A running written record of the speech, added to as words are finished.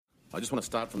I just want to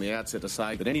start from the outset to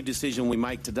say that any decision we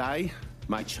make today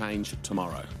may change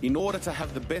tomorrow. In order to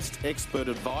have the best expert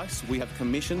advice, we have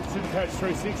commissioned Supercoach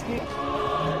 360.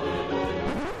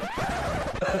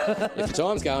 If the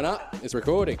time's going up, it's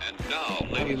recording. And now,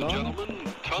 ladies and gentlemen,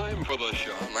 time for the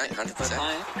show. Mate,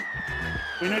 100%.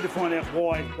 We need to find out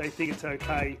why they think it's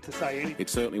okay to say anything.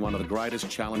 It's certainly one of the greatest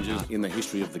challenges in the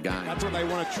history of the game. That's what they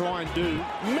want to try and do.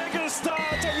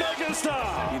 Megastar to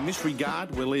megastar! In this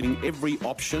regard, we're leaving every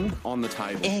option on the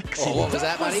table. Oh, what was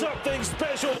that, buddy? Something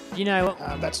special. You know,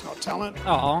 That's not talent.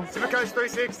 Supercoach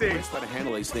 360. The best way to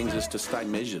handle these things is to stay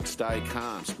measured, stay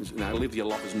calm, live your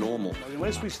life as normal.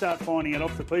 Unless we start finding it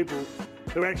off the people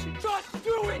who actually just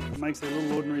do it, it makes their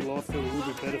little ordinary life feel a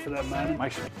little bit better for that moment.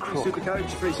 Makes it cool. Supercoach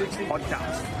 360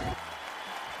 podcast.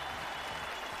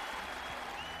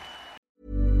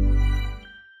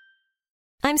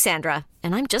 I'm Sandra,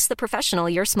 and I'm just the professional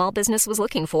your small business was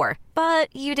looking for.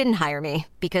 But you didn't hire me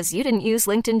because you didn't use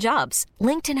LinkedIn Jobs.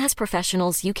 LinkedIn has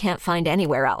professionals you can't find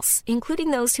anywhere else,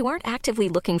 including those who aren't actively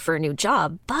looking for a new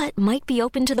job, but might be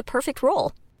open to the perfect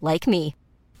role, like me.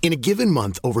 In a given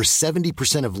month, over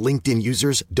 70% of LinkedIn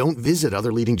users don't visit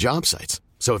other leading job sites.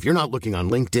 So if you're not looking on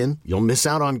LinkedIn, you'll miss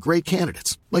out on great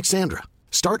candidates like Sandra.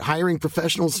 Start hiring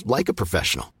professionals like a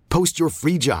professional. Post your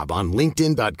free job on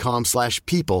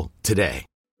linkedin.com/people today.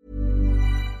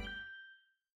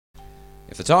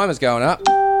 If the timer's going up,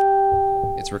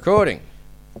 it's recording.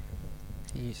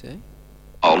 you see.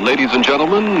 Oh, ladies and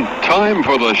gentlemen, time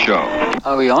for the show.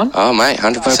 Are we on? Oh, mate,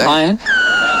 100%. We're playing.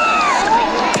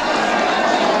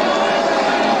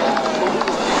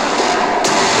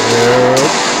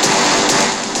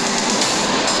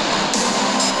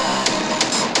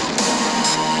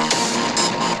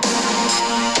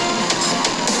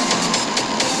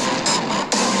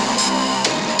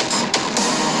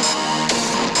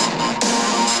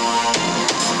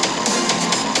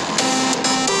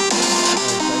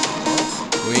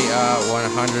 We are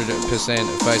 100%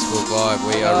 Facebook Live.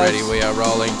 We are ready. We are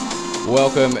rolling.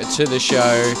 Welcome to the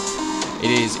show. It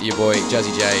is your boy,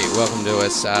 Juzzy J. Welcome to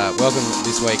us. Welcome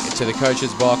this week to the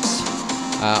Coach's Box.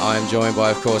 I am joined by,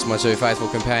 of course, my two faithful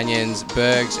companions,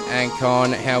 Bergs and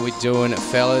Con. How we doing,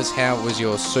 fellas? How was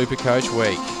your Supercoach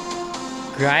week?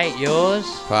 Great, yours?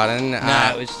 Pardon?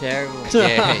 No, it was terrible.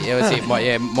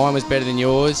 Yeah, mine was better than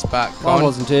yours, but Con, Mine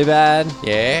wasn't too bad.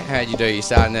 yeah, how'd you do? You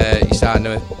starting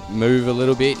to move a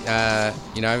little bit, No,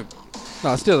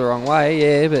 it's still the wrong way,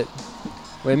 yeah, but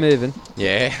we're moving.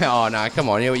 Yeah. Oh no, come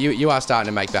on. You are starting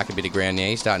to make back a bit of ground now.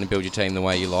 You're starting to build your team the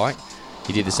way you like.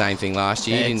 You did the same thing last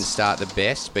year. You didn't start the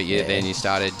best, but then you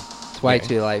started. It's way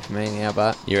too late for me now,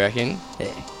 but You reckon?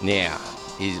 yeah. Now,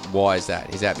 why is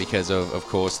that? Is that because of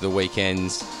course, the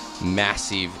weekend's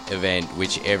massive event,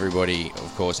 which everybody,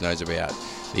 of course, knows about,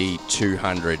 the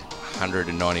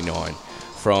 199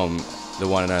 from the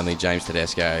one and only James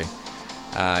Tedesco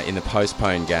in the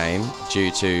postponed game due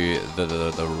to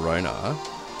the Rona.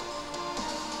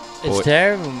 It's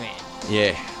terrible, man.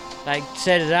 Yeah. They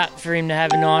set it up for him to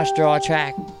have a nice dry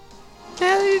track.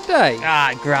 How did they? Ah,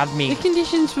 it grubbed me. The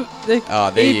conditions... There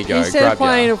you go. Instead Grub of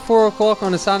playing ya. at 4 o'clock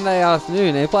on a Sunday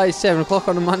afternoon, they play 7 o'clock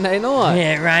on a Monday night.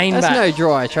 Yeah, it rained, That's but... no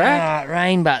dry track. Ah, it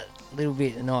rained, but a little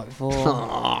bit the night before.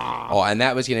 Oh, and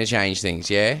that was going to change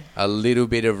things, yeah? A little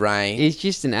bit of rain. He's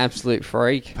just an absolute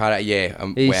freak. He's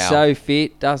Wow. so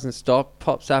fit, doesn't stop,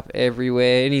 pops up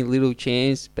everywhere. Any little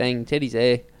chance, bang, Teddy's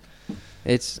there.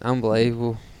 It's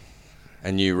unbelievable.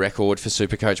 A new record for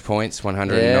Supercoach points,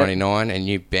 199, a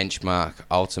new benchmark,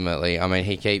 ultimately. I mean,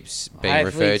 he keeps being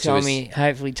referred to as...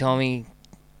 Hopefully Tommy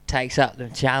takes up the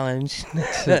challenge.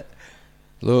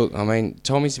 Look, I mean,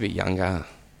 Tommy's a bit younger.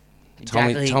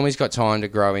 Exactly. Tommy's got time to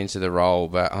grow into the role,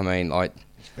 but, I mean, like...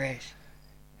 He's fresh.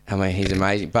 I mean, he's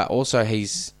amazing. But also,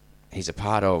 he's a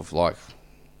part of, like,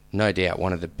 no doubt,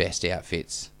 one of the best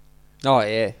outfits Oh,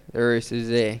 yeah, the Roosters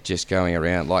there. just going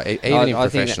around. Like, even I in think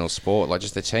professional sport, like,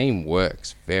 just the team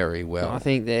works very well. I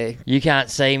think they're You can't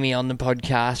see me on the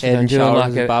podcast. head I'm and doing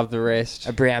shoulders like above the rest.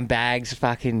 a brown bags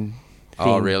fucking thing.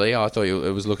 Oh, really? I thought it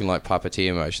was looking like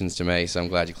puppeteer motions to me, so I'm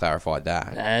glad you clarified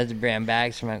that. Those are brown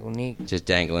bags from Uncle Nick. Just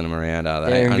dangling them around, are they?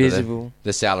 They're Under invisible.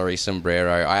 The salary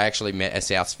sombrero. I actually met a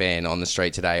Souths fan on the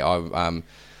street today.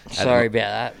 Sorry about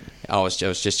that. I was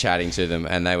just chatting to them,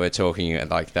 and they were talking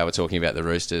about the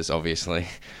Roosters, obviously,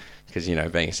 because being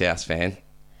a Souths fan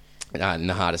in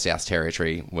the heart of South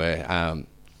Territory, we're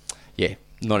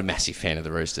not a massive fan of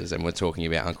the Roosters, and we're talking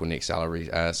about Uncle Nick's salary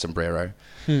sombrero.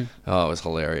 Oh, it was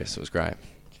hilarious. It was great.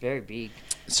 It's very big.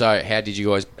 So, how did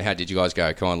you guys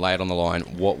go? Come on, lay it on the line.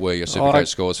 What were your Supercoach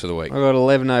scores for the week? I got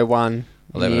 11.01.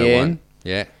 11.01.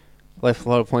 Yeah. Left a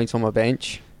lot of points on my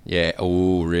bench. Yeah.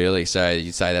 Oh, really? So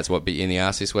you'd say that's what bit you in the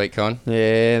arse this week, Con?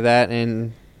 Yeah, that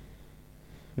and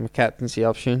my captaincy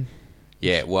option.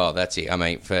 Yeah, well, that's it. I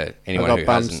mean, for I anyone got who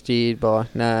bum hasn't... steered by...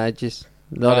 No, just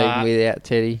not even without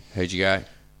Teddy. Who'd you go?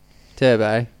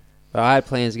 Turbo. But I had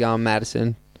plans to go on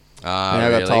Madison. Ah, and I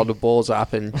really? got told to balls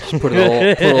up and just put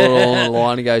it all on the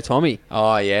line and go Tommy.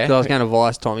 Oh, yeah? So I was going to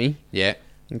vice Tommy Yeah.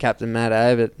 and captain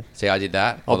Maddo, but See, I did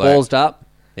that. I ballsed up.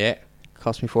 Yeah.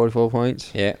 Cost me 44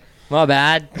 points. Yeah. My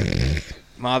bad.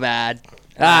 My bad.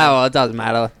 Well, it doesn't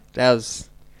matter. That was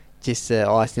just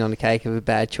icing on the cake of a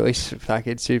bad choice for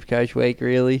fucking Supercoach week,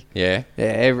 really. Yeah. Yeah,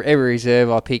 every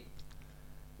reserve I picked,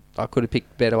 I could have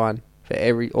picked a better one for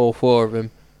all 4 of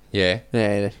them. Yeah.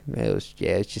 Yeah, it's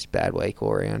just a bad week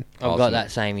all around. I've got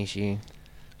that same issue.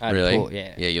 Really?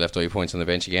 Yeah. Yeah, you left all your points on the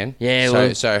bench again?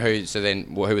 Yeah, So who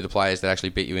were the players that actually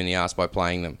beat you in the arse by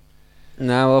playing them?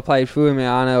 No, well, I played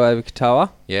Fuimiano over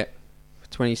Katoa. Yeah.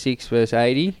 26 versus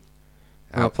 80.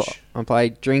 Ouch. I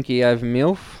played Drinky over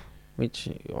MILF, which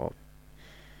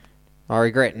I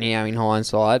regret now in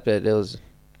hindsight, but it was a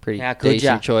pretty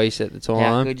decent choice at the time.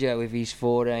 How good you with his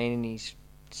 14 and his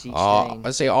 16?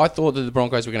 I thought that the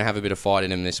Broncos were going to have a bit of fight in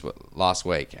them last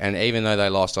week, and even though they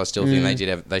lost, I still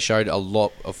think they showed a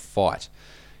lot of fight.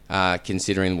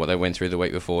 Considering what they went through the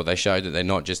week before, they showed that they're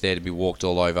not just there to be walked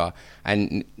all over.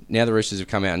 And now the Roosters have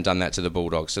come out and done that to the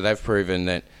Bulldogs, so they've proven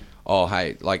that, oh,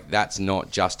 hey, like, that's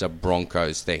not just a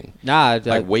Broncos thing. No,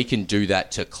 like, we can do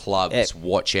that to clubs.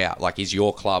 Watch out. Like, is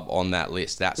your club on that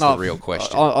list? That's the real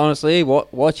question. Honestly,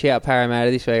 watch out Parramatta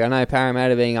this week. I know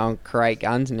Parramatta being on great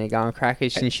guns and they're going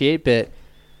crackers and shit, but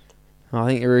I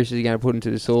think the Roosters are going to put them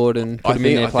to the sword and put them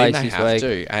in their place this week. I think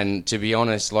they have to. And to be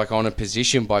honest, like, on a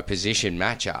position-by-position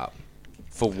matchup,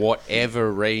 for whatever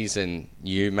reason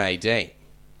you may deem,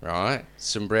 right?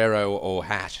 Sombrero or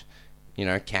hat,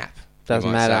 cap.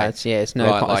 Doesn't matter. It's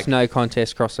no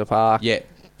contest across the park. Yeah,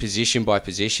 position by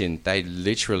position, they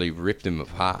literally rip them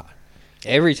apart.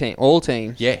 Every team, all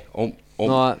teams. Yeah,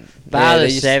 bar the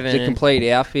 7, the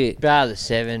complete outfit. Bar the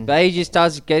 7. But he just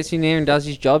gets in there and does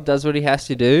his job, does what he has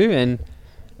to do, and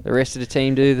the rest of the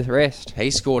team do the rest.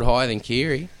 He scored higher than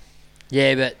Keary.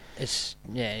 Yeah, but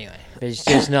anyway, but it's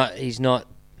just not. He's not.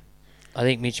 I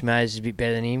think Mitch Moses is a bit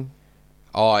better than him.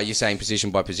 Oh, you're saying position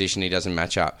by position he doesn't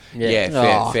match up.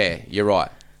 Yeah. Fair. You're right.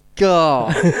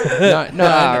 God.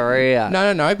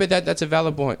 No, but that's a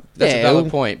valid point. That's a valid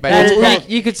point. But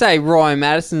you could say Ryan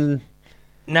Madison.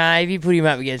 No, if you put him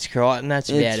up against Crichton, that's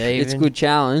about even. It's a good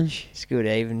challenge. It's good,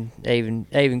 even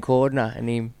Cordner and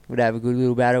him would have a good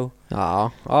little battle. I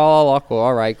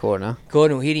rate Cordner.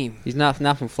 Cordner will hit him. He's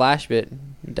nothing flash, but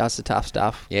he does the tough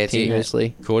stuff. Yeah,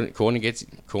 continuously. Corner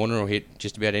will hit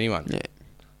just about anyone. Yeah.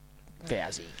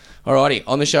 Fowsy. Alrighty,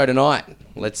 on the show tonight,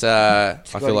 let's. I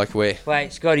feel like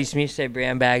Wait, Scotty Smith said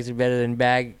brown bags are better than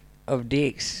bag of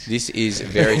dicks. This is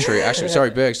very true. Actually, sorry,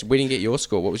 Bergs, we didn't get your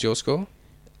score. What was your score?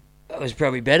 It was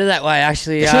probably better that way,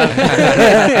 actually. I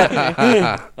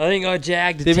think I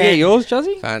jagged a 10. Did we get yours,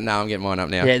 Juzzy? No, I'm getting mine up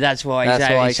now. Yeah, that's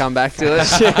why he come back to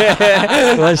us.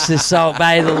 Let's just Salt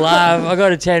Bay the love. I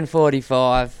got a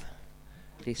 10.45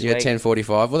 this You got week.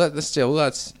 10.45. Well,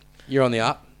 that's you're on the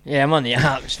up. Yeah, I'm on the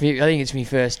up. I think it's my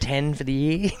first 10 for the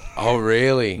year. Oh,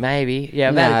 really? Maybe.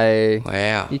 Yeah,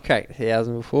 Wow. You cracked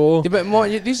 1,000 before. Yeah, but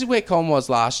this is where Con was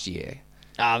last year.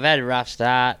 I've had a rough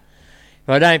start. If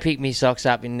I don't pick me socks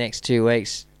up in the next 2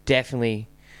 weeks, definitely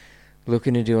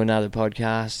looking to do another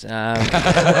podcast. I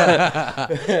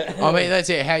mean, that's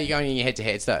it. How are you going in your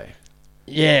head-to-heads, though?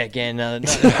 Yeah, again.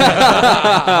 Because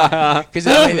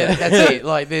I mean, that's it.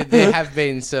 Like, there have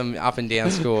been some up and down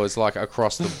scores, like,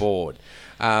 across the board.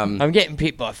 I'm getting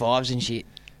pipped by 5s and shit.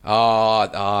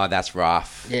 Oh, that's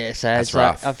rough. Yeah, so that's it's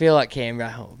rough. Like, I feel like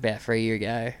Canberra about 3 years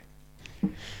ago.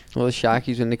 Well, the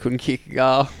Sharkies when they couldn't kick a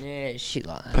goal. Yeah, shit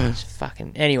like that. It's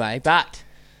fucking... Anyway, but...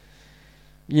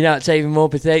 it's even more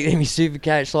pathetic than my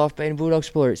Supercoach life being a Bulldog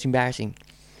spoiler. It's embarrassing.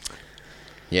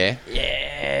 Yeah?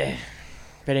 Yeah.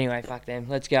 But anyway, fuck them.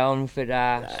 Let's go on with it.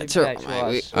 It's all right,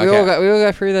 mate. We Okay. all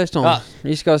go through those times. You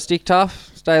just got to stick tough,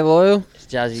 stay loyal,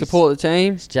 support the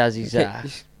team. It's Juzzy's...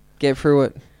 Just get through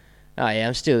it. Oh, yeah,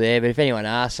 I'm still there, but if anyone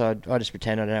asks, I just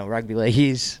pretend I don't know what rugby league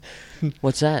is.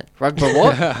 What's that? Rugby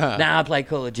what? Nah, I play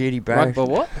Call of Duty, bro. Rugby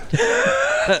what?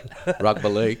 Rugby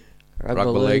league. Rugby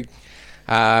league.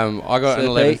 I got an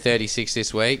 11.36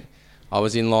 this week. I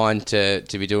was in line to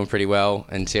be doing pretty well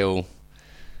until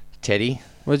Teddy.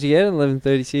 What did you get?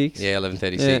 11.36? Yeah,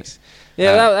 11.36.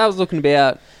 Yeah, that was looking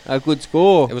about a good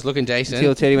score. It was looking decent.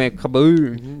 Until Teddy went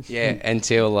kaboom. Yeah,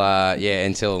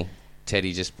 until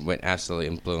Teddy just went absolutely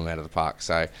and blew him out of the park.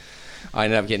 So I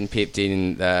ended up getting pipped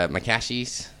in the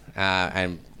Macashies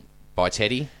and by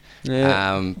Teddy.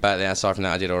 Yeah. But then aside from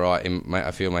that, I did all right in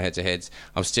a few of my heads-to-heads.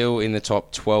 I'm still in the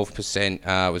top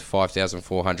 12% with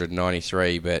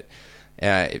 5,493. But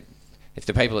if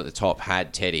the people at the top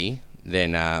had Teddy,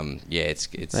 then it's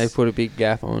they put a big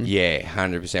gap on. Yeah,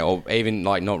 100%, or even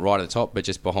like not right at the top, but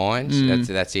just behind.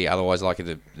 That's it. Otherwise, like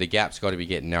the gap's got to be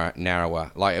getting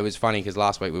narrower. Like it was funny because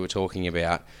last week we were talking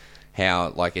about how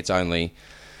like it's only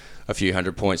a few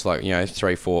hundred points, like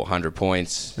 300-400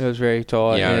 points. It was very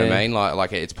tight. You know what I mean?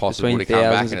 Like it's possible Between to come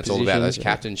back, thousands and of it's all about those positions,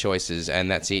 captain choices, and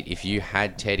that's it. If you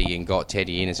had Teddy and got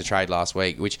Teddy in as a trade last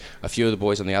week, which a few of the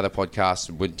boys on the other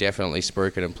podcasts were definitely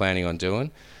spruiking and planning on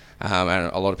doing.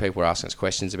 And a lot of people were asking us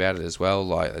questions about it as well.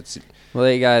 Well,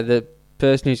 there you go. The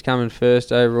person who's coming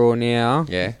first overall now,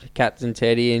 Captain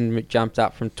Teddy, and jumped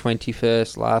up from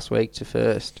 21st last week to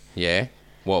first. Yeah.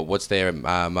 What's their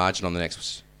margin on the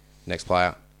next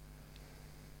player?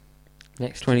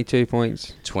 Next 22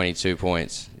 points. 22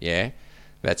 points. Yeah.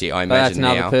 That's it. I But that's imagine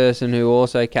another now. person who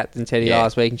also Captain Teddy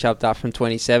last week and jumped up from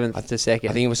 27th to second.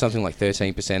 I think it was something like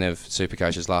 13% of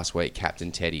Supercoaches last week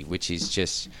Captain Teddy, which is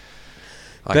just.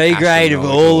 Be great of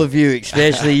all of you,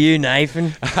 especially you,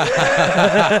 Nathan.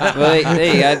 Well,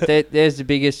 there you go. There's the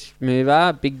biggest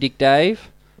mover, Big Dick Dave.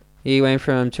 He went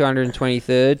from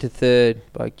 223rd to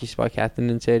 3rd just by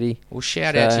Captain and Teddy. Well,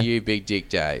 shout out to you, Big Dick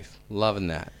Dave. Loving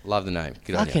that. Love the name.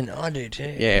 Good on you. Fucking I do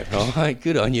too. Yeah, right.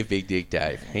 Good on you, Big Dick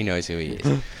Dave. He knows who he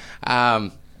is.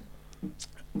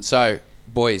 So,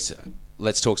 boys,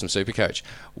 let's talk some Supercoach.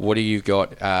 What do you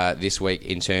got this week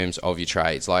in terms of your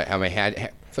trades? Like, I mean,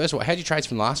 first of all, how did your trades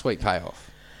from last week pay off?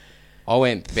 I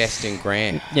went Best and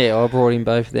Grant. Yeah, I brought in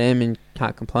both of them and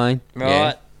can't complain. Right.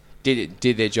 Yeah.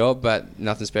 Did their job, but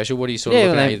nothing special. What are you sort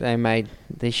of looking at? They made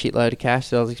this shitload of cash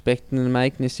that I was expecting them to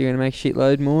make, and they're going to make a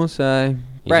shitload more. So,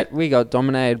 Brett, we got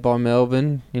dominated by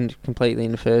Melbourne completely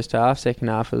in the first half. Second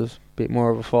half was a bit more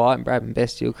of a fight, and Brad and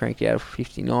Best still cranked out for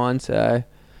 59. So,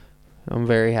 I'm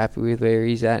very happy with where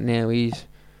he's at now. He's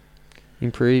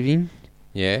improving.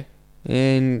 Yeah.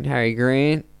 And Harry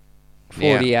Grant,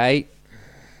 48.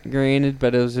 Granted,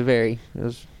 but it was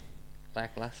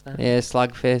lackluster. Yeah,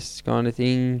 slugfest kind of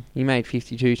thing. He made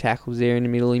 52 tackles there in the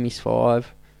middle. He missed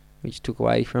 5, which took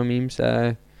away from him. So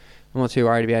I'm not too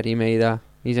worried about him either.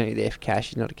 He's only there for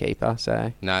cash. He's not a keeper.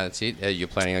 So No, that's it. You're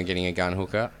planning on getting a gun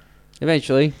hooker?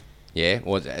 Eventually. Yeah.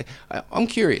 Well, I'm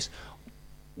curious.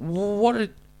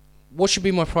 What should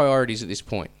be my priorities at this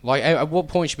point? Like, at what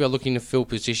point should I be looking to fill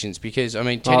positions? Because, I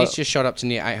mean, Teddy's just shot up to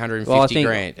near 850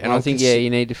 grand. And I think you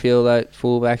need to fill that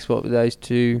fullback spot with those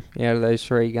 2 out of those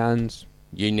 3 guns.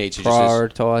 You need to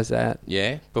prioritise that.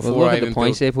 Yeah? Before look at the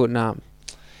points they're putting up.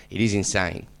 It is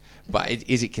insane. But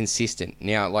is it consistent?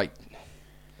 Now, like...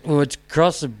 Well, it's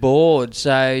across the board,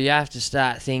 so you have to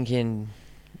start thinking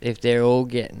if they're all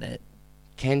getting it.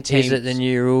 Is it the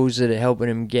new rules that are helping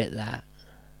them get that?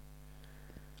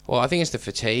 Well, I think it's the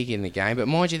fatigue in the game, but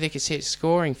mind you, they can see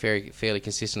scoring fairly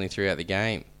consistently throughout the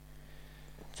game.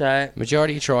 So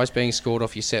majority of tries being scored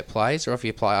off your set plays or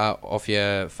off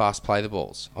your fast play the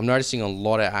balls. I'm noticing a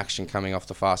lot of action coming off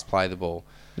the fast play the ball.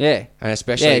 Yeah, and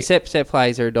especially set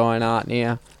plays are a dying art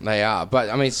now. They are, but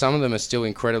I mean, some of them are still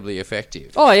incredibly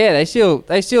effective. Oh yeah, they still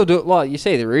do it. Like you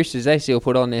see the Roosters, they still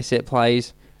put on their set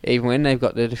plays even when they've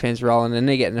got the defence rolling and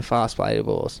they're getting the fast play the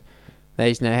balls. They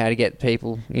just know how to get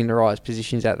people in the right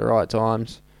positions at the right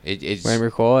times when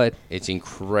required. It's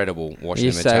incredible watching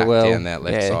them attack down that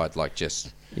left side. Like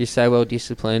you're so well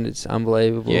disciplined. It's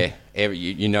unbelievable. Yeah,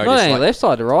 you notice not only left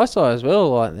side, the right side as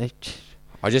well. Like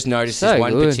I just noticed this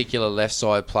one particular left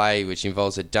side play which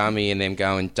involves a dummy and them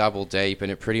going double deep,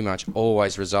 and it pretty much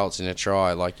always results in a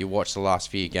try. Like you watch the last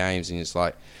few games and it's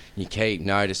like you keep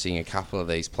noticing a couple of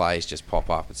these plays just pop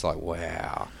up. It's like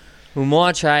wow. Well,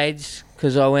 my trades,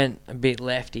 because I went a bit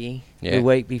lefty the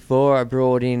week before, I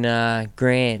brought in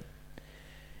Grant.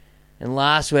 And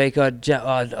last week I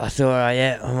thought,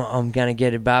 I'm going to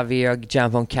get above here. I could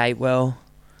jump on Capewell.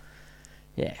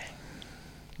 Yeah.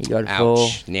 He got a 4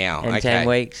 now. and 10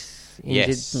 weeks injured.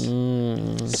 Yes.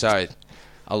 So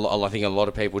I think a lot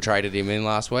of people traded him in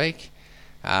last week.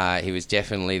 He was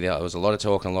definitely there was a lot of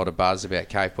talk and a lot of buzz about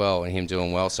Capewell and him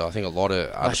doing well. So I think a lot of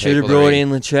other I should have brought in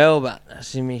Latrell, but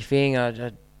that's my thing. I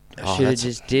should have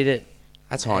just did it.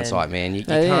 That's hindsight, man. You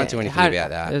can't do anything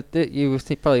about that. You were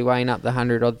probably weighing up the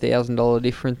 $100,000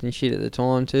 difference and shit at the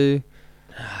time too.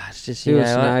 It's just he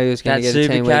was going to get a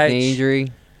 10-week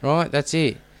injury. Right, that's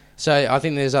it. So I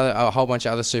think there's a whole bunch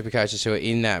of other super coaches who are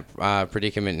in that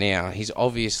predicament now. He's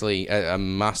obviously a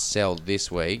must sell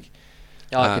this week.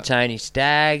 Tony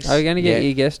Staggs. Are we going to get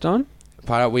your guest on?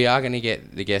 We are going to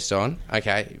get the guest on.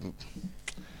 Okay.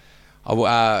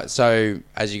 So,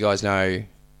 as you guys know,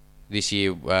 this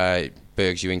year,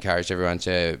 Bergs, you encouraged everyone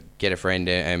to get a friend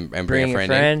and bring a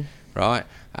friend in, right?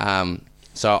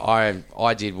 So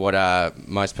I did what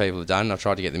most people have done. I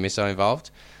tried to get the misso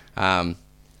involved.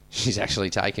 She's actually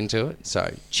taken to it,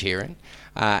 so cheering.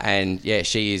 And yeah,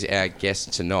 she is our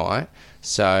guest tonight.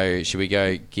 So should we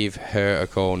go give her a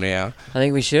call now? I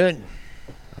think we should.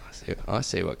 I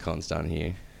see what Con's done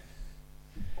here.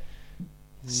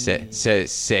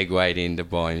 Segued in to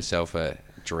buy himself a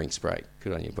drinks break.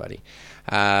 Good on you, buddy.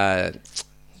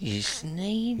 You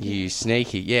sneaky. You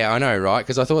sneaky. Yeah, I know, right?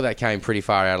 Because I thought that came pretty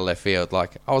far out of left field.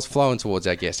 Like, I was flowing towards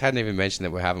our guest. Hadn't even mentioned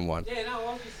that we're having one. Yeah, no,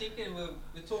 I was just thinking we're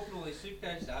talking all this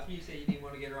Supercoach stuff, and you said you didn't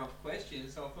want to get her on for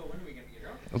questions, so I thought, when are we going to get her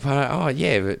on?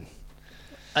 But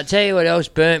I tell you what else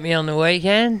burnt me on the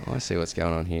weekend. I see what's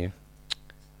going on here.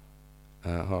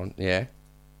 Hold on. Yeah.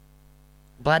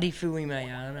 Bloody Fui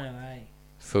Mayano, eh?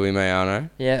 Fui Mayano.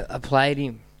 Yeah, I played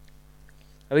him.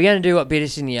 Are we going to do what bit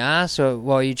us in the arse or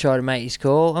while you try to make his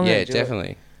call? Yeah,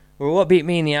 definitely. Well, what bit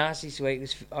me in the arse this week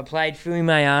was I played Fui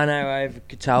Mayano over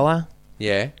Katoa.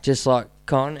 Yeah. Just like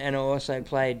Con, and I also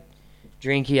played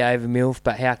Drinky over Milf,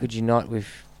 but how could you not with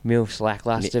Milf's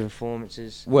lacklustre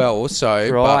performances? Well,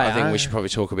 also, but I think we should probably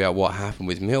talk about what happened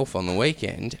with Milf on the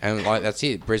weekend. And like that's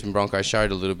it. Brisbane Broncos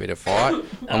showed a little bit of fight.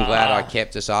 I'm glad I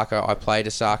kept Asako. I played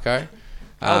Asako.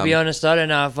 I'll be honest, I don't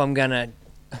know if I'm going to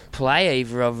play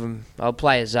either of them. I'll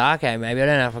play Azarko maybe. I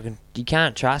don't know if I can. You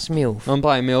can't trust Milf. I'm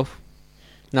playing Milf.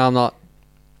 No, I'm not.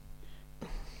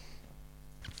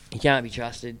 He can't be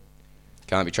trusted.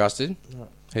 Can't be trusted? No.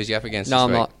 Who's he up against No, this I'm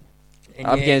week?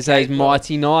 not. Up against those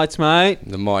Mighty Knights, mate.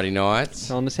 The Mighty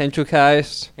Knights. On the Central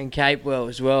Coast. And Capewell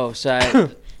as well. So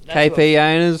KP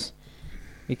owners.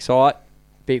 Excite.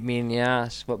 Bit me in the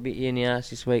arse. What bit you in the arse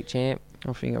this week, champ?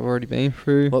 I think I've already been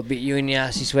through. What bit you in the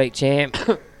arse this week, champ?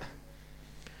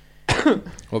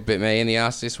 What bit me in the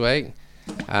arse this week?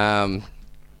 Not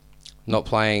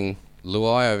playing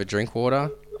Luai over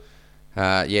Drinkwater.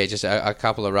 Yeah, just a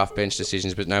couple of rough bench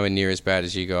decisions, but nowhere near as bad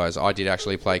as you guys. I did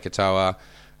actually play Katoa.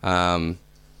 I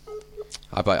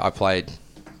played...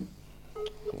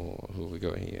 who have we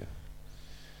got here?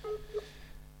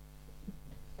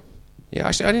 Yeah,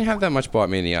 actually, I didn't have that much bite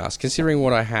me in the ass. Considering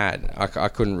what I had, I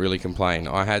couldn't really complain.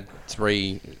 I had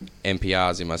 3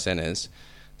 MPRs in my centres,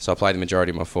 so I played the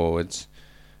majority of my forwards.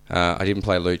 I didn't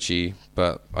play Lucci,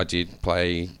 but I did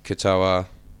play Katoa,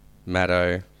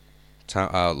 Maddo,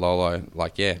 Lolo.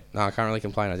 Like, yeah, no, I can't really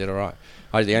complain. I did all right.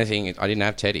 The only thing, I didn't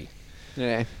have Teddy.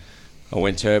 Yeah. I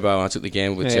went Turbo and I took the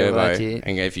gamble with Turbo. Well,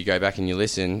 and if you go back and you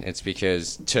listen, it's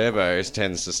because Turbo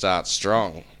tends to start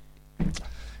strong.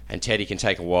 And Teddy can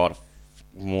take a while to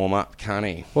warm up, can't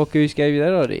he? What goose gave you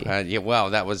that idea? Yeah,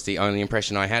 well, that was the only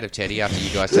impression I had of Teddy after you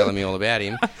guys telling me all about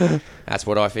him. That's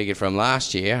what I figured from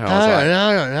last year. I was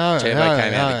No. Turbo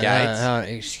came out the gates. No,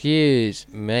 excuse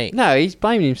me. No, he's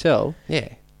blaming himself. Yeah.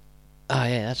 Oh,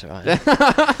 yeah, that's right.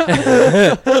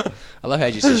 I love how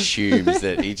he just assumes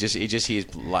that he just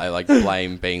hears like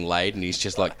blame being laid, and he's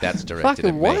just like, that's directed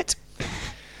at me. What?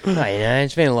 Oh, you know,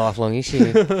 it's been a lifelong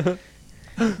issue.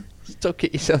 Stop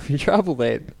getting yourself in trouble,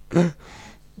 man.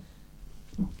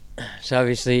 So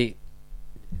obviously,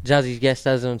 Juzzy's guest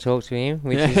doesn't want to talk to him,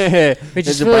 which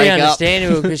is fully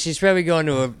understandable because she's probably gone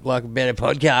to a better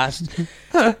podcast.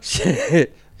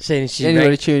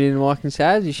 Anybody tune in to Mike and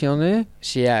Saz? Is she on there?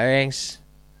 She outranks.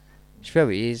 She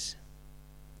probably is.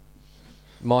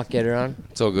 Might get her on.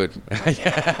 It's all good.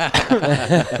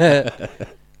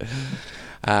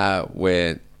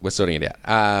 We're sorting it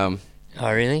out.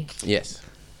 Oh, really? Yes.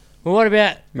 Well, what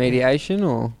about mediation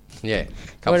or? Yeah.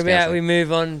 What about we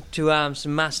move on to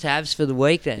some must-haves for the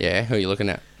week then? Yeah. Who are you looking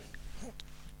at?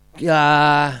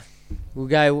 We'll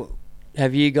go.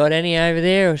 Have you got any over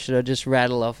there, or should I just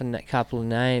rattle off a couple of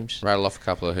names? Rattle off a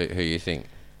couple of who you think.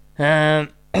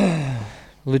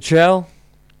 Latrell.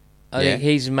 I think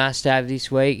he's a must-have this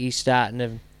week. He's starting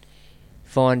to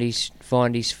find his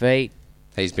feet.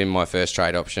 He's been my first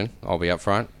trade option. I'll be up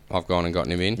front. I've gone and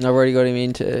gotten him in. I've already got him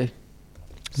into.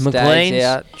 McLean's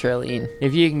out, Trell in.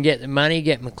 If you can get the money,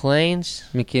 get McLean's.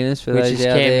 McInnes for those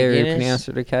out there who pronounce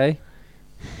it okay.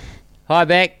 Hi,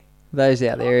 Beck. Those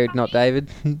out there, not David.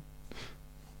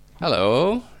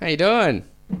 Hello. How you doing?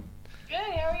 Good.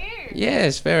 How are you?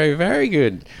 Yes, very, very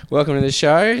good. Welcome to the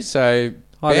show. So,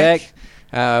 hi, Beck.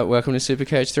 Welcome to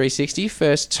Supercoach 360,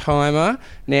 first timer.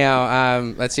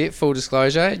 Now, that's it. Full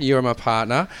disclosure, you're my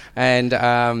partner, and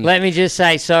let me just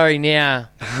say sorry now.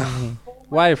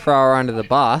 Way to throw her under the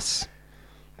bus.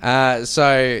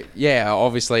 So, yeah,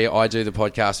 obviously I do the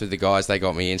podcast with the guys. They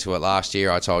got me into it last year.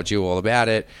 I told you all about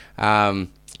it.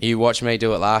 You watched me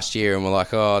do it last year and were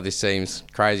like, oh, this seems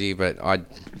crazy. But I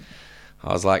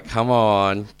was like, come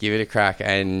on, give it a crack.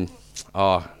 And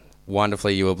Oh,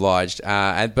 wonderfully you obliged.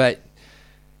 But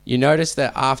you noticed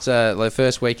that after the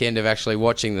first weekend of actually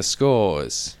watching the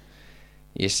scores,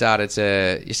 you started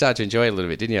to enjoy it a little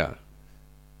bit, didn't you?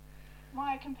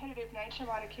 My competitive nature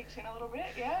might have kicked in a little bit,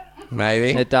 yeah.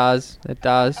 Maybe. It does.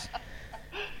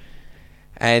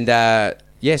 And,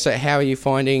 so how are you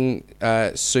finding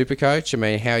Supercoach? I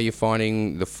mean, how are you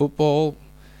finding the football?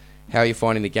 How are you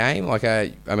finding the game? Like,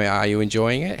 are you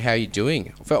enjoying it? How are you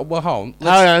doing? Well, hold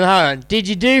on. Did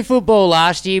you do football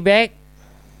last year, Beck?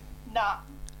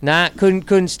 Nah.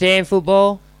 Couldn't stand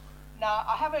football? Nah,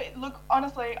 I haven't. Look,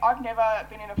 honestly, I've never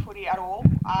been in a footy at all.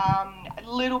 A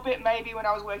little bit maybe when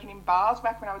I was working in bars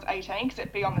back when I was 18, because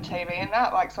it'd be on the TV and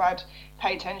that, like, so I'd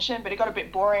pay attention, but it got a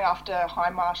bit boring after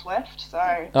Hindmarsh left,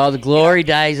 so... Oh, the glory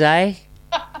days, eh?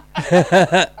 Back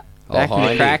in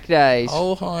the crack days.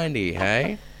 Oh, Hindy,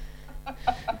 hey?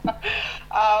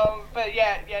 But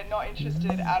yeah, not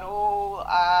interested at all.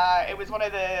 It was one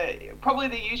of probably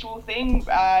the usual thing.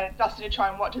 Dustin would try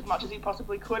and watch as much as he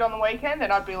possibly could on the weekend,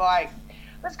 and I'd be like,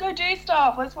 let's go do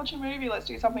stuff, let's watch a movie, let's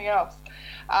do something else.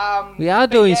 We are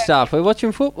doing stuff, we're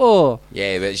watching football.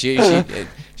 Yeah, but she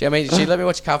let me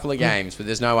watch a couple of games, but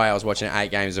there's no way I was watching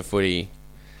 8 games of footy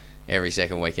every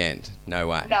second weekend. No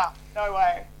way. No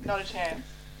way. Not a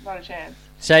chance.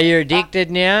 So you're addicted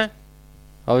now?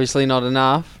 Obviously not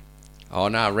enough. Oh,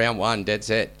 no, round 1, dead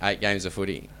set, 8 games of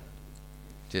footy.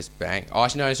 Just bang. Oh,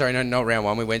 no, not round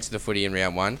 1. We went to the footy in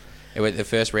round 1. It was the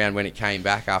first round when it came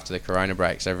back after the corona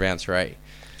break, so round 3.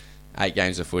 8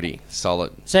 games of footy.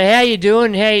 Solid. So how you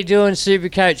doing,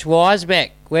 Supercoach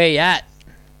Wisebeck? Where you at?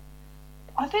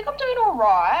 I think I'm doing all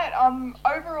right. I'm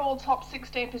overall top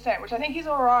 16%, which I think is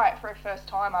all right for a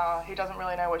first-timer who doesn't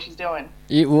really know what she's doing.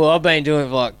 Well, I've been doing it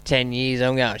for like 10 years.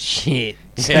 I'm going, shit.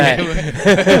 So, I was going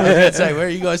to say, where are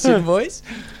you guys sitting, boys?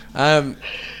 Who have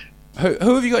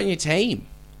you got in your team?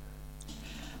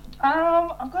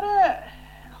 I've got a...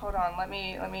 Hold on, let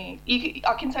me.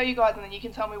 I can tell you guys, and then you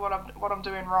can tell me what I'm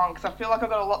doing wrong, because I feel like I've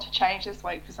got a lot to change this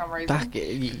week for some reason.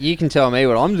 You can tell me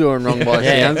what I'm doing wrong by the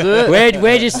sounds of it.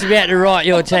 We're just about to write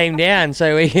your team down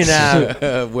so we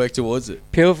can work towards it.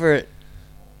 Pilfer it.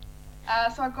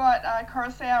 So I've got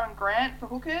Coruscant and Grant for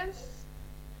hookers.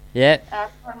 Yeah.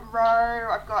 Front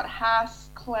row, I've got Haas,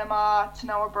 Clemmer,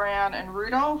 Tanoa Brown, and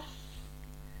Rudolph.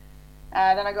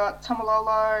 Then I got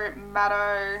Tomalolo,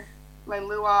 Maddo,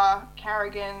 Leilua,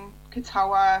 Carrigan,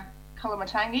 Katoa,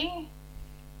 Kalamatangi.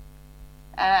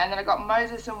 And then I got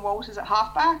Moses and Walters at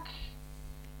halfback,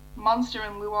 Munster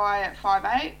and Luai at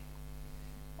 5'8".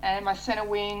 And my centre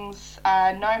wings,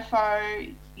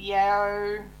 Nofo,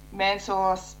 Yao,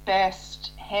 Mansour,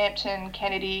 Best, Hampton,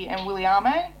 Kennedy, and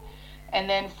Williame. And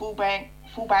then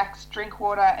fullbacks,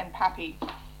 Drinkwater and Pappy.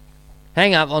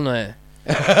 Hang up on there.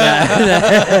 I'm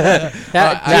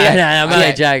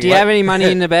only joking. Do you have any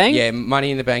money in the bank? Yeah,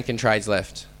 money in the bank and trades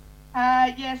left.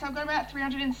 Yes, I've got about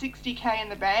 360k in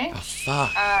the bank. Oh,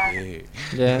 fuck.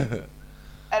 Yeah.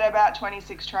 At about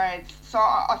 26 trades. So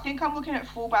I think I'm looking at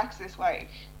fullbacks this week.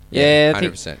 Yeah,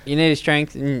 100%. You need to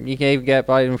strengthen. You can even go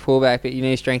by even fullback, but you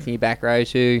need to strengthen your back row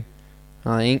too,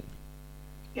 I think.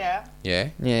 Yeah. Yeah?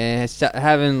 Yeah,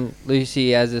 having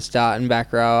Lucy as a starting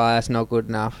back row, that's not good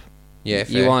enough. Yeah,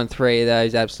 fair. You want 3 of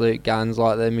those absolute guns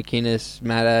like the McInnes,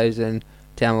 Maddos, and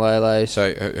Tamalolo.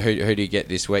 So who do you get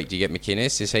this week? Do you get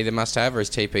McInnes? Is he the must-have, or is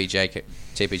TPJ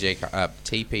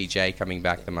coming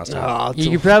back the must-have? Oh,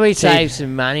 you could probably save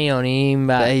some money on him,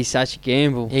 but he's such a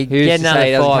gamble. He Who's get to say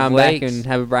he another doesn't 5 come weeks. back and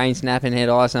have a brain snap and head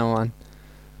eye someone?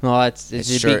 Oh, it's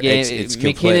a true. big game. It's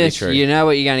completely McInnes, true. you know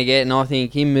what you're going to get, and I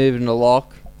think him moving to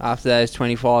lock after those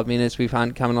 25 minutes with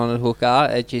Hunt coming on at hooker,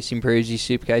 it just improves his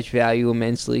Supercoach value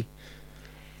immensely.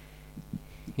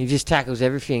 He just tackles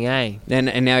everything, eh?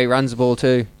 And now he runs the ball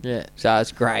too. Yeah. So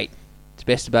it's great. It's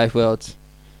best of both worlds.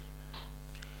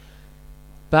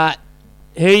 But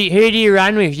who do you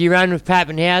run with? Do you run with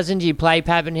Pappenhausen? Do you play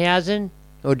Pappenhausen?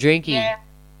 Or Drinky? Yeah.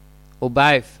 Or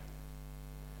both?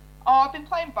 Oh, I've been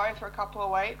playing both for a couple of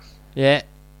weeks. Yeah.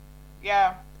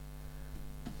 Yeah.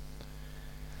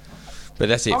 But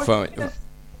that's it. I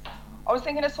was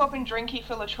thinking of swapping Drinky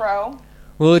for Latrell.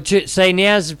 Well, see,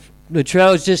 now's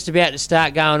Latrell's just about to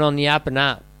start going on the up and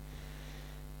up.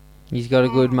 He's got a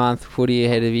good month footy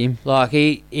ahead of him. Like,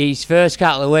 his first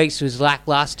couple of weeks was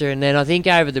lackluster, and then I think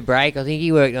over the break, I think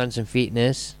he worked on some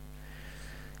fitness.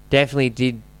 Definitely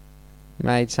did.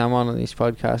 Made someone on this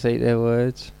podcast eat their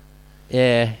words.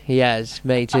 Yeah, he has.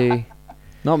 Me too.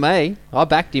 Not me. I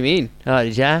backed him in. Oh,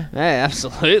 did ya? Yeah,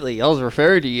 absolutely. I was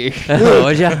referring to you. Oh,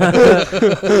 was ya?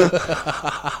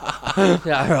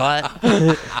 All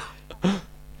right.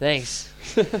 Thanks.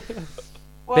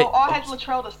 Well, I had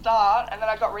Latrell to start, and then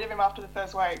I got rid of him after the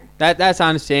first week. That's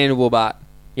understandable, but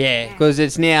Yeah. because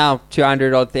it's now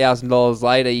 $200,000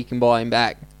 later, you can buy him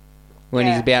back when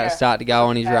he's about to start to go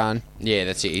on his run. Yeah,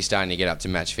 that's it. He's starting to get up to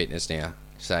match fitness now.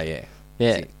 So yeah.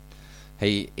 Yeah.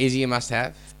 Is he a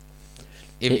must-have?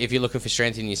 If you're looking for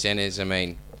strength in your centres, I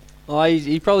mean... Oh,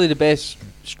 he's probably the best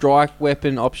strike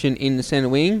weapon option in the centre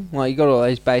wing. Like, you got all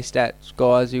those base stats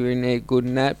guys who are in there good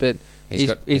in that, but he's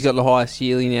got the highest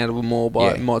ceiling out of them all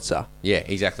by Mozza. Yeah,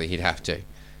 exactly. He'd have to.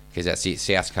 Because that's it.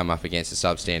 South's come up against a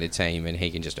substandard team and he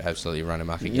can just absolutely run them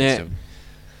up against them.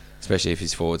 Especially if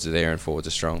his forwards are there and forwards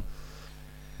are strong.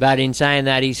 But in saying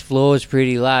that, his floor's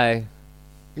pretty low.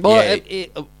 Well,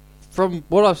 from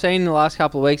what I've seen in the last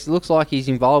couple of weeks, it looks like his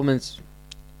involvement's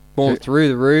gone through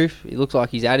the roof. It looks like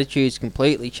his attitude's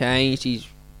completely changed. He's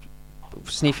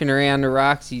sniffing around the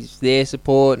rucks. He's there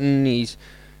supporting. He's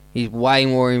way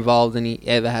more involved than he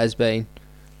ever has been.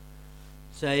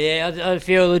 So, yeah, I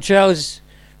feel Latrell's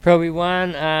probably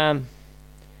one.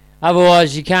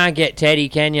 Otherwise, you can't get Teddy,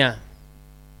 can you?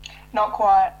 Not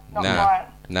quite. Not quite.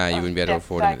 No, you wouldn't be able to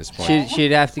afford him at this point.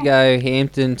 She'd have to go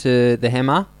Hampton to the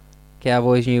Hammer,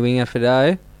 Cowboys' new winger for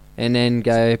Doe, and then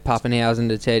go Pappenhausen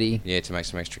to Teddy. Yeah, to make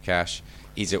some extra cash.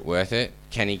 Is it worth it?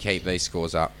 Can he keep these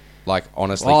scores up? Like,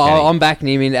 honestly, can he? I'm backing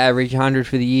him in to average 100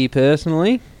 for the year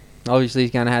personally. Obviously,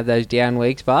 he's going to have those down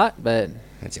weeks, but...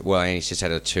 That's it. Well, and he's just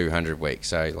had a 200 week,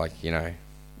 so, like, you know...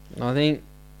 I think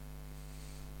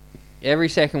every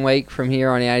second week from here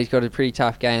on out, he's got a pretty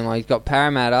tough game. Like, he's got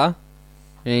Parramatta,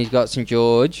 and he's got St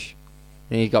George,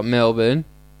 and he's got Melbourne,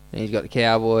 and he's got the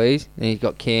Cowboys, and he's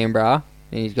got Canberra,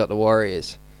 and he's got the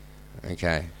Warriors.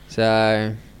 Okay.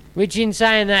 So... Which, in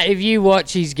saying that, if you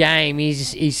watch his game,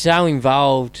 he's so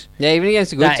involved. Yeah, even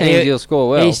against the good teams, he'll score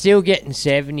well. He's still getting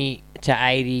 70 to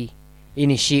 80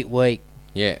 in a shit week.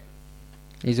 Yeah.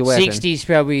 He's a weapon. 60's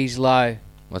probably his low.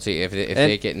 What's he? If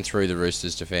they're getting through the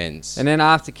Roosters' defence. And then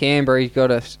after Canberra, he's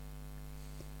got a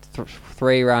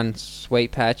 3-run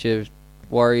sweet patch of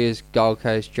Warriors, Gold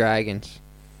Coast, Dragons.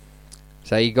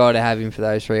 So you got to have him for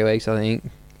those 3 weeks, I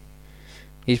think.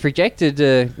 He's projected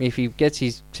to, if he gets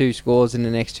his 2 scores in the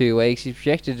next 2 weeks, he's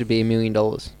projected to be $1 million.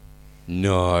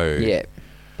 No. Yeah.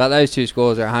 But those 2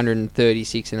 scores are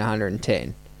 136 and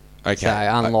 110. Okay. So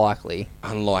unlikely.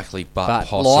 Unlikely, but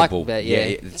possible.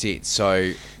 Yeah, that's it.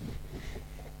 So,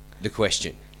 the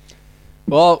question.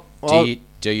 Well,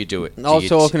 do you do it? I was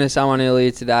talking to someone earlier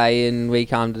today, and we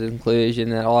come to the conclusion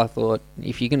that I thought,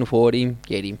 if you can afford him,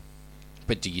 get him.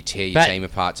 But do you tear your team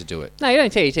apart to do it? No, you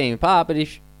don't tear your team apart, but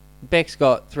if Beck's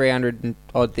got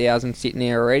 300,000 sitting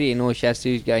there already, and all she has to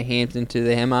do is go Hampton to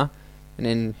the Hammer, and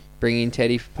then bring in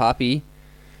Teddy for Puppy,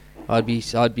 I'd be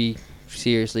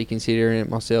seriously considering it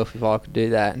myself if I could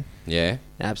do that. Yeah,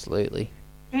 absolutely.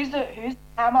 Who's the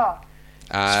Hammer?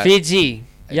 It's Fidzy,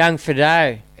 young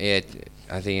Fido. Yeah,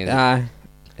 I think.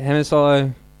 Hammer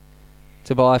Solo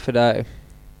to buy Fido.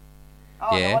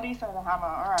 Oh, yeah. What do you say the Hammer?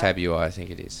 All right. Tabua, I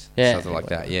think it is. Yeah, something like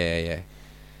that. Yeah.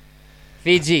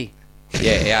 Fidzy.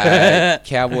 Yeah,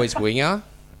 Cowboys winger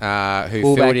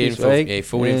who filled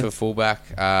in for fullback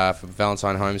for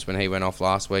Valentine Holmes when he went off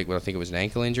last week. But I think it was an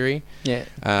ankle injury. Yeah.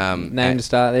 Named to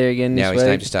start there again this week. Now he's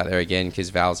named to start there again because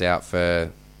Val's out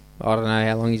for... I don't know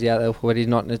how long he's out there for, but he's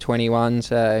not in the 21,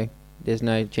 so there's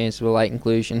no chance of a late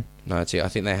inclusion. No, that's it. I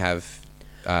think they have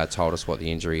told us what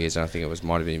the injury is, and I think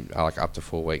might have been like up to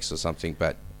 4 weeks or something,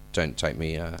 but don't take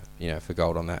me for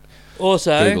gold on that.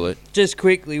 Also, Google it. Just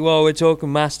quickly while we're talking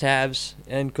must-haves,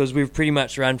 and because we've pretty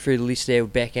much run through the list there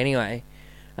with Beck anyway,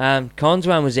 Con's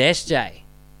one was SJ.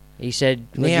 He said,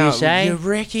 what did you say? You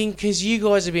reckon? Because you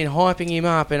guys have been hyping him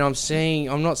up, and I'm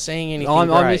not seeing anything I'm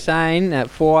great. just saying at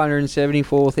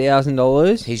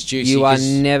 $474,000, he's juicy. You are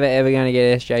never ever going to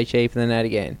get SJ cheaper than that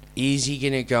again. Is he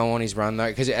going to go on his run though?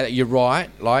 Because you're right,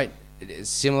 like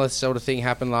similar sort of thing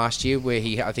happened last year where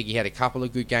I think he had a couple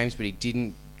of good games, but he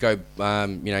didn't go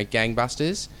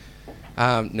gangbusters.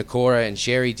 Nakora and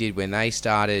Sherry did when they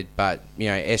started, but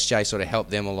SJ sort of helped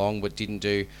them along, but didn't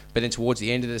do. But then towards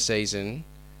the end of the season,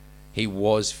 he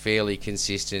was fairly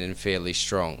consistent and fairly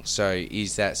strong. So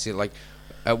is that still like,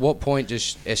 at what point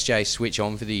does SJ switch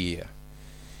on for the year?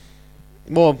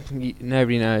 Well,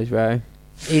 nobody knows, bro.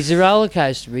 He's a roller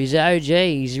coaster. He's OG.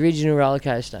 He's original roller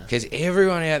coaster. Because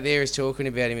everyone out there is talking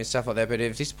about him and stuff like that. But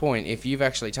at this point, if you've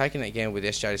actually taken that gamble with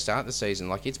SJ to start the season,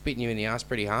 like it's beating you in the ass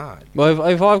pretty hard. Well,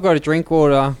 if I've got to drink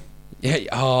water. Yeah.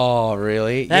 Oh,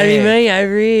 really? That'd be me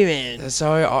over here, man.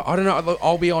 So I don't know. Look,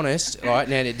 I'll be honest. Right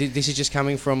now, this is just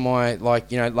coming from my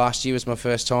last year was my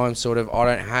first time. Sort of, I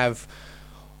don't have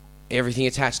everything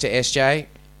attached to SJ.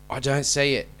 I don't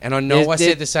see it. And I know I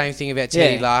said the same thing about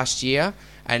Teddy last year.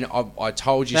 And I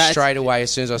told you straight away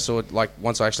as soon as I saw, like,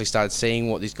 once I actually started seeing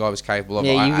what this guy was capable of.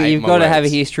 Yeah, you've got to have a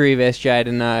history of SJ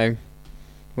to know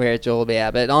where it's all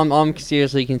about. But I'm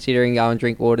seriously considering going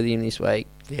Drinkwater with him this week.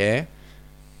 Yeah.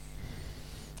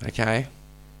 Okay.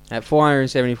 At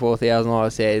 474,000, like I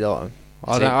said,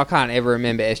 I can't ever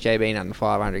remember SJ being under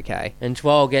 500k. And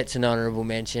Twal gets an honourable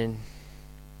mention.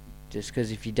 Just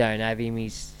because if you don't have him,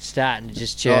 he's starting to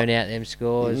just churn out them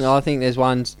scores. No, I think there's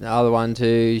other one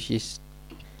too. She's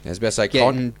I was about to say,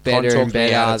 getting better and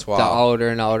better the older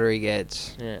and older he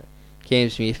gets. Yeah.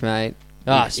 Cam Smith, mate.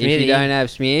 If you don't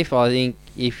have Smith, I think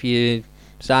if you're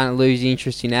starting to lose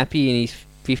interest in Appy and he's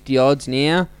 50 odds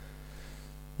now,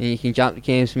 and you can jump to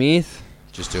Cam Smith,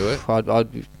 just do it.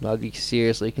 I'd be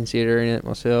seriously considering it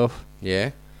myself.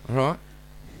 Yeah. All right.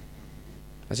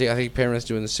 I think Penrith's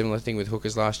doing the similar thing with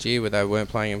hookers last year, where they weren't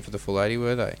playing him for the full 80,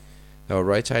 were they? They were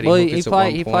rotating hookers at one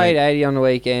point. He played 80 on the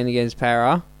weekend against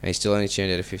Para. And he still only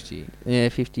turned out a 50. Yeah,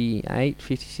 58,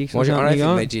 56 or something. I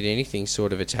don't think they did anything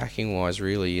sort of attacking-wise,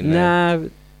 really, in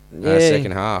the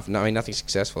second half. No, I mean, nothing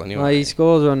successful anyway. Well, his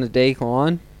scores are on the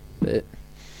decline, but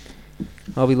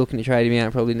I'll be looking to trade him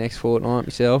out probably next fortnight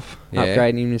myself,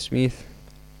 upgrading him to Smith.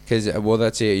 Because,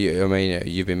 that's it. I mean,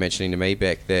 you've been mentioning to me,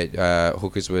 Beck, that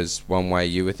hookers was one way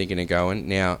you were thinking of going.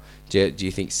 Now, do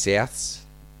you think Souths?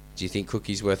 Do you think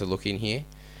Cookie's worth a look in here?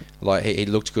 Like, he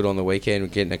looked good on the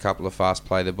weekend, getting a couple of fast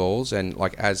play the balls, and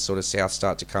like as sort of South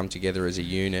start to come together as a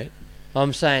unit.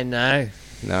 I'm saying no.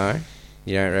 No?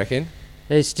 You don't reckon?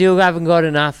 They still haven't got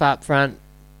enough up front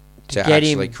to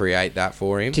actually create that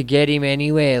for him? To get him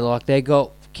anywhere. Like, they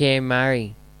got Cam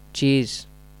Murray. Cheers.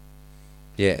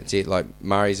 Yeah, it's it. Like,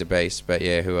 Murray's a beast, but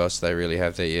yeah, who else they really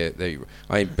have? I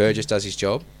mean, Burgess does his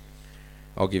job.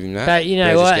 I'll give him that. But you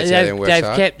know what? They've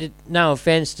kept it. No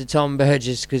offence to Tom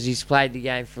Burgess, because he's played the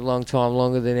game for a long time,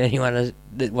 longer than anyone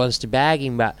that wants to bag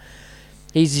him. But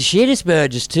he's the shittest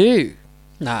Burgess too.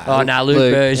 No, Luke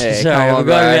Burgess. Yeah, sorry, we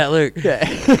got about Luke.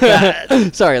 Yeah.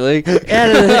 Sorry, Luke. out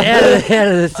of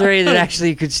the three that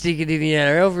actually could stick it in the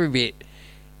NRL for a bit,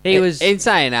 he was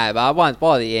insane. But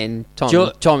by the end,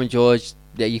 Tom and George,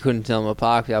 you couldn't tell them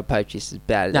apart. They were poached just as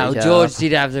bad as each other. George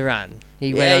did have the run.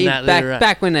 He went on that little run.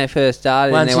 Back when they first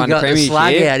started, once and they won the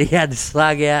premiership. He had the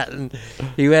slug out, and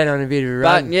he went on a bit of a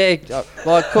run. But yeah,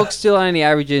 like Cook's still only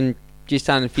averaging just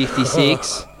under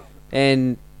 56,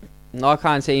 and I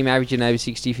can't see him averaging over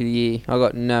 60 for the year. I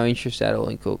got no interest at all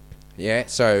in Cook. Yeah,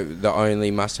 so the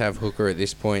only must-have hooker at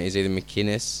this point is either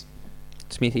McInnes,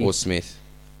 Smithy, or Smith.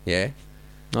 Yeah,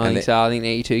 I think so. I think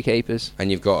they're your two keepers, and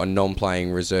you've got a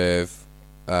non-playing reserve.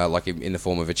 Like in the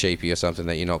form of a cheapie or something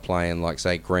that you're not playing, like,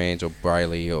 say, Grant or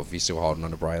Brayley, or if you're still holding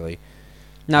on to Brayley.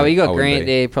 No, you got Grant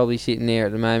there probably sitting there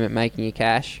at the moment making your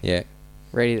cash. Yeah.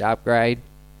 Ready to upgrade.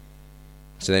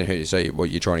 So then, what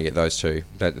you're trying to get those two?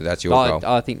 That's your goal?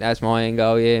 I think that's my end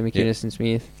goal, yeah, McInnes and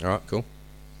Smith. All right, cool.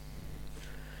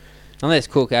 Unless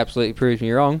Cook absolutely proves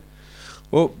me wrong.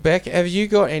 Well, Beck, have you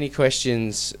got any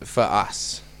questions for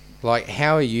us? Like,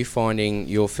 how are you finding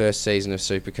your first season of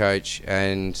Supercoach,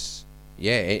 and...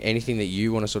 yeah, anything that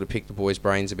you want to sort of pick the boys'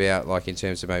 brains about, like in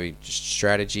terms of maybe just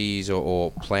strategies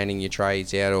or planning your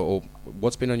trades out, or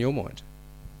what's been on your mind?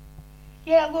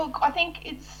 Yeah, look, I think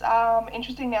it's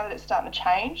interesting now that it's starting to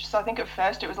change. So I think at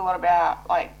first it was a lot about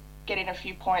like getting a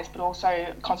few points, but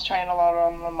also concentrating a lot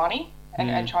on the money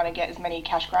and trying to get as many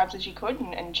cash grabs as you could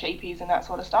and cheapies and that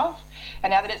sort of stuff. And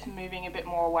now that it's moving a bit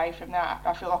more away from that,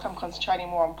 I feel like I'm concentrating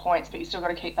more on points, but you still got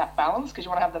to keep that balance because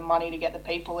you want to have the money to get the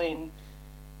people in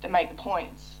that make the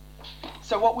points.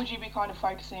 So what would you be kind of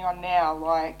focusing on now?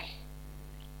 Like,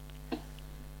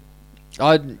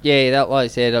 like I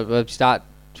said, I'd start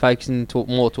focusing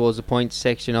more towards the points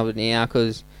section of it now,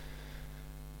 because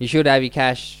you should have your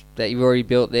cash that you've already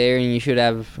built there, and you should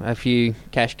have a few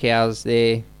cash cows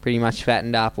there pretty much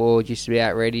fattened up or just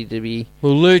about ready to be.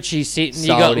 Well, Lucci's sitting. You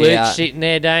got Luch sitting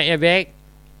there, don't you, Beck?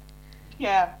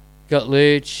 Yeah. Got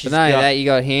Luch. But no, you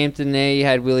got Hampton there, you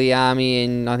had Willie Army,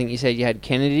 and I think you said you had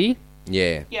Kennedy.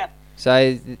 Yeah. Yeah.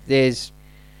 So there's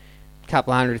a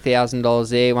couple $100,000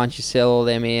 there once you sell all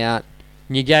them out.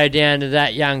 You go down to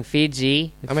that young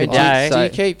Fidzy. I mean, do you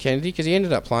keep Kennedy? Because he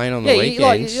ended up playing on the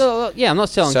weekends. I'm not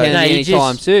selling Kennedy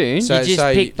anytime soon.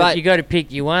 You got to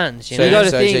pick your ones. You got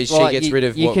to think. She gets rid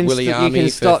of Willie Army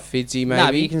for Fidzy, maybe? No,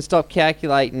 but you can stop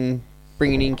calculating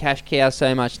bringing in cash cows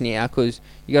so much now, because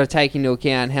you got to take into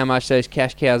account how much those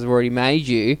cash cows have already made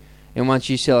you, and once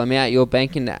you sell them out, you're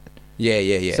banking that.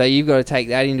 Yeah. So you've got to take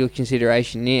that into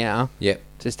consideration now. Yep.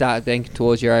 To start banking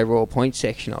towards your overall point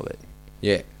section of it.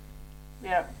 Yeah.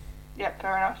 Yeah,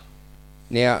 fair enough.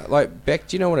 Now, like, Beck,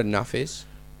 do you know what enough is?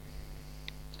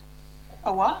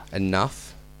 A what?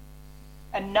 Enough.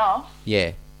 Enough?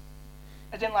 Yeah.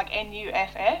 As in like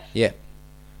N-U-F-F? Yeah.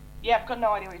 Yeah, I've got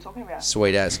no idea what you're talking about.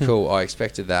 Sweet as. Cool. I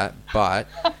expected that. But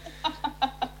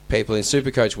people in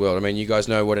Supercoach world, I mean, you guys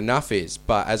know what enough is.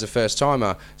 But as a first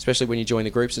timer, especially when you join the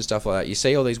groups and stuff like that, you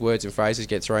see all these words and phrases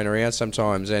get thrown around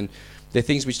sometimes, and they're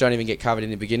things which don't even get covered in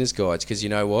the beginner's guides. Because you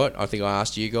know what? I think I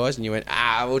asked you guys, and you went,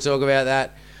 we'll talk about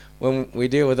that when we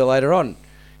deal with it later on.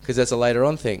 Because that's a later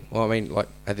on thing. Well, I mean, like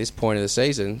at this point of the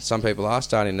season, some people are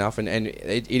starting enough, and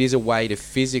it is a way to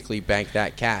physically bank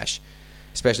that cash,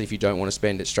 especially if you don't want to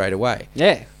spend it straight away.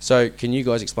 Yeah. So can you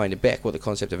guys explain to Beck what the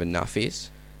concept of enough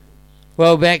is?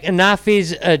 Well, Beck, enough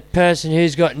is a person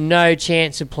who's got no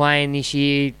chance of playing this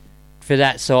year for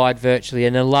that side virtually,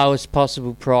 and the lowest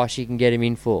possible price you can get him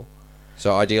in for.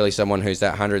 So ideally someone who's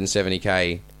that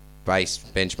 170k base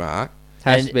benchmark.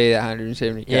 Has to be that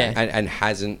 170k. Yeah. And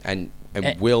hasn't and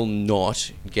will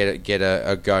not get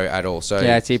a go at all. So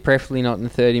yeah, it's preferably not in the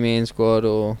 30-man squad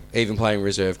or even playing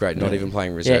reserve grade, not even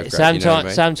playing reserve grade. Sometimes, you know what I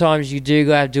mean? sometimes you do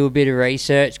have to do a bit of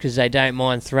research because they don't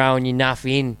mind throwing you enough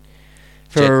in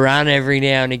for a run every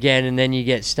now and again, and then you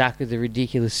get stuck with a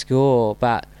ridiculous score.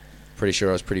 But pretty sure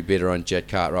I was pretty bitter on Jed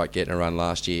Cartwright getting a run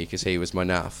last year because he was my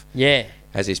nuff. Yeah.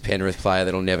 As his Penrith player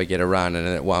that'll never get a run, and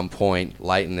at one point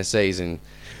late in the season,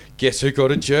 guess who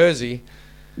got a jersey?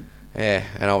 Yeah,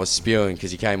 and I was spewing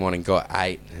because he came on and got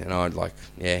 8, and I'd like,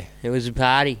 yeah. It was a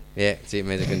party. Yeah, see, it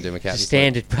means I couldn't do my captain.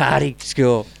 Standard party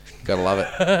score. Gotta love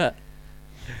it.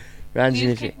 Runs You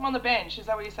in just keep them on the bench, is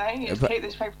that what you're saying? You just keep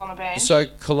these people on the bench? So,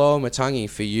 Kaloa Matangi,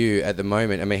 for you at the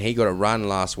moment, I mean, he got a run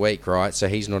last week, right? So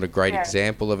he's not a great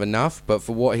example of enough, but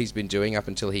for what he's been doing up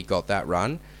until he got that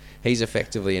run, he's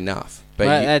effectively enough.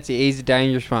 But he's a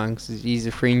dangerous one because he's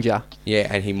a fringer. Yeah,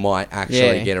 and he might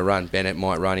actually get a run. Bennett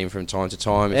might run him from time to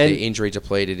time if they're injury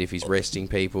depleted, if he's resting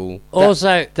people.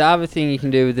 Also, the other thing you can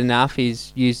do with enough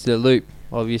is use the loop,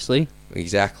 obviously.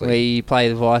 Exactly. Where you play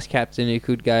the vice captain who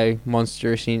could go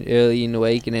monstrous early in the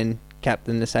week and then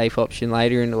captain the safe option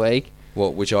later in the week.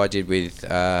 Well, which I did with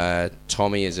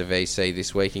Tommy as a VC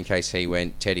this week in case he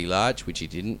went Teddy Large, which he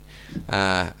didn't.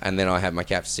 And then I had my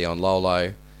captaincy on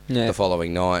Lolo the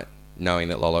following night, knowing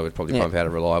that Lolo would probably pump out a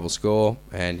reliable score,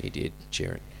 and he did,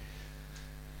 cheering.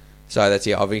 So that's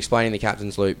it. I've been explaining the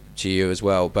captain's loop to you as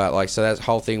well, but like, so that's the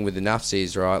whole thing with the nuffs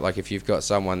is, right, like if you've got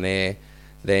someone there,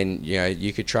 then, you know,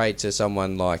 you could trade to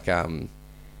someone like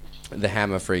the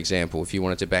Hammer, for example, if you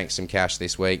wanted to bank some cash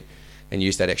this week and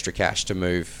use that extra cash to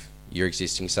move your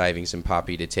existing savings and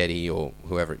Puppy to Teddy or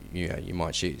whoever you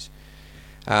might choose.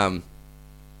 So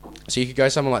you could go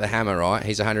someone like the Hammer, right?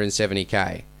 He's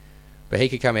 170k. But he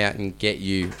could come out and get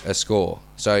you a score.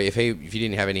 So if you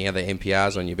didn't have any other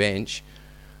NPRs on your bench,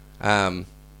 then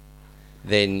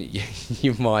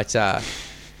you might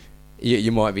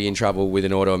you might be in trouble with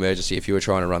an auto emergency if you were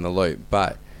trying to run the loop.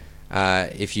 But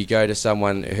if you go to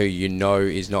someone who you know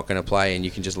is not going to play and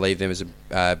you can just leave them as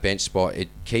a bench spot, it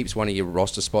keeps one of your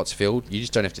roster spots filled. You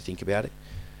just don't have to think about it.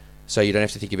 So you don't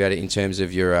have to think about it in terms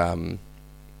of your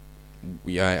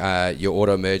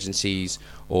auto emergencies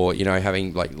or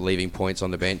having like leaving points on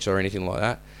the bench or anything like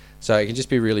that. So it can just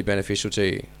be really beneficial to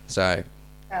you. So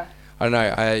I don't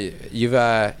know. You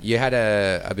had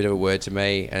a bit of a word to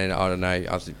me, and I don't know.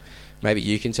 Maybe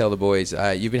you can tell the boys.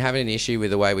 You've been having an issue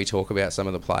with the way we talk about some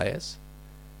of the players.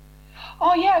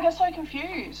 Oh yeah, I get so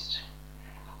confused.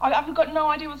 I've got no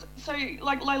idea what's so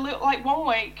like 1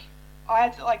 week I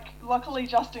had to luckily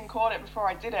Justin caught it before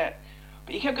I did it.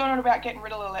 But you kept going on about getting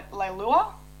rid of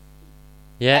Leilua.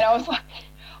 Yeah. And I was like,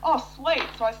 oh, sweet.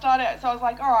 So I was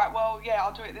like, all right, well, yeah,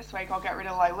 I'll do it this week. I'll get rid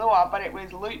of Leilua. But it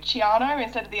was Luciano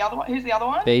instead of the other one. Who's the other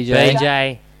one?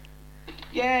 BJ.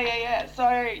 Yeah. So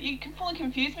you fully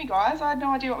confused me, guys. I had no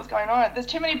idea what was going on. There's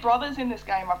too many brothers in this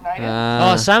game, I've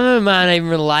noticed. Some of them aren't even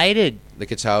related. The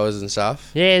Katoas and stuff?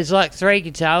 Yeah, it's like 3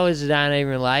 Katoas that aren't even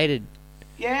related.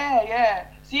 Yeah.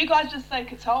 So you guys just say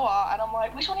Katoa, and I'm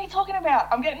like, which one are you talking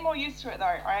about? I'm getting more used to it, though.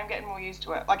 I am getting more used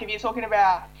to it. Like, if you're talking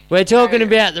about... We're talking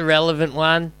about the relevant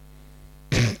one.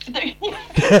 I'm the noob.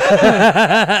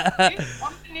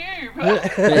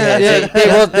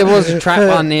 There was a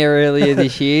trap one there earlier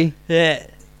this year. Yeah.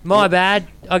 My bad.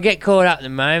 I get caught up in the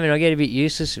moment. I get a bit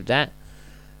useless with that.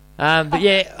 But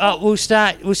yeah, we'll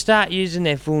start using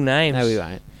their full names. No, we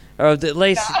won't. Or at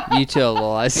least... You tell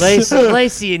lies. At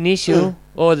least the initial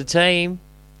or the team.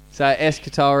 So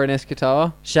Eskatoa and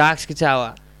Eskatoa? Sharks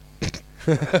Katoa.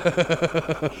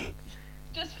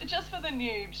 Just for the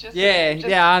noobs.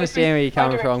 I understand where you're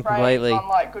coming from completely.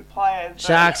 On, good players.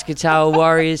 Sharks Katoa,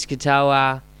 Warriors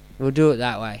Katoa. We'll do it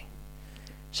that way.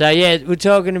 So yeah, we're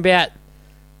talking about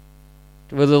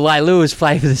Well, the Leiluas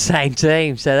play for the same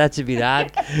team, so that's a bit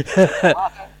hard.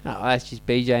 No, that's just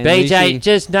BJ and BJ, Lucy.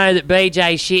 just know that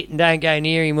BJ's shit and don't go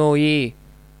near him all year.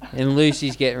 And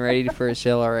Lucy's getting ready for a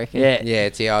sell, I reckon. Yeah.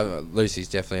 Lucy's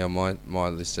definitely on my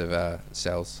list of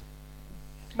sells.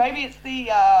 Maybe it's the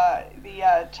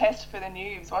test for the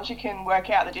noobs. Once you can work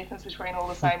out the difference between all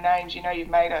the same names, you know you've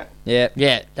made it. Yep.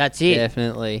 Yeah, that's it.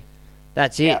 Definitely.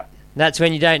 That's it. Yeah. That's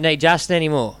when you don't need Justin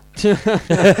anymore. Oh,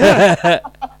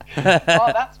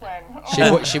 that's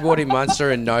when. She bought him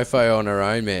Munster and Nofo on her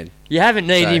own, man. You haven't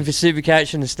needed So- him for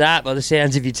Supercoach from the start by the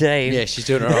sounds of your team. Yeah, she's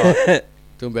doing all right.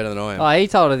 Doing better than I am. Oh, he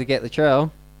told her to get the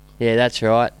trail. Yeah, that's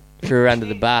right. Threw her under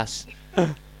the bus.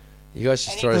 You guys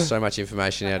just throw so much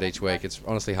information out each week. It's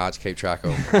honestly hard to keep track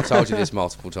of. I've told you this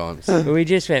multiple times. We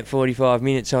just spent 45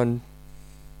 minutes on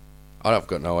I've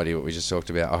got no idea what we just talked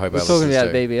about. I hope We're I talking listened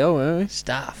about to. BBL, weren't we?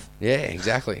 stuff. Yeah,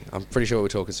 exactly. I'm pretty sure we're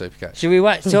talking Supercoach. Should we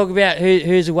talk about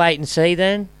who's a wait and see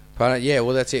then? Pardon? Yeah,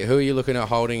 well, that's it. Who are you looking at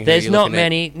holding? Who There's are you not looking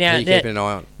many. At? Now, who are you keeping an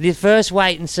eye on? The first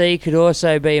wait and see could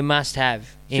also be a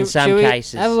must-have in some Should we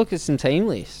cases. have a look at some team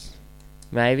lists.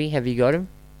 Maybe. Have you got them?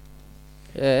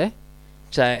 Yeah.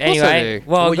 So I anyway, do.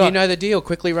 well, you know the deal.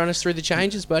 Quickly run us through the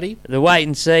changes, buddy. the wait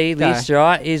and see list,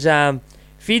 right, is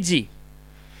Fidzy.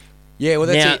 Yeah, well,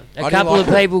 that's Now, it. a couple of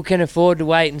people can afford to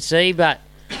wait and see, but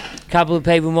a couple of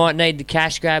people might need the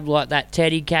cash grab, like that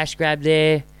Teddy cash grab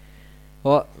there.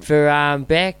 What? For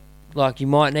Beck, like you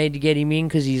might need to get him in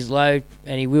because he's low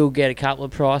and he will get a couple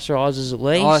of price rises at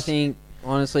least. I think,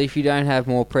 honestly, if you don't have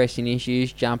more pressing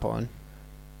issues, jump on.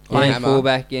 Playing Hammer.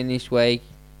 fullback again this week.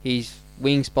 His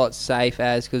wing spot's safe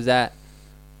because that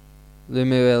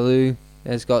Lumuelu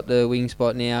has got the wing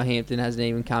spot now. Hampton hasn't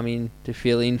even come in to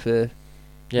fill in for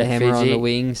the hammer on Fidzy. the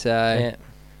wing, so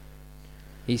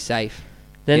he's safe.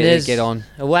 Then there's get on.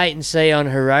 a wait and see on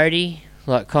Hiroti.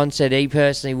 Like Con said, he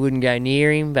personally wouldn't go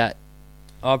near him, but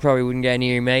I probably wouldn't go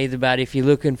near him either. But if you're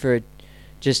looking for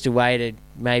just a way to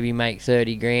maybe make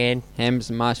 30 grand, Ham's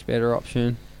a much better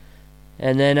option.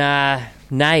 And then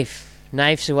Naif.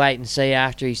 Naif's a wait and see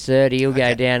after he's 30. He'll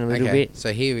go down a little bit.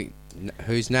 So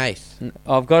who's Nath?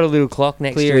 I've got a little clock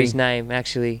next to Cleary. his name,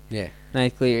 actually. Yeah.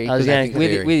 Nate Cleary. I was 'Cause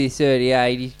going- with his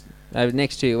 38, over the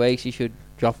next 2 weeks, he should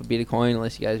drop a bit of coin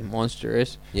unless he goes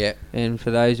monstrous. Yeah. And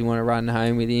for those who want to run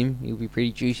home with him, he'll be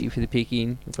pretty juicy for the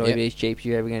picking. He'll probably Yep. be as cheap as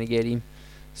you're ever going to get him.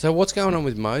 So what's going on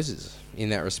with Moses in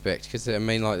that respect? Because, I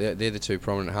mean, like they're the two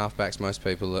prominent halfbacks most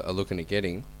people are looking at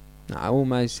getting. No,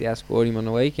 almost outscored him on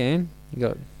the weekend. He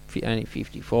got only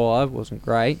 55, wasn't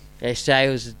great. SJ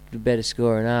was the better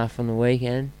scorer and half on the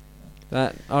weekend.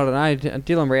 But I don't know.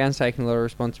 Dylan Brown's taking a lot of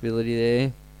responsibility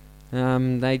there.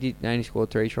 They only scored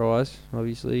 3 tries,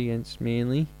 obviously, against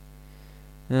Manly.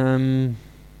 Yeah,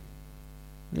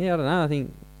 I don't know. I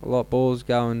think a lot of balls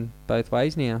going both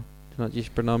ways now. It's not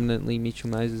just predominantly Mitchell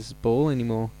Moses' ball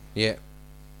anymore. Yeah.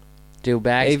 Dill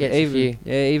Bags gets a few.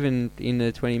 Yeah, even in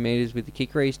the 20 metres with the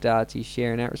kick restarts, he's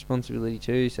sharing that responsibility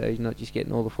too. So he's not just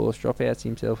getting all the forced dropouts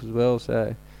himself as well.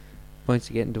 So points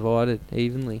are getting divided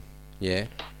evenly. Yeah.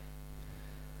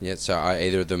 Yeah, so are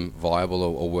either of them viable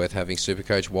or worth having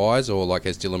Supercoach-wise? Or, like,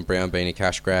 has Dylan Brown been a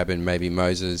cash grab and maybe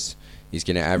Moses is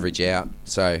going to average out?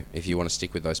 So, if you want to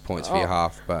stick with those points for your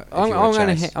half, but if I'm you want to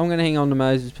going chase... to hang on to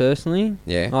Moses personally.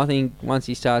 Yeah. I think once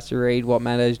he starts to read what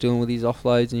Maddo's doing with his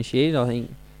offloads and shit, I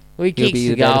think Well, he he'll kicks be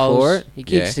the better goals. for it. He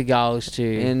kicks the goals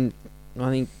too. And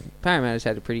I think Parramatta's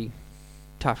had a pretty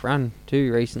tough run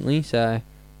too recently. So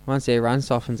once their run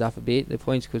softens up a bit, the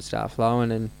points could start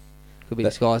flowing and could be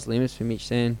the sky's the limits for Mitch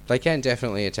then. They can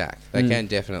definitely attack. They can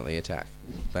definitely attack.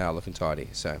 They are looking tidy,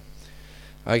 so...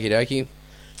 Okie dokie.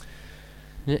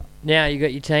 Now you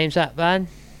got your teams up, bud?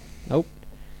 Nope.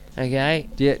 Okay.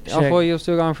 Yeah, I thought you were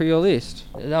still going through your list.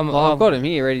 I've got him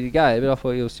here ready to go, but I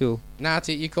thought you were still... Nah, it's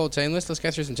it. You called team list. Let's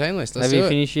go through some team lists. Let's Have do you it.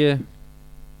 finished your...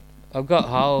 I've got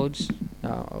holds.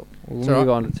 Oh, we'll It's move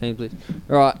alright. on to team list.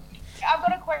 Alright. I've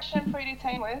got a question for you to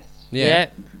team list. Yeah.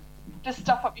 Just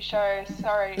stuff up your show.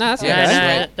 Sorry. No, that's No,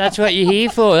 okay. no, that's what you're here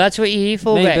for. That's what you're here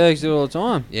for, Me and Beck. Bergs do it all the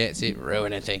time. Yeah, it's it.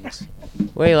 Ruining things.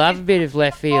 We love a bit of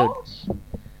left field.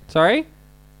 Sorry?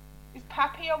 Is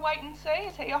Pappy a wait and see?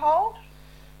 Is he a hold?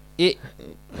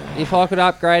 If I could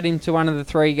upgrade him to one of the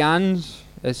 3 guns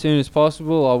as soon as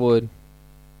possible, I would.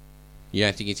 You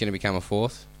don't think he's going to become a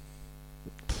fourth?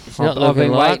 It's not I've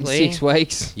been looking waiting likely. 6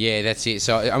 weeks. Yeah, that's it.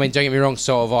 So, I mean, don't get me wrong,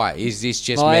 so have I. Is this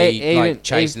just Well, me even- like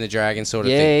chasing the dragon sort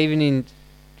of Yeah, thing? even in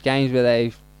games where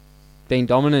they've been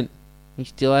dominant, he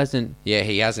still hasn't. Yeah,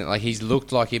 he hasn't. Like, he's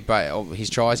looked like it, but his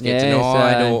tries get Yeah,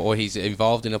 denied, so- or he's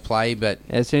involved in a play, but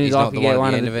As soon he's as I not can the one get at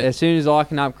one the of end of the, it. as soon as I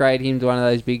can upgrade him to one of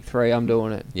those big 3, I'm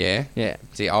doing it. Yeah? Yeah.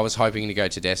 See, I was hoping to go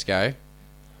Tedesco.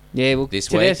 Yeah, well, this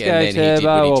week, Tedesco, and then he did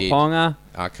Turbo, what or he did. Ponga.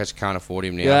 I can't afford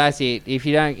him now. Yeah, that's it. If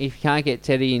you can't get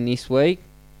Teddy in this week,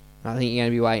 I think you're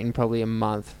going to be waiting probably a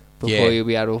month before you'll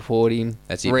be able to afford him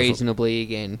reasonably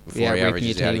again. Before he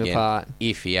averages out again. Apart.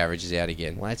 If he averages out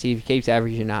again. Well, that's it. If he keeps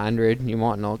averaging 100, you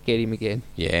might not get him again.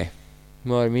 Yeah.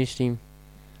 Might have missed him.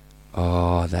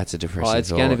 Oh, that's a depressing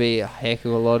it's going to be a heck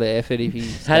of a lot of effort if he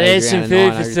stays there's some around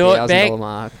food the for thought, Beck.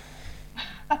 mark.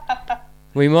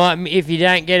 We might, if you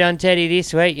don't get on Teddy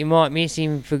this week, you might miss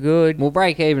him for good. We'll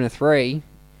break even a 3.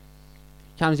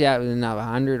 Comes out with another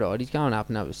 100 odd. He's going up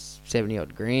another 70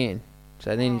 odd grand.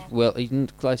 So then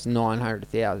he's close to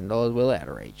 $900,000 well out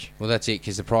of reach. Well, that's it,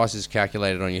 because the price is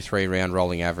calculated on your 3-round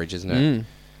rolling average, isn't it?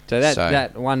 So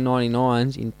that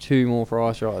 199's in 2 more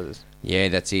price rises. Yeah,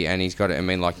 that's it. And he's got it. I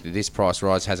mean, like, this price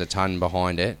rise has a ton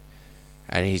behind it,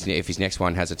 and if his next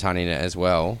one has a ton in it as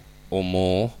well or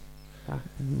more.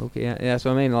 Look out. Yeah, that's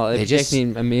what I mean. Like, they're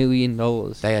projecting $1 million.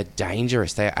 They are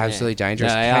dangerous. They are absolutely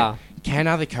dangerous. They are. Can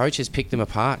other coaches pick them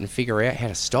apart and figure out how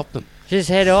to stop them? Just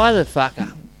head either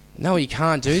fucker. No, you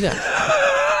can't do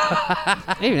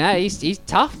that. Even that, he's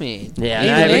tough, man.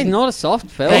 Yeah, he's not a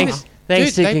soft fella.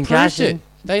 Thanks to concussion.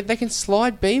 They can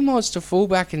slide B-mods to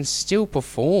fullback and still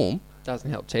perform.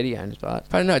 Doesn't help Teddy owners,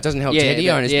 but no, it doesn't help Teddy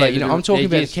owners. But I'm talking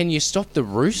about, can you stop the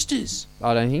Roosters?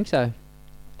 I don't think so.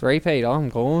 3-peat, I'm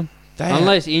gone.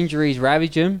 Unless injuries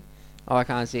ravage them, I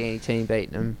can't see any team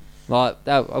beating them. Like,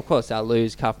 of course, they'll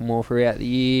lose a couple more throughout the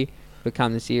year,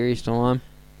 become the serious time.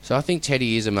 So I think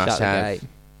Teddy is a must-have.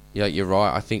 Yeah, you're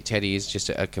right. I think Teddy is just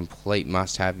a complete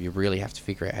must-have. You really have to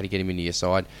figure out how to get him into your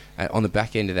side. On the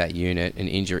back end of that unit, an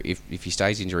injury, if he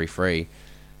stays injury-free,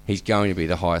 he's going to be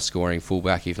the highest scoring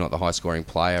fullback, if not the highest scoring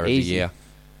player of the year.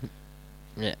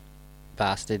 Yeah,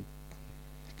 bastard.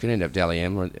 Could end up Dally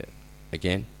M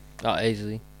again. Oh,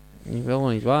 easily. He's well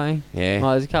on his way. Yeah.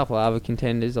 Well, there's a couple of other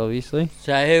contenders, obviously.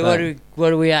 So what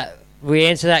do we at? We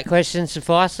answer that question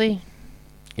sufficely?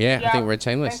 Yeah, I think we're a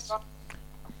team list.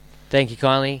 Thank you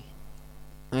kindly.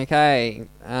 Okay,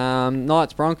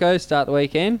 Knights Broncos start the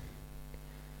weekend.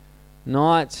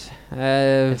 Knights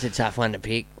have... It's a tough one to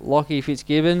pick. Lockie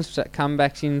Fitzgibbons come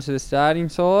back into the starting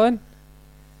side.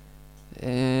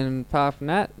 And apart from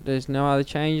that, there's no other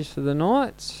changes for the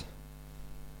Knights.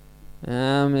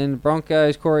 And the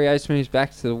Broncos, Corey Oates moves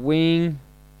back to the wing.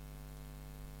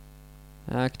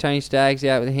 Tony Stagg's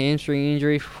out with a hamstring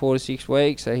injury for 4 to 6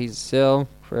 weeks, so he's a sell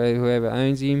for whoever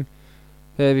owns him.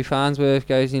 Herbie Farnsworth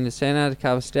goes into centre to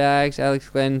cover Staggs. Alex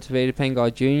Glenn and Tavita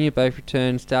Pengai Jr. both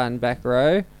return starting back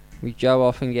row, with Joe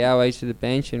Offengower to the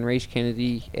bench and Reece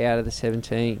Kennedy out of the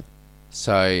 17.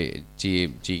 So, do you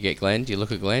get Glenn? Do you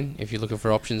look at Glenn if you're looking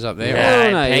for options up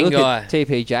there? No, you look at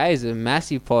TPJ is a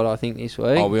massive pot, I think, this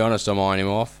week. I'll be honest, I'm eyeing him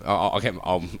off.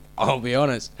 I'll be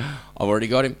honest, I've already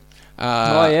got him.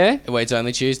 Oh, yeah? Well, it's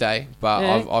only Tuesday, but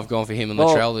yeah. I've gone for him and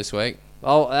Latrell this week.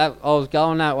 I was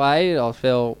going that way. I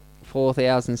fell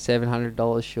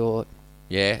 $4,700 short.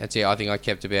 Yeah, that's it. I think I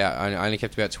only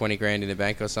kept about 20 grand in the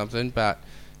bank or something, but...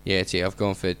 Yeah, it's it. I've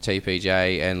gone for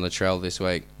TPJ and Latrell this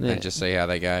week and just see how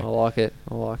they go. I like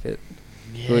it.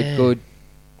 Yeah.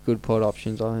 Good pot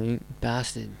options, I think.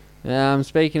 Bastard.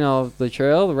 Speaking of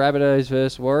Latrell, the Rabbitohs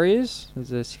versus Warriors.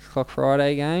 It's a 6 o'clock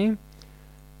Friday game.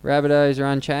 Rabbitohs are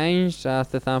unchanged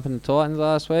after thumping the Titans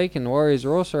last week, and the Warriors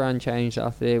are also unchanged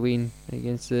after their win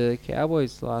against the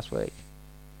Cowboys last week.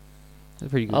 It's a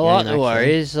pretty good game, I like the actually.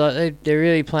 Warriors. Like, they're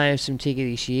really playing some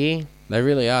ticket this year. They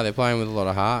really are. They're playing with a lot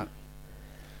of heart.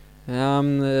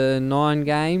 The 9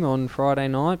 game on Friday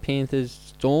night, Panthers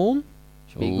Storm.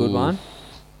 Should be a good one.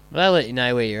 They'll let you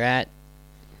know where you're at.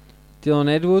 Dylan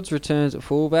Edwards returns at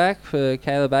fullback for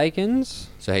Caleb Akins.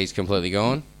 So he's completely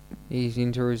gone? He's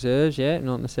into reserves,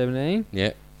 not in the 17.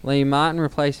 Yeah. Liam Martin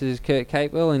replaces Kurt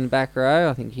Capewell in the back row.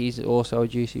 I think he's also a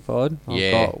juicy pod.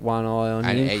 I've got one eye on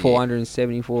him.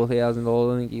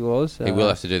 $474,000 I think he was. He will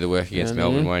have to do the work against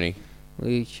Melbourne, won't he?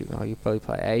 He'll probably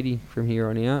play 80 from here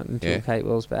on out until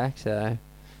Capewell's back, so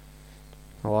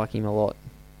I like him a lot.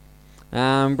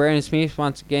 Brandon Smith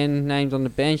once again named on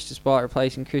the bench despite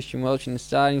replacing Christian Welch in the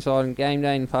starting side on game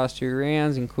day in the past 2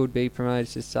 rounds and could be promoted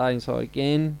to the starting side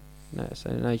again. So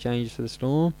no changes for the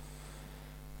Storm.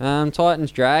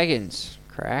 Titans Dragons,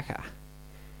 cracker.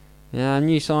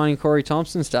 New signing Corey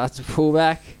Thompson starts at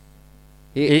fullback.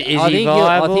 Is he viable?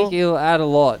 I think he'll add a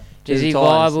lot. Is he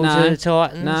viable to the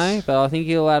Titans? No, but I think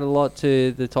he'll add a lot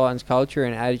to the Titans' culture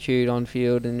and attitude on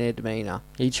field and their demeanour.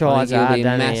 He tries hard, he'll be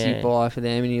a massive buy for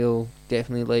them, and he'll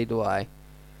definitely lead the way.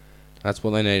 That's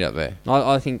what they need up there.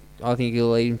 I think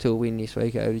he'll lead them to a win this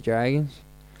week over the Dragons.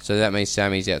 So that means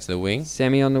Sammy's out to the wing?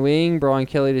 Sammy on the wing, Brian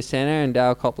Kelly to centre, and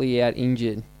Dale Copley out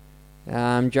injured.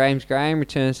 James Graham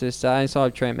returns to the starting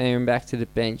side. Trent Merrin back to the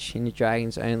bench in the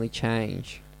Dragons' only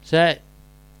change. So,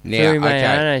 Now,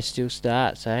 Mariano still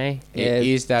starts, eh? Yeah,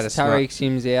 is that a Tariq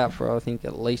Sims out for, I think,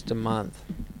 at least a month.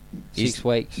 6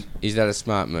 weeks. Is that a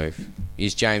smart move?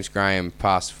 Is James Graham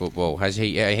past football? Has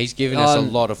he? He's given us a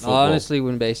lot of football. I honestly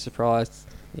wouldn't be surprised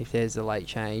if there's a late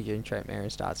change and Trent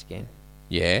Merrin starts again.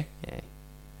 Yeah? Yeah.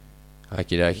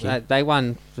 Okie dokie. They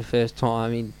won the first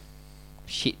time in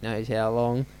shit knows how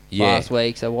long Yeah. last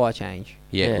week, so why change?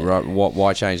 Yeah, right.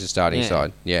 Why change the starting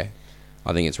side? Yeah.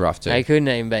 I think it's rough too. They couldn't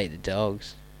even beat the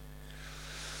Dogs.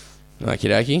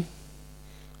 Okie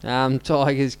dokie.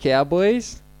 Tigers,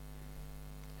 Cowboys.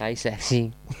 Hey,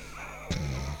 Sassy.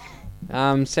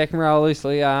 Second row, Luis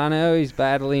Liano. He's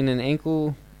battling an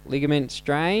ankle ligament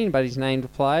strain, but he's named to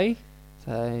play,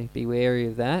 so be wary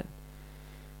of that.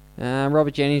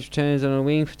 Robert Jennings returns on a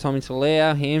wing for Tommy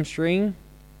Talau, hamstring.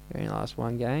 Very last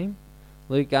one game.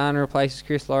 Luke Garner replaces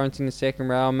Chris Lawrence in the second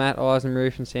row. Matt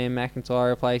Eisenroof and Sam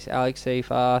McIntyre replace Alex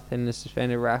Seafarth and the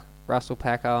suspended Russell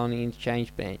Packer on the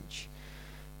interchange bench.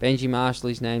 Benji Marshall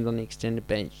is named on the extended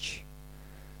bench.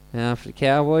 For the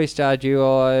Cowboys, star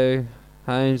duo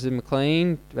Holmes and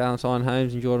McLean. Valentine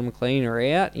Holmes and Jordan McLean are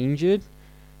out, injured.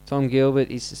 Tom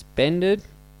Gilbert is suspended.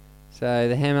 So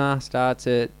the Hammer starts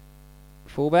at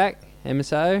fullback,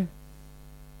 MSO.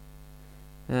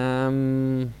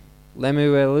 Lemu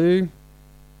Elu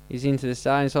is into the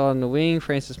starting side on the wing.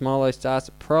 Francis Molo starts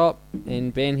at prop.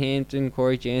 And Ben Hampton,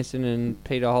 Corey Jansen and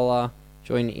Peter Holler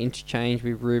join the interchange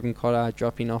with Ruben Cotter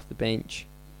dropping off the bench.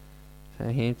 So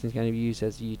Hampton's going to be used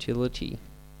as a utility.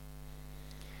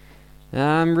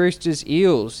 Roosters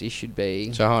Eels, it should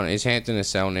be. So hold on, is Hampton a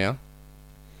sell now?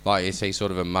 Like, is he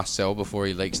sort of a must sell before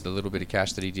he leaks the little bit of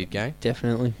cash that he did gain?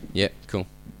 Definitely. Yep, cool.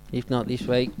 If not this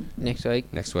week, next week.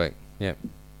 Next week, yep.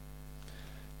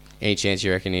 Any chance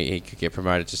you reckon he could get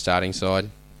promoted to starting side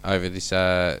over this,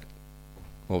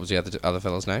 what was the other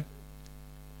fella's name?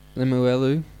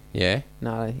 Lemuelu? Yeah?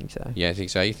 No, I don't think so. Yeah, I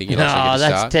think so. You think he'll actually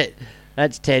get a start?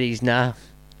 That's Teddy's nuff.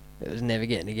 It was never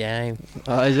getting a game.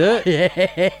 Oh, is it?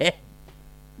 Yeah.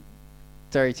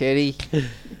 Sorry, Teddy.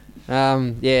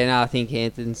 I think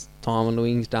Hampton's time on the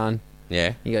wing's done.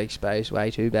 Yeah. He got exposed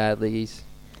way too badly.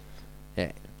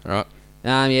 Yeah. All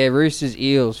right. Roosters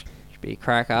Eels. Should be a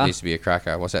cracker. Needs to be a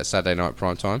cracker. What's that, Saturday night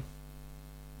prime time?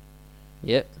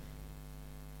 Yep.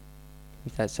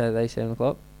 If that's Saturday, 7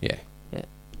 o'clock. Yeah.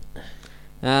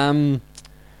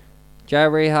 Joe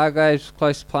Reed-Hargraves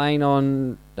close to playing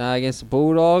on against the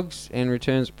Bulldogs and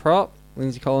returns a prop.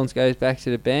 Lindsay Collins goes back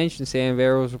to the bench and Sam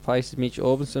Verrills replaces Mitch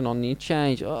Orbison on the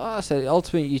interchange. Oh, so the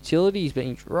ultimate utility is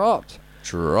being dropped.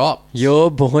 Your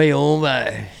boy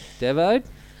Ormo. Devo?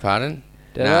 Pardon?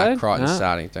 Devo? Nah, Crichton's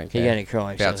starting. Don't care. You're going to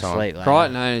cry About himself time. asleep later.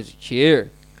 Crichton owns a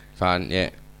cheer. Pardon, yeah.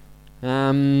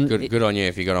 Good on you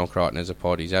if you got on Crichton as a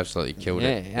pod. He's absolutely killed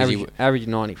it. Average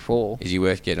 94. Is he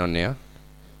worth getting on now?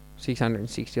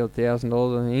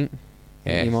 $660,000, I think.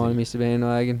 Yeah. You might have missed the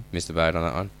bandwagon. Missed the boat on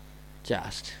that one.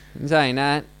 Just. In saying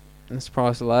that, that's the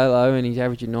price of Lolo, and he's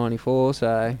averaging 94,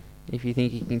 so if you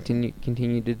think he can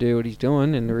continue to do what he's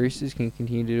doing, and the Roosters can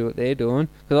continue to do what they're doing.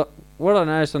 Because what I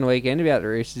noticed on the weekend about the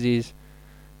Roosters is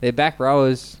their back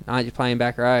rowers aren't just playing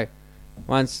back row.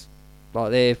 Once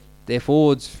their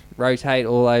forwards rotate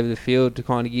all over the field to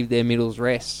kind of give their middles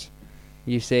rest.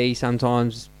 You see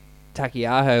sometimes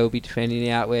Takiaho will be defending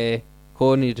out where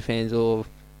Cordner defends, or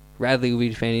Radley will be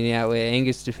defending out where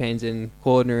Angus defends, and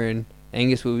Cordner and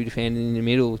Angus will be defending in the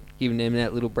middle, giving them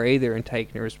that little breather and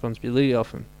taking the responsibility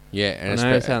off them. Yeah, and I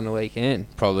noticed that on the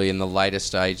weekend. Probably in the later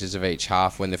stages of each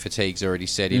half when the fatigue's already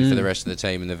set in for the rest of the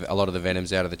team and a lot of the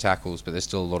venom's out of the tackles, but there's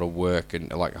still a lot of work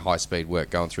and like high-speed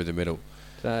work going through the middle.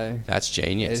 So that's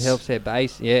genius. It helps their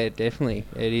base. Yeah, definitely.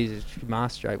 It is. It's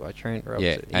masterstroke by Trent.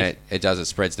 And it does. It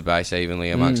spreads the base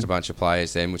evenly amongst a bunch of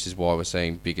players then, which is why we're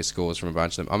seeing bigger scores from a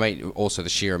bunch of them. I mean, also the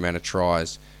sheer amount of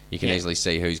tries. You can easily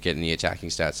see who's getting the attacking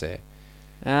stats there.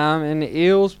 And the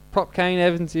Eels, Prop Kane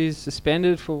Evans is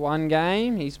suspended for 1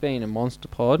 game. He's been a monster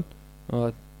pod.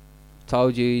 I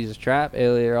told you he's a trap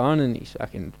earlier on, and he's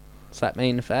fucking slapped me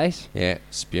in the face. Yeah,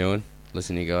 spewing.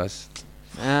 Listen to you guys.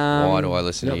 Why do I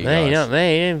listen to you guys? Not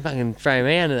me. You didn't fucking throw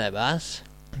me under that bus.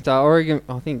 So Oregon,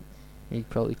 I think he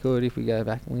probably could if we go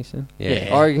back and listen. Yeah.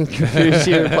 Oregon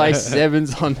Kafusi replaces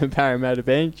Evans on the Parramatta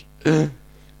bench.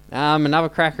 Another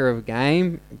cracker of a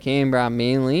game. Canberra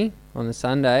Manly on the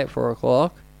Sunday at 4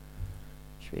 o'clock.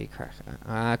 Should be a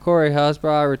cracker. Corey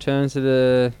Hasbrough returns to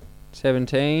the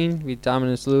 17 with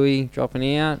Dominus Louis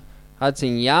dropping out.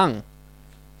 Hudson Young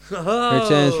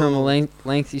returns from a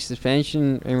lengthy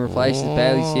suspension and replaces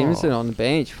Bailey Simpson on the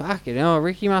bench. Fucking hell,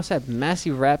 Ricky must have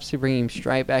massive raps to bring him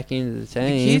straight back into the team.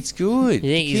 The kid's good. You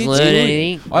think he's learned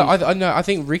anything? I know. I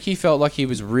think Ricky felt like he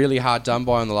was really hard done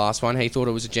by on the last one. He thought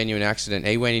it was a genuine accident.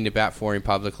 He went into bat for him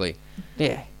publicly.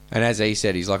 Yeah. And as he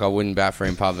said, he's like, I wouldn't bat for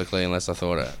him publicly unless I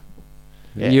thought it.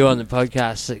 Yeah. You on the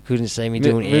podcast that couldn't see me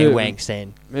doing air wanks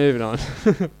then. Moving on.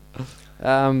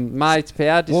 Mate,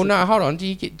 Power. Well, no, hold on. Do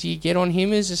you get on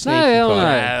him as a sneaky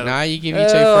no. No, you give you 2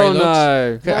 free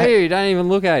looks. No, you don't even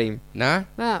look at him. No?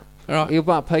 No. All right. He'll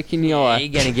might poke in the eye.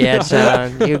 You're going to gouge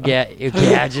son. He'll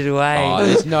gouge it away. Oh,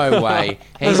 there's no way.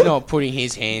 He's not putting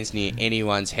his hands near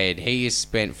anyone's head. He has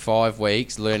spent 5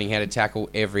 weeks learning how to tackle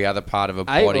every other part of a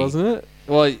body. 8, wasn't it?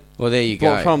 Well, there you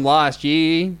go. From last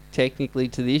year, technically,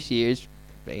 to this year, it's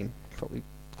been probably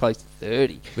close to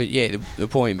 30. But yeah, the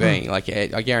point being, like,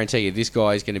 I guarantee you, this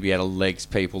guy is going to be able to legs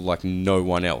people like no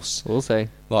one else. We'll see.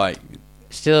 Like,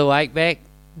 still awake, Beck?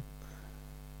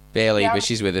 Barely, but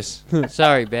she's with us.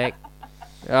 Sorry, Beck.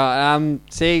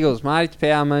 Seagulls, Marty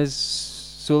Palmer's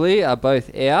Sully are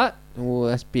both out. Oh,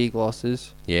 that's big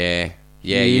losses. Yeah,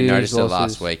 Huge you noticed losses. it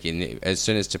last week. As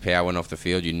soon as Tapau went off the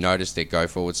field, you noticed their go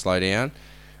forward slow down.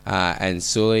 And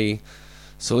Sully's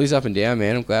up and down,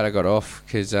 man. I'm glad I got off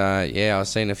because, I was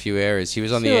seeing a few errors. He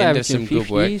was on the end of some good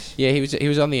work. Yeah, he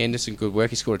was on the end of some good work.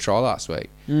 He scored a try last week.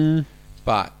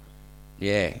 But,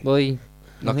 yeah. Well,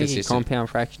 not I think he consistent. compound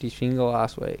fractured his finger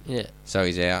last week. Yeah. So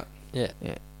he's out. Yeah.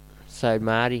 So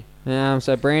Marty.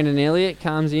 So Brandon Elliott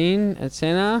comes in at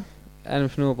centre. Adam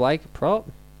Fanua-Blake at prop.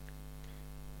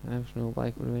 Adam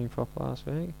Fanua-Blake would have been prop last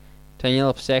week.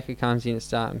 Daniela Paseka comes in at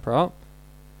starting prop.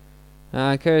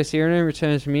 Curtis Irwin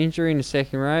returns from injury in the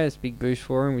second row. That's a big boost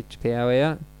for him with Tapau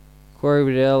out. Corey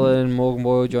Waddell and Morgan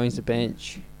Boyle joins the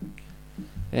bench.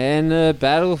 And the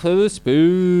battle for the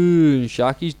spoon.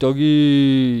 Sharkies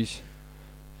Doggies.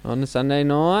 On the Sunday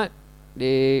night,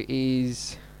 there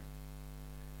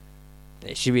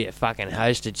should be a fucking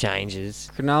host of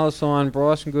changes. Cronulla signed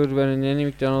Bryson Goodwin and Andy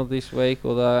McDonald this week,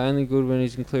 although only Goodwin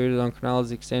is included on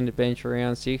Cronulla's extended bench for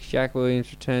round 6. Jack Williams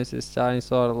returns to the starting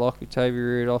side of lock with Toby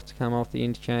Rudolph to come off the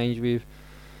interchange with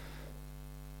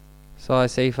Sai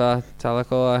Sifa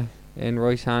Talakai, and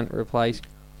Royce Hunt replaced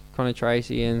Connor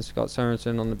Tracy and Scott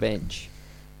Sorensen on the bench.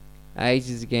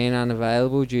 Age is again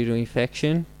unavailable due to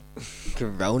infection.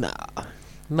 Corona.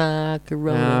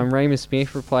 Remus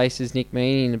Smith replaces Nick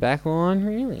Meaney in the back line.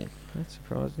 Really? That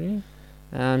surprised me.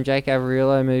 Jake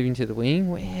Averillo moving to the wing.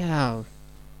 Wow.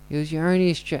 He was your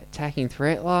only attacking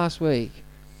threat last week.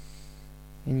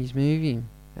 And he's moving.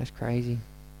 That's crazy.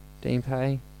 Dean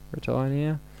Pay, retire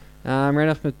now.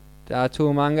 Renoff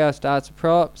Tuamanga starts a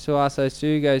prop. Suaso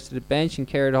Sue goes to the bench, and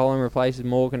Kerrod Holland replaces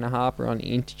Morgan and Harper on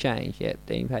the interchange. Yep,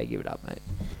 Dean Pay, give it up, mate.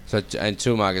 So, and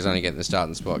Tuamanga's only getting the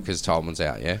starting spot because Tolman's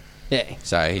out, yeah? Yeah.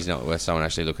 So he's not worth someone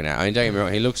actually looking at. I mean, don't get me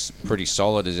wrong, he looks pretty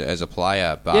solid as a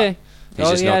player, but he's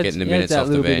just not getting the minutes off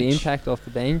the bench. He had a little bit of impact off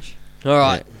the bench. All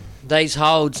right. Yeah. These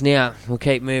holds now. We'll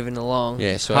keep moving along.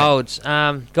 Yeah, sweet. Holds.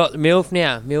 Got the MILF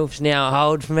now. MILF's now a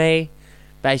hold for me,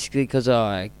 basically because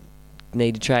I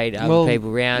need to trade other people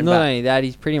around. Not only that,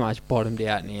 he's pretty much bottomed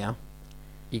out now.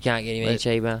 You can't get him any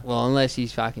cheaper. Well, unless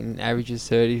he's fucking averages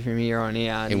 30 from here on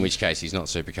out. In which case, he's not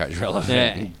Supercoach relevant.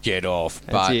 Yeah. Get off.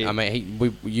 That's But, it. I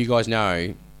mean, you guys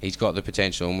know he's got the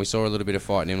potential, and we saw a little bit of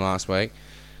fight in him last week.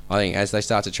 I think as they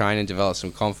start to train and develop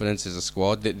some confidence as a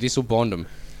squad, this will bond them.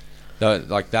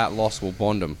 That loss will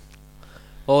bond them.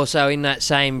 Also, in that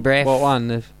same breath... What one?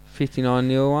 The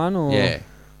 59-0 one? Or Yeah.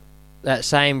 That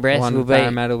same breath one will be...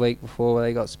 Parramatta week before where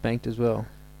they got spanked as well.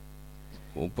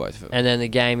 Well, both of them. And then the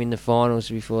game in the finals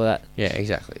before that. Yeah,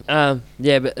 exactly. But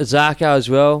Zarko as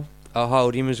well. I'll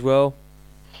hold him as well.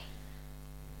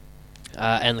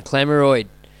 And the Clemeroid.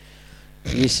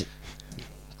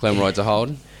 Clemeroid's a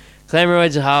hold?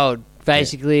 Clemeroid's a hold.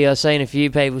 Basically, I've seen a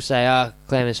few people say,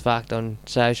 Clem's fucked on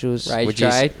socials. Would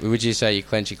you say you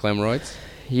clench your Clemeroids?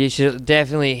 You should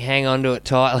definitely hang on to it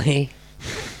tightly.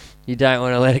 You don't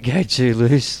want to let it go too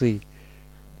loosely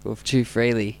or too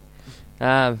freely.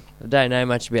 I don't know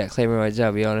much about Clemeroids,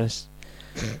 I'll be honest.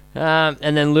 And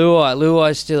then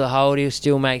Luai's still a hold. He'll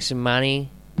still make some money.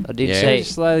 I did see. He's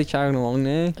slowly chugging along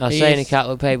there. I've seen a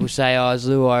couple of people say, is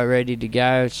Luai ready to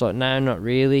go? It's like, no, not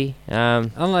really.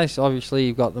 Unless, obviously,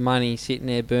 you've got the money sitting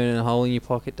there burning a hole in your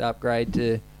pocket to upgrade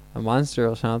to a Munster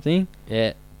or something.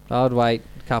 Yeah. I'd wait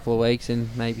a couple of weeks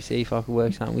and maybe see if I could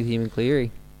work something with him and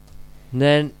Cleary. And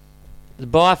then, the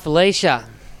bye Felicia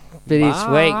for this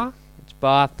week. It's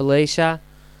bye Felicia.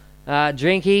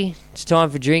 Drinky, it's time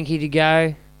for Drinky to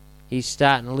go. He's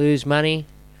starting to lose money.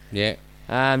 Yeah.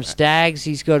 Staggs,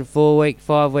 he's got a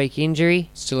 5-week injury.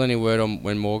 Still any word on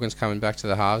when Morgan's coming back to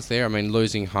the halves there? I mean,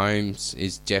 losing Holmes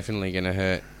is definitely going to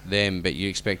hurt them, but you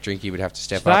expect Drinky would have to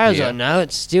step up As far as here. I know,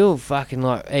 it's still fucking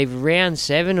like either round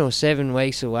 7 or 7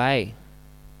 weeks away.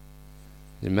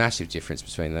 There's a massive difference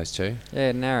between those two.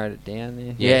 Yeah, narrowed it down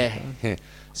there. Yeah.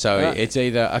 So it's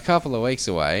either a couple of weeks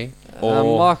away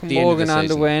or Michael the end of the Morgan season.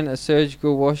 underwent a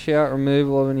surgical washout,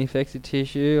 removal of an infected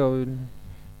tissue. I would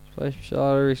splash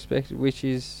shoulder which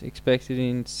is expected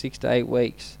in 6 to 8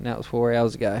 weeks, and that was 4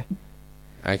 hours ago.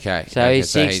 Okay. So he's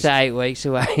 6 to 8 weeks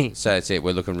away. So that's it.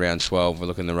 We're looking round 12. We're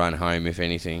looking to run home, if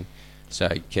anything. So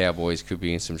Cowboys could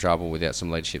be in some trouble without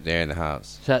some leadership there in the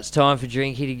halves. So it's time for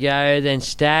Drinky to go. Then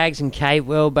Staggs and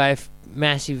Capewell, both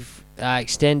massive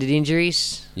extended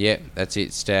injuries. Yep, that's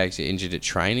it. Staggs injured at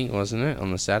training, wasn't it,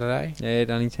 on the Saturday? Yeah,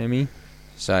 Dunny Temmie.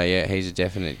 So, yeah, he's a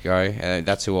definite go.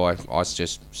 That's who I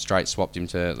just straight swapped him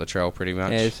to Latrell pretty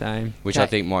much. Yeah, same. Which I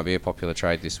think might be a popular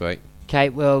trade this week.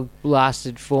 Capewell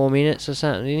lasted 4 minutes or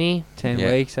something, didn't he? 10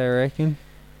 weeks, I reckon.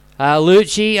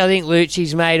 Lucci, I think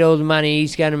Lucci's made all the money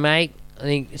he's going to make. I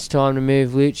think it's time to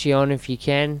move Lucci on if you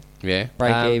can. Yeah.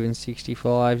 Break even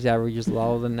 65's average is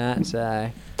lower than that,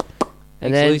 so...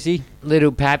 And then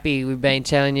Little Pappy, we've been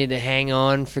telling you to hang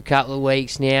on for a couple of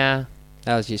weeks now.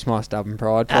 That was just my stubborn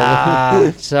pride.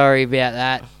 Sorry about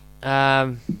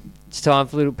that. It's time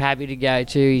for Little Pappy to go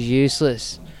too. He's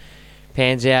useless.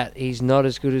 Pans out, he's not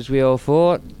as good as we all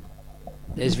thought.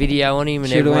 There's video on him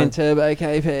and Should have went Turbo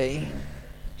KP.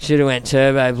 Should have went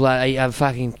Turbo. Bloody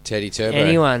fucking Teddy Turbo.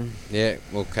 Anyone. Yeah,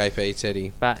 well, KP,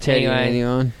 Teddy. But Teddy anyway.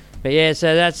 anyone. But yeah,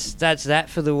 so that's that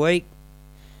for the week.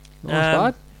 Nice,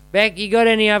 bud. Beck, you got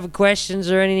any other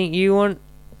questions or anything you want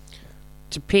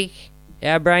to pick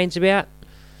our brains about?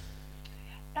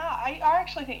 No, I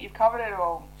actually think you've covered it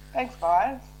all. Thanks,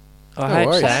 guys. I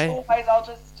hope so. As always, I'll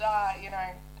just,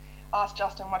 ask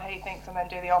Justin what he thinks and then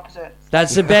do the opposite.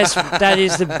 That's the best. That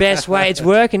is the best way. It's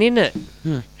working, isn't it?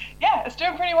 Yeah, it's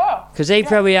doing pretty well. Because he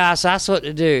probably asked us what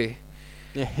to do.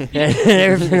 Yeah. And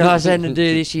everything I was having to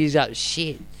do this year's up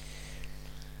shit.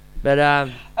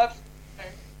 But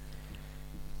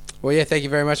well, yeah, thank you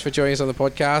very much for joining us on the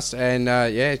podcast. And,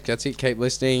 yeah, that's it. Keep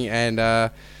listening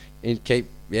and keep,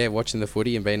 watching the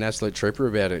footy and being an absolute trooper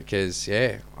about it. Because,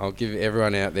 I'll give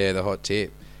everyone out there the hot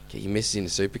tip. Get your missus into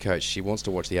Supercoach. She wants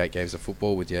to watch the 8 games of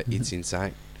football with you. It's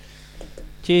insane.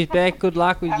 Cheers, Beck. Good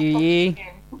luck with your year.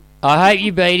 I hope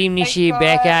you beat him this year,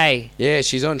 Beck, eh? Yeah,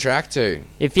 she's on track to.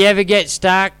 If you ever get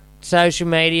stuck, social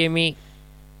media me.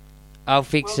 I'll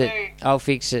fix it. I'll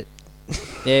fix it.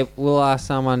 Yeah, we'll ask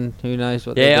someone who knows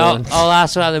what they're doing. I'll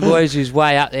ask one of the boys who's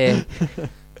way up there.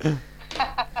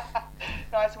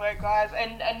 Nice work, guys.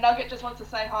 And Nugget just wants to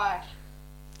say hi.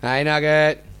 Hey,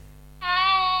 Nugget.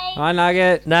 Hi,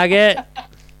 Nugget. Nugget.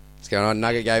 What's going on?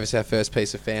 Nugget gave us our first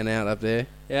piece of fan out up there.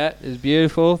 Yeah, it was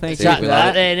beautiful. Thanks for that.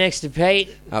 Up there next to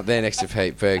Pete. Up there next to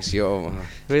Pete Bergs. We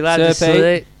love to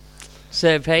salute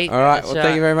Sir Pete. All right, well,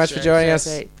 thank you very much for joining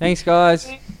us. Pete. Thanks, guys.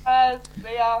 See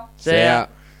ya. See ya.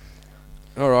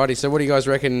 Alrighty, so what do you guys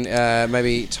reckon?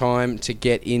 Maybe time to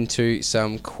get into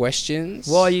some questions.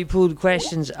 While you pulled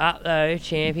questions up, though,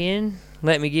 champion,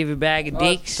 let me give a bag of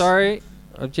dicks. Sorry,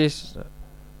 I've just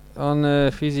on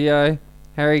the physio.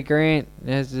 Harry Grant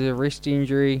has a wrist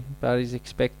injury, but is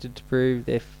expected to prove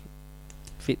their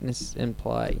fitness and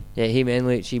play. Yeah, him and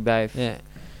Lucci both. Yeah.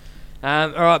 All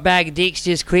right, bag of dicks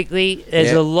just quickly.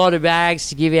 There's a lot of bags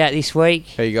to give out this week.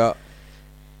 Who you got?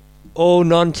 All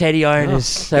non-Teddy owners.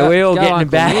 So we're all getting a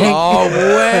bag. Oh,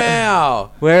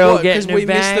 wow. We're all getting a bag. Because we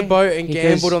missed the boat and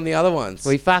gambled on the other ones.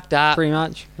 We fucked up. Pretty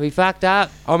much. We fucked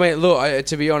up. I mean, look,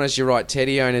 to be honest, you're right.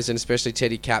 Teddy owners and especially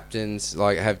Teddy captains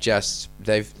have just...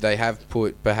 They have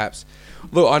put perhaps...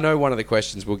 Look, I know one of the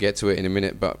questions, we'll get to it in a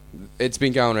minute, but it's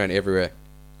been going around everywhere.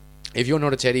 If you're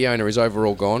not a Teddy owner, is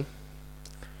overall gone?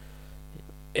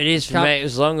 It is for me. It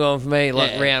was long gone for me,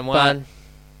 round one.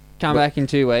 Come back in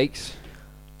 2 weeks.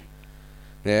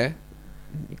 Yeah?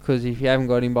 Because if you haven't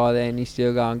got him by then, he's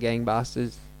still going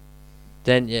gangbusters.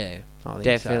 Then,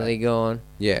 definitely gone.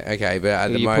 Yeah, okay, but at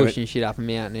the you're moment... pushing shit up a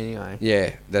mountain anyway.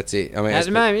 Yeah, that's it. I mean, at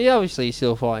the moment, he obviously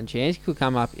still a fighting chance. He could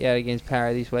come up out against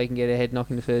Parra this week and get a head knock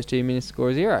in the first 2 minutes to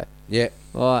score a 0. Yeah.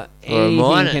 Like,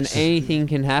 anything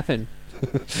can happen.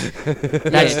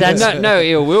 That's no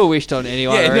ill will wished on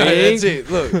anyone. Yeah, no, that's it.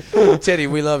 Look, Teddy,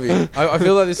 we love you. I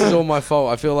feel like this is all my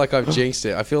fault. I feel like I've jinxed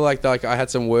it. I feel like I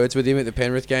had some words with him at the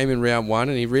Penrith game in round 1,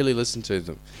 and he really listened to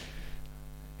them.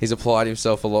 He's applied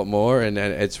himself a lot more, and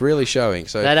it's really showing.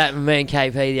 So that happened to me and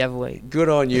KP the other week. Good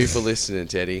on you for listening,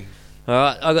 Teddy. All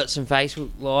right, I got some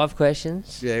Facebook Live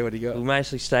questions. Yeah, what do you got?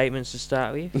 Mostly statements to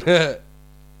start with.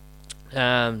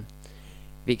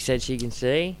 Vic said she can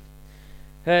see.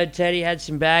 Heard Teddy had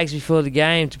some bags before the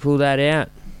game to pull that out.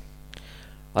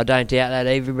 I don't doubt that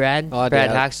either, Brad.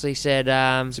 Brad Huxley said...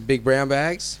 some big brown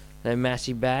bags. They're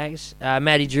massive bags.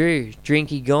 Matty Drew,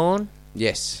 drinky gone?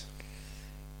 Yes.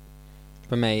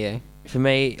 For me, yeah. For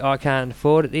me, I can't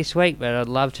afford it this week, but I'd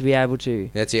love to be able to.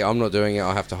 That's it. I'm not doing it.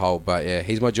 I'll have to hold. But, yeah,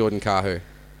 he's my Jordan Kahu.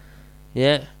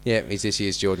 Yeah? Yeah, he's this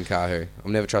year's Jordan Kahu.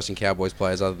 I'm never trusting Cowboys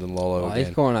players other than Lolo again.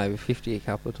 He's gone over 50 a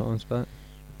couple of times, but...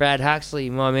 Brad Huxley,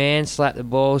 my man, slapped the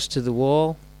balls to the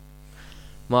wall.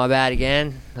 My bad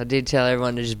again. I did tell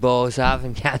everyone to just balls up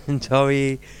and Captain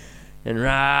Tommy and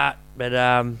rah. But,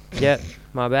 yep,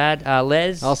 my bad.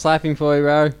 Les. I'll slap him for you,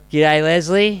 bro. G'day,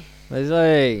 Leslie.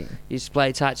 Leslie. Used to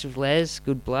play touch with Les.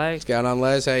 Good bloke. What's going on,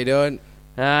 Les? How you doing?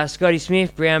 Scotty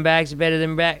Smith, brown bags are better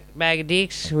than bag of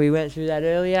dicks. We went through that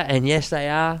earlier, and yes, they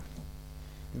are.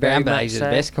 Brown bags are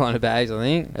the best kind of bags, I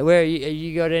think. Where are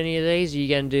you got any of these? Or are you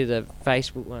going to do the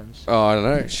Facebook ones? Oh, I don't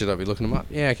know. Should I be looking them up?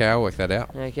 Yeah, okay, I'll work that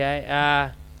out.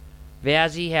 Okay.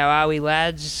 Vowsy, how are we,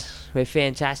 lads? We're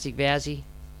fantastic, Vowsy.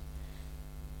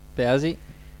 Vowsy?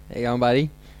 How you going, buddy?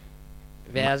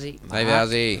 Vowsy. Hey,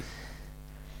 Vowsy.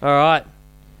 All right.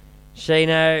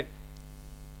 Shino.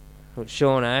 Well,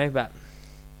 Shauno, but...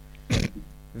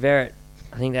 Verrett.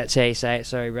 I think that's how you say it.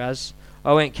 Sorry, Ruz.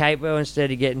 I went Capewell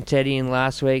instead of getting Teddy in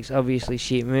last week's obviously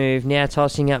shit move. Now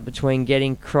tossing up between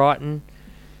getting Crichton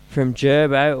from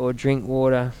Gerbo or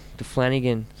Drinkwater to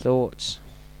Flanagan. Thoughts?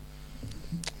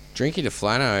 Drinky to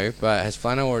Flano, but has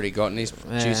Flano already gotten his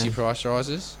juicy price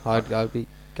rises? I'd be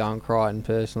going Crichton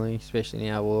personally, especially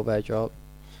now Warbo drop.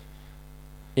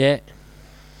 Yeah.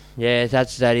 Yeah,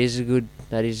 that is a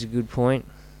good point.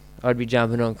 I'd be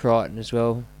jumping on Crichton as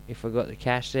well if I got the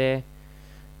cash there.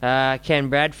 Ken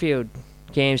Bradfield,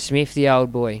 Cam Smith, the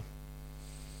old boy.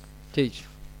 Teach.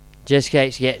 Just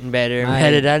keeps getting better and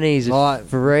better, doesn't he? He's a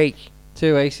freak.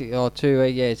 2 weeks ago,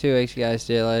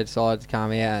 Steelers decided to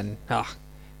come out and,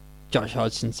 Josh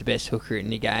Hodgson's the best hooker in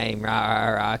the game. Rah, rah,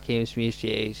 rah. Cam Smith,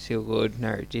 yeah, he's still good.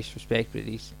 No disrespect, but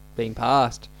he's been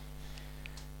passed.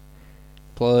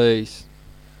 Please.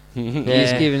 You're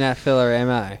just giving that fella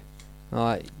ammo.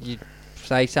 Like, you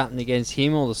say something against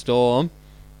him or the Storm,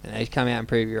 and he's come out and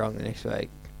prove you wrong the next week.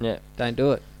 Yeah. Don't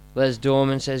do it. Les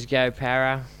Dorman says go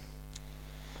Para.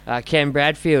 Ken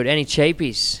Bradfield, any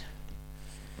cheapies?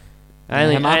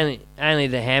 Only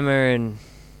the Hammer, and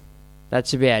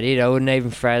that's about it. I wouldn't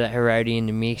even throw that Herodi in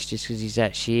the mix just because he's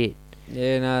that shit.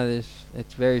 Yeah, no,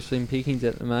 it's very slim pickings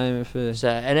at the moment.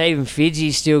 And even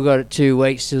Fidzy's still got 2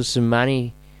 weeks till some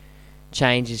money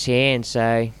changes hands,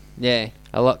 so yeah,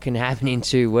 a lot can happen in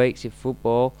 2 weeks in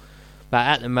football. But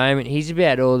at the moment, he's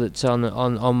about all that's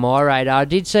on my radar. I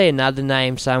did see another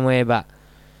name somewhere, but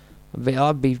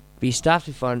I'd be stuffed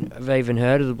if I've even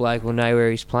heard of the bloke or know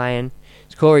where he's playing.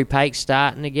 Is Corey Pake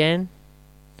starting again?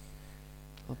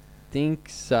 I think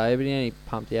so, but he only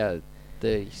pumped out at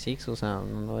 36 or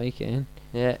something on the weekend.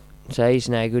 Yeah, so he's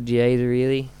no good to you either,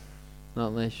 really. Not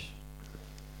unless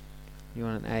you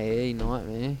want an AE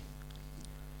nightmare.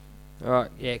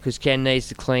 Alright, yeah, because Ken needs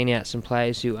to clean out some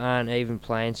players who aren't even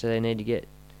playing, so they need to get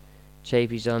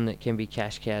cheapies on that can be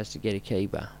cash cows to get a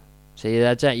keeper. So yeah,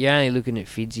 that's it. You're only looking at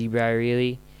Fidzy, bro,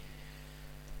 really.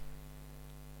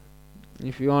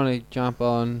 If you want to jump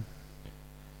on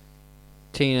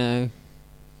Tino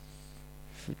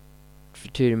for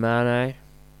Tudumano.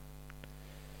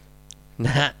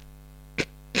 Nah.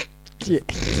 Yeah.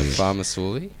 Is it Farmer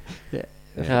Sully? Yeah.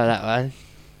 Oh, that one.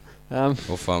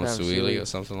 Or Farmer Suili or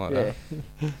something like that.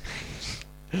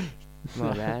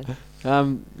 My bad.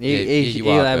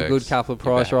 He'll have a good couple of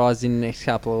price rises in the next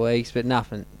couple of weeks, but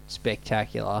nothing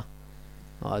spectacular.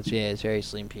 It's very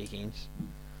slim pickings.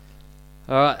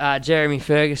 Alright, Jeremy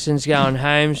Ferguson's going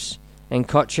Holmes and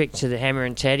Kotrick to the Hammer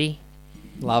and Teddy.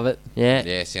 Love it. Yeah.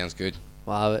 Yeah, sounds good.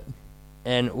 Love it.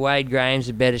 And Wade Graham's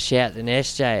a better shout than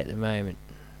SJ at the moment.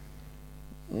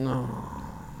 No.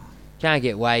 Can't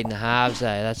get Wade in the halves though,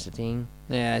 that's the thing.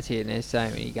 Yeah, that's it. There's so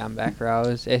many gun back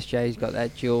rowers. SJ's got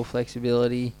that dual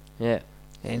flexibility. Yeah.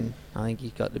 And I think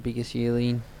he's got the biggest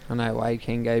ceiling. I know Wade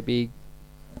can go big.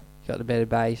 He's got the better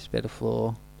base, better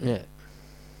floor. Yeah.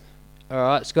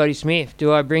 Alright, Scotty Smith.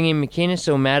 Do I bring in McInnes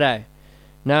or Maddo?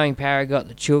 Knowing Para got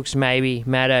the chooks, maybe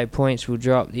Maddo points will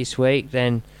drop this week.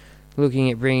 Then looking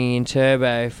at bringing in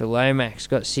Turbo for Lomax.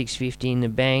 Got 650 in the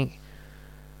bank.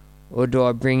 Or do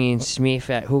I bring in Smith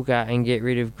at hooker and get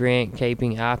rid of Grant,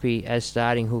 keeping Arpey as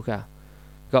starting hooker?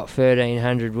 Got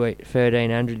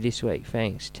 1,300 this week.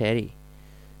 Thanks, Teddy.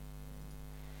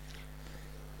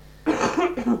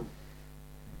 I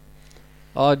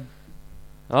like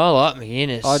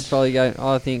McInnes. I'd probably go.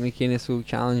 I think McInnes will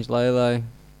challenge Lolo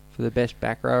for the best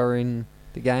back rower in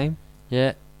the game.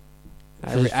 Yeah.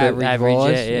 Average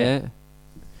wise, yeah.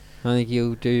 I think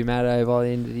he'll do Maddo by the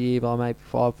end of the year by maybe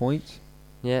 5 points.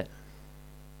 Yeah.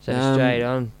 So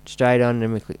straight on to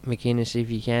McInnes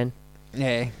if you can.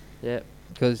 Yeah. Yep.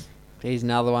 Because he's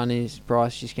another one. His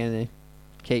price just going to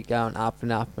keep going up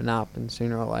and up and up, and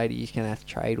sooner or later he's going to have to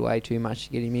trade way too much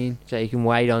to get him in. So you can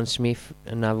wait on Smith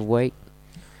another week.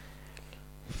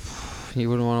 You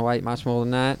wouldn't want to wait much more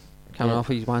than that. Coming off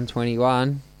his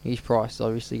 121, his price is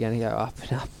obviously going to go up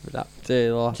and up and up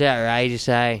too. Like, it's outrageous,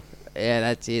 eh? Yeah,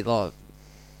 that's it. Like,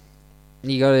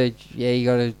 you gotta.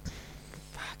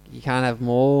 You can't have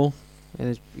more,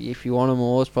 and if you want them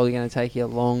more, it's probably going to take you a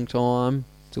long time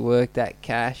to work that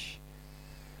cash.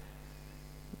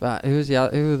 But who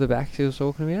were the backs he was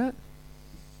talking about?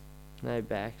 No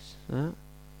backs. No.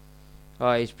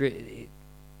 Oh, he's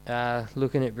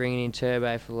looking at bringing in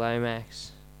Turbo for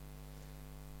Lomax.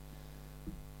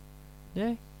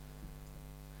 Yeah.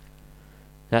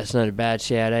 That's not a bad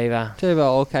shout either.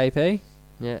 Turbo or KP.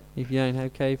 Yeah. If you don't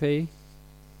have KP,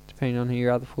 depending on who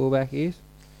your other fullback is.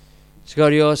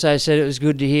 Scotty also said it was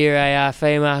good to hear a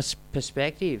female's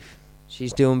perspective.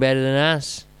 She's doing better than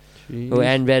us.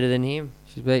 And better than him.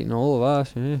 She's beating all of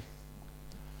us, yeah.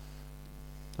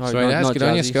 Sweet as. Good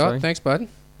on you, Scott. Sorry. Thanks, bud.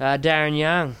 Darren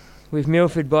Young. With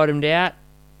Milford bottomed out,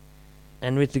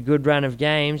 and with the good run of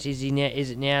games, is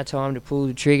it now time to pull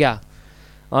the trigger?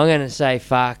 I'm going to say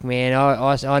fuck, man.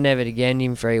 I never agained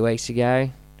him 3 weeks ago.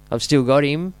 I've still got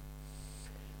him.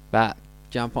 But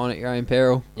jump on at your own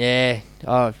peril. Yeah.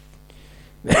 Oh,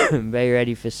 be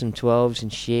ready for some 12s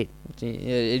and shit.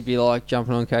 It'd be like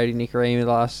jumping on Cody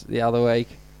Nicarima the other week.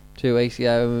 2 weeks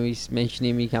ago when we mentioned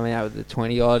him, he coming out with the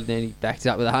 20 odd and then he backed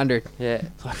up with 100. Yeah.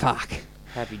 It's like, fuck.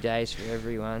 Happy days for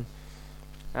everyone.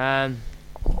 From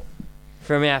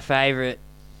our favourite,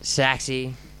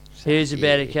 Saxy. Who's a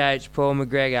better coach, Paul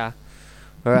McGregor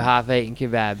or a half-eaten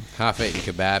kebab? Half-eaten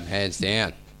kebab, hands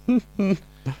down. Does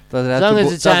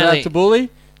it have to bully?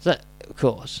 Of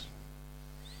course.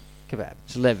 Kebab.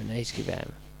 It's Lebanese kebab.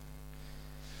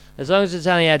 As long as it's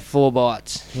only had 4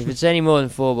 bites. If it's any more than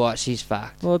 4 bites, she's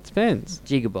fucked. Well, it depends.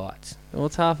 Gigabytes. Well,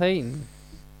 it's half-eaten.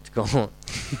 It's gone.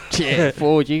 Yeah,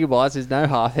 4 gigabytes is no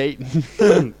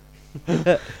half-eaten.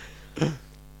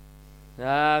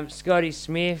 Scotty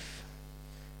Smith.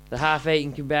 The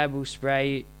half-eaten kebab will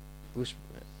spray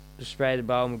the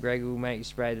bowl. McGregor will make you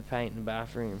spray the paint in the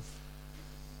bathroom.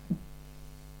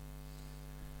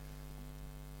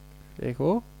 Very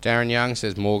cool. Darren Young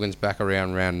says Morgan's back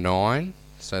around round 9.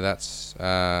 So that's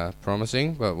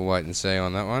promising, but we'll wait and see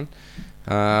on that one.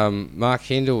 Mark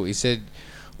Hindle, he said,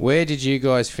 where did you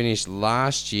guys finish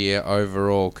last year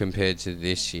overall compared to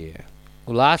this year?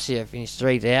 Well, last year I finished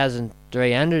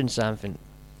 3,300 and something.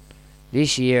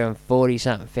 This year I'm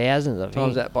 40-something thousands, I think.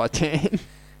 Times that by 10.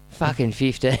 Fucking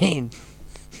 15.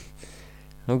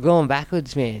 I'm going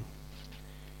backwards, man.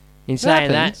 In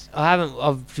saying that,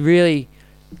 I've really...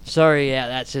 Sorry out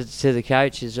that to the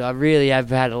coaches. I really have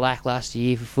had a lacklustre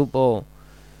year for football.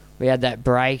 We had that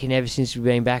break, and ever since we've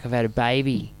been back, I've had a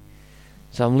baby.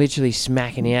 So I'm literally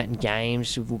smacking out in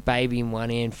games with baby in one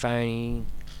hand, phoning.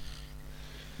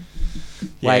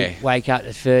 Yeah. Wake up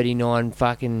to 39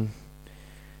 fucking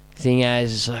thingos.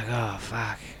 It's like, oh,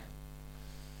 fuck.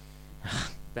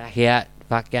 Back out.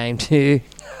 Fuck game 2.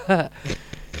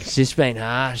 It's just been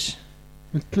harsh.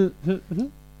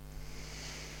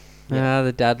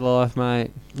 The dad life,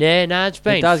 mate. Yeah, no, it's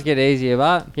been... It does get easier,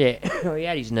 but... Yeah. Well, he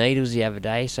had his needles the other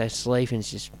day, so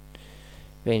sleeping's just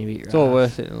been a bit rough. It's all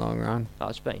worth it in the long run. Oh,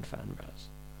 it's been fun, bros.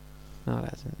 No, it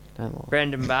hasn't. Don't lie.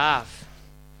 Brendan Bath.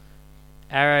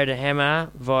 Arrow to Hammer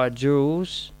via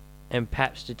Jules and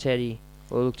Paps to Teddy.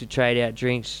 We'll look to trade out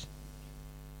drinks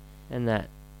and that.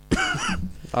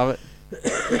 Love it.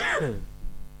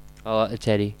 I like the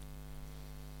Teddy.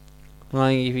 Well,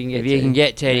 I think if you can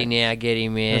get Teddy now, get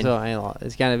him, man. That's what I mean. Like,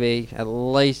 it's going to be at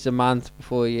least a month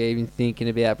before you're even thinking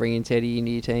about bringing Teddy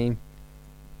into your team.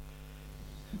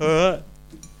 Alright.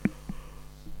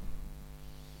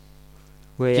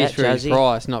 Just for his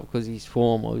price, not because he's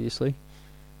form, obviously.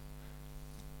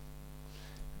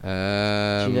 Do you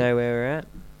know where we're at?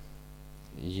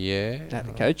 Yeah. At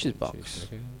the coach's box.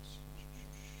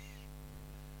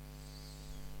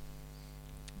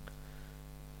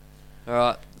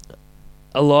 Alright.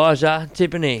 Elijah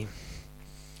Tippany.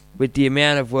 With the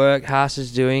amount of work Haas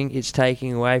is doing, it's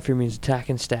taking away from his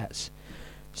attacking stats.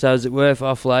 So is it worth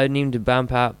offloading him to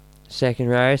bump up second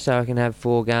row so I can have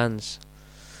 4 guns?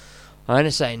 I'm going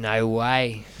to say no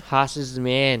way. Haas is the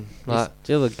man. Like,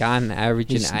 still a gun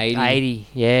averaging 80. 80,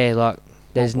 yeah. Like,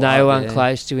 there's no one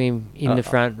close to him in the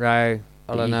front row.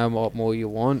 I don't know what more you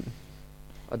want.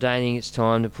 I don't think it's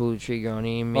time to pull the trigger on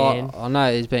him, man. I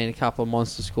know there's been a couple of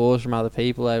monster scores from other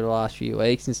people over the last few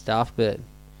weeks and stuff, but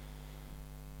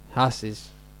Huss is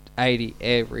 80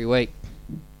 every week.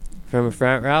 From a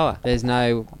front rower. There's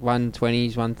no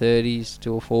 120s, 130s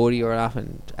to a 40 or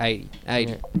nothing.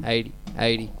 80.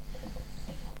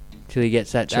 Till he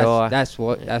gets that try. That's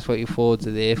what your forwards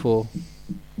are there for.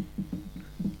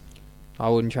 I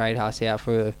wouldn't trade Huss out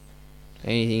for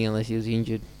anything unless he was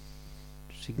injured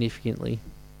significantly.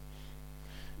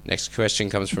 Next question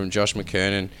comes from Josh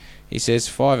McKernan. He says,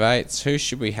 5/8, who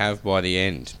should we have by the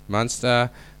end? Munster,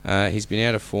 he's been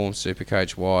out of form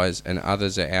Supercoach-wise, and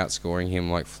others are outscoring him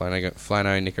like Flano,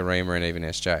 Nicarima, and even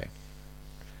SJ.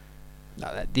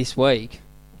 No, this week.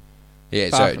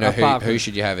 Yeah, who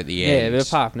should you have at the end? Yeah, but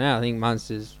apart from now, I think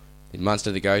Munster's... Is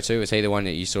Munster the go-to? Is he the one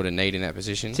that you sort of need in that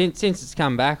position? Since it's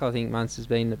come back, I think Munster's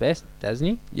been the best, hasn't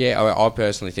he? Yeah, I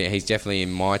personally think he's definitely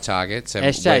in my targets.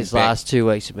 SJ's last 2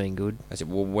 weeks have been good. I said,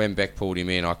 well, when Beck pulled him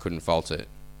in, I couldn't fault it.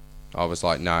 I was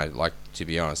like, no, like, to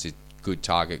be honest, it's good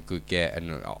target, good get,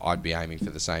 and I'd be aiming for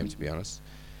the same, to be honest.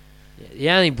 Yeah, the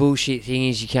only bullshit thing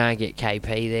is you can't get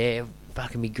KP there. It'd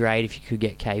fucking be great if you could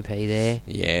get KP there.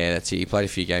 Yeah, that's it. He played a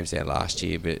few games there last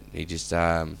year, but he just...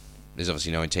 there's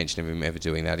obviously no intention of him ever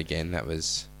doing that again. That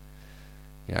was,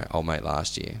 old mate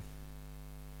last year.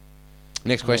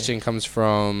 Next question comes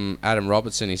from Adam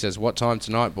Robertson. He says, what time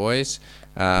tonight, boys?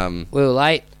 We were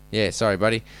late. Yeah, sorry,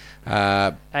 buddy.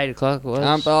 8 o'clock it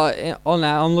was.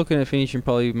 I'm looking at finishing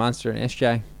probably Munster and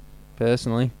SJ,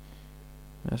 personally.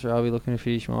 That's where I'll be looking to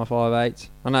finish my 5/8s.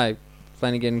 I know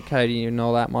Flanagan, Cody and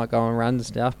all that might go on runs and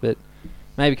stuff, but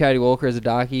maybe Cody Walker as a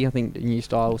darkie. I think the new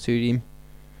style will suit him.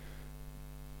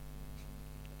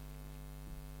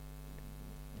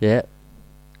 Yeah.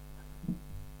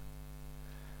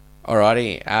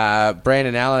 Alrighty.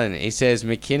 Brandon Allen, he says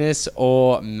McInnes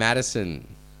or Madison?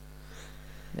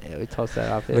 Yeah, we tossed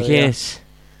that up. McInnes.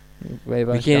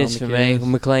 McInnes for me.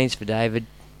 McLean's for David.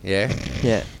 Yeah?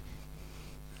 Yeah.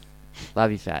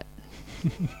 Love you, fat.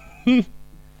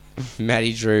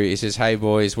 Matty Drew, he says, hey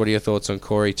boys, what are your thoughts on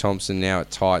Corey Thompson now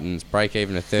at Titans? Break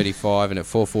even at 35 and at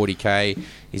 440k.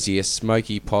 Is he a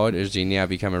smoky pod or has he now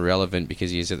become irrelevant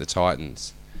because he is at the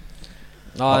Titans?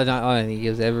 I don't think he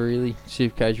was ever really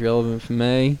Supercoach relevant for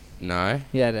me. No?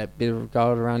 He had a bit of a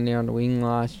goal to run there on the wing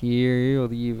last year or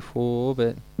the year before,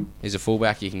 but... He's a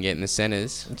fullback you can get in the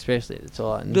centres. Especially at the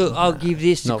Titans. Look, I'll give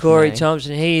this to Corey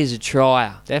Thompson. He is a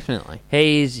trier. Definitely.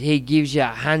 He gives you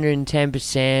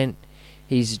 110%.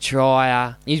 He's a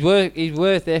trier. His work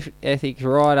ethic's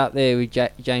right up there with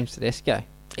James Tedesco.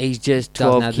 He's just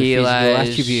 12 kilos.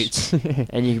 Attributes.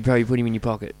 And you can probably put him in your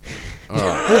pocket. All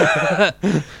right.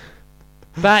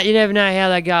 But you never know how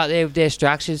they go out there with their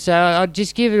structures. So I'd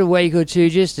just give it a week or two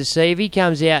just to see if he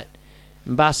comes out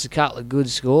and busts a couple of good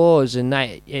scores and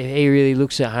if he really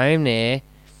looks at home there.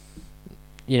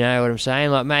 You know what I'm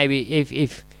saying? Like maybe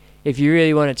if you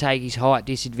really want to take his height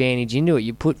disadvantage into it,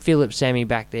 you put Philip Sammy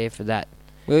back there for that.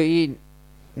 Well, you'd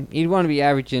want to be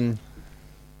averaging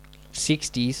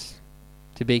 60s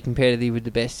to be competitive with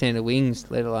the best centre wings,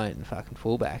 let alone the fucking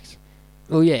fullbacks.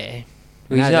 Well, yeah.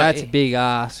 That's a big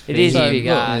ask. It is a big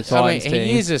ask. I mean,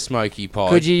 he is a smoky pod.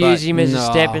 Could you use him as a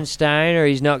stepping stone, or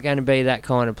he's not going to be that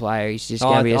kind of player? He's just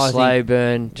going to be a slow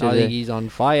burn. I think he's on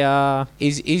fire.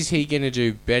 Is he going to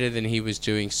do better than he was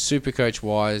doing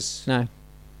Supercoach-wise? No.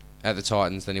 At the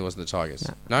Titans than he was at the Tigers?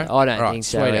 No? I don't think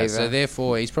so either. So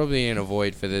therefore, he's probably in a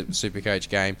void for the Supercoach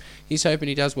game. He's hoping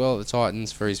he does well at the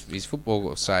Titans for his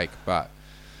football sake, but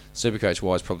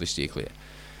Supercoach-wise, probably steer clear.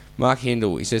 Mark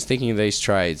Hindle, he says, thinking of these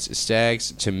trades,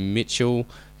 Staggs to Mitchell,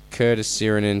 Curtis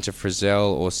Sirenen to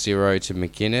Frizzell, or Ciro to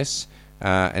McInnes,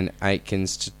 and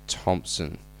Aitkins to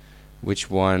Thompson. Which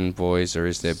one, boys, or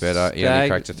is there better? He only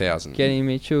cracked 1,000. Getting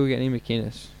Mitchell, getting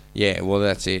McInnes. Yeah, well,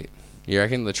 that's it. You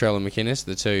reckon Latrell and McInnes,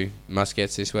 the two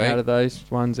must-gets this week? Out of those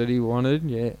ones that he wanted,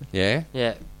 yeah. Yeah?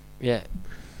 Yeah, yeah.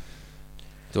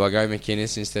 Do I go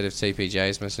McInnes instead of TPJ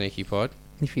as my sneaky pod?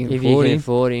 If you can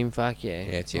afford him, fuck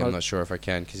yeah. Yeah, I'm not sure if I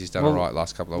can because he's done all right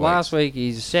last couple of weeks. Last week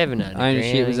his 700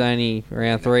 ownership was only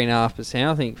around 3.5%,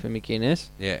 I think, for McInnes.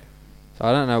 Yeah. So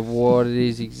I don't know what it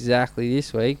is exactly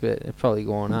this week, but it's probably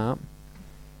gone up.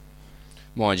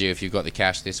 Mind you, if you've got the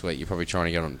cash this week, you're probably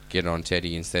trying to get on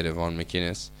Teddy instead of on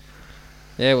McInnes.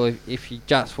 Yeah, well, if you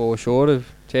just fall short of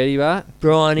Teddy, but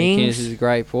Brian Ings McInnes is a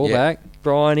great fullback. Yeah.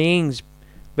 Brian Ings,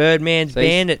 Birdman's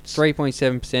Bandits.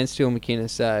 3.7% still McInnes,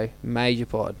 so major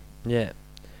pod. Yeah.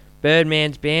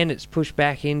 Birdman's Bandits pushed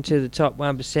back into the top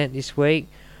 1% this week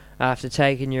after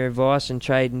taking your advice and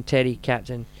trading Teddy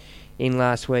captain in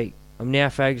last week. I'm now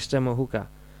focused on my hooker.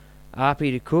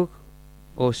 Arpey to Cook,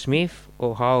 or Smith,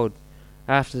 or Hold.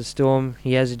 after the Storm,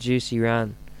 he has a juicy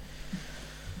run.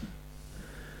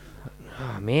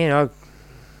 Oh, man,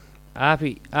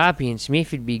 Arpey and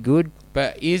Smith would be good.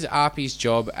 But is Arpey's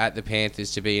job at the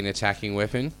Panthers to be an attacking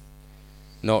weapon?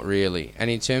 Not really. And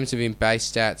in terms of in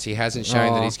base stats, he hasn't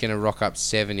shown that he's going to rock up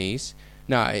 70s.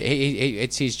 No,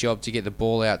 it's his job to get the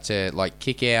ball out to, like,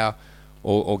 Kikau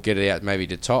or get it out maybe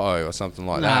to Toto or something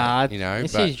like that. You know,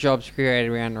 it's his job to create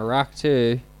around the ruck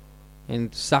too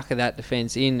and sucker that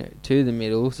defence in to the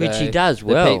middle. So which he does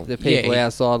well. The people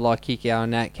outside like Kikau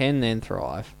and Nat can then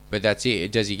thrive. But that's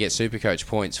it. Does he get Supercoach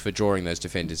points for drawing those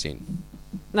defenders in?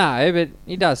 No, but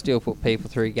he does still put people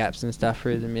through gaps and stuff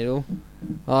through the middle.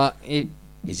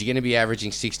 Is he going to be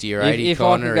averaging 60 or 80,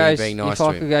 Connor, or are you being nice to him?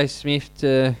 If I could go Smith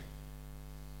to...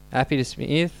 Happy to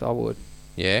Smith, I would.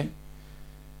 Yeah?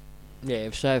 Yeah,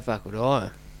 if so, fuck would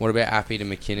I. What about Happy to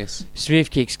McInnes? Smith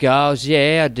kicks goals.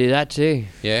 Yeah, I'd do that too.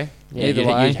 Yeah? Either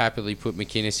way. You'd happily put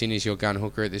McInnes in as your gun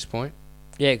hooker at this point?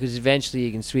 Yeah, because eventually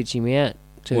you can switch him out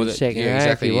to the second row. Yeah,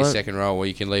 exactly, your second row, or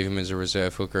you can leave him as a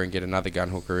reserve hooker and get another gun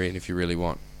hooker in if you really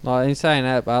want. Like, in saying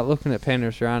that, but looking at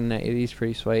Penrith's run, it is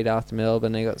pretty sweet after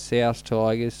Melbourne. They got South,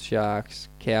 Tigers, Sharks,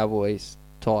 Cowboys,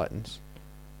 Titans.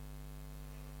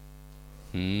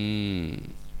 Use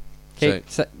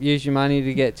your money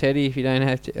to get Teddy if you don't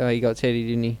have to. Oh, you got Teddy,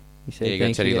 didn't he? Yeah, you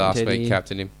got Teddy last week,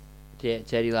 captained him. Yeah,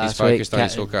 Teddy last week. He's focused on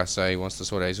his hooker, so he wants to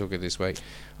sort out his hooker this week.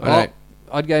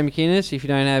 I'd go McInnes if you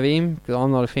don't have him, because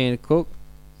I'm not a fan of Cook.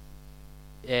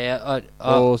 Yeah,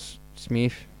 or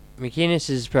Smith. McInnes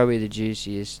is probably the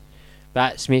juiciest.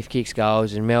 But Smith kicks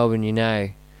goals, and Melbourne, you know,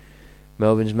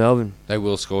 Melbourne's Melbourne. They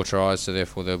will score tries, so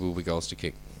therefore there will be goals to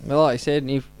kick. Well, like I said,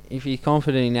 if you're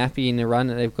confident in Appy in the run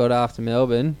that they've got after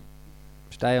Melbourne,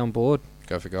 stay on board.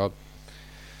 Go for God.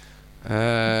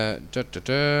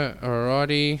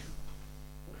 Alrighty.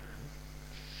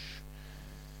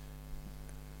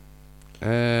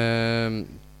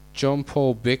 John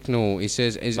Paul Bicknell, he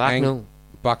says, John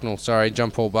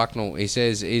Paul Bucknell. He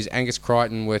says, is Angus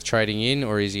Crichton worth trading in,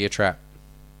 or is he a trap?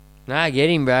 Nah, get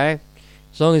him, bro.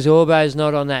 As long as Orbo's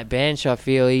not on that bench, I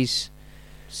feel he's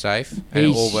safe. And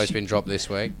Orbo's been dropped this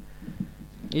week.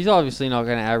 He's obviously not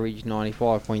going to average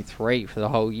 95.3 for the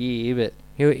whole year, but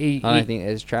I don't think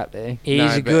there's a trap there.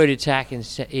 He's a good attacking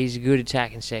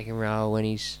second row when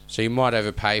he's. So you might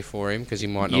overpay for him because he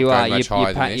might not go much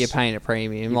higher than this. You're paying a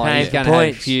premium. He's going to have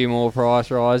a few more price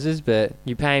rises, but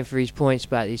you're paying for his points.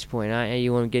 But at this point, aren't you?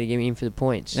 You want to get him in for the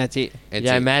points. That's it. It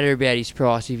don't matter about his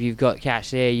price. If you've got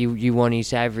cash there, you want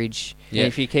his average. Yeah. And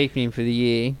if you keep him for the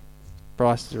year,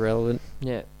 price is irrelevant.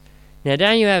 Yeah. Now,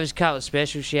 don't you have a couple of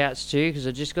special shouts too? Because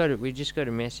we just got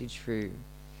a message through.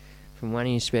 From one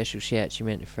of your special shouts you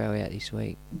meant to throw out this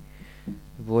week.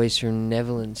 The boys from the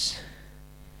Netherlands.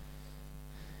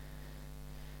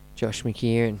 Josh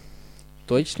McKieran.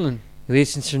 Deutschland. He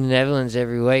listens from the Netherlands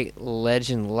every week.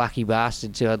 Legend, lucky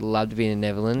bastard too. I'd love to be in the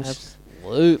Netherlands.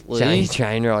 Absolutely. It's only a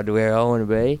train ride to where I want to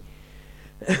be.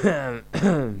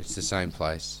 It's the same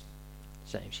place.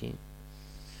 Same shit.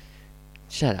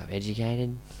 Shut up,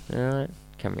 educated. Alright.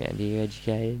 Come around here,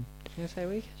 educated. I was going to say,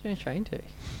 where are you going to train to?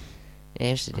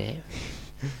 Amsterdam.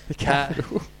 The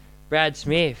capital. Brad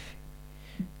Smith.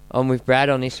 I'm with Brad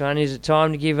on this one. Is it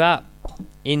time to give up?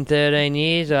 In 13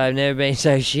 years, I've never been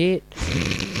so shit.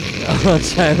 I'm not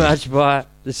so much by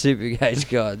the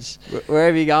Supercoach gods.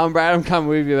 Wherever you're going, Brad, I'm coming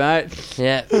with you, mate.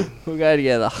 Yeah. We'll go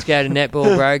together. Let's go to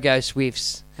netball, bro. Go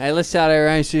Swifts. Hey, let's start our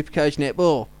own Supercoach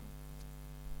netball.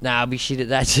 Nah, I'll be shit at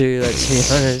that too, let's be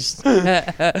honest.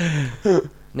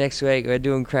 Next week, we're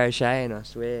doing crocheting, I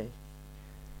swear.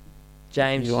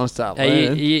 James, you want to start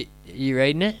learning? You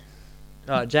reading it?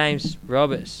 Oh, James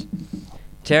Roberts.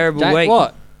 Terrible week.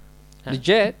 What? The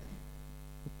Jet?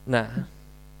 Nah.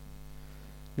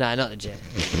 Nah, not the Jet.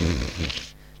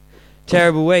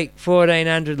 Terrible week.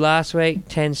 1,400 last week.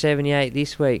 1,078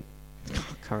 this week.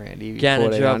 Come around here.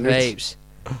 Gonna drop heaps.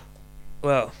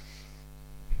 Well,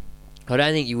 I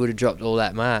don't think you would have dropped all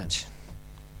that much.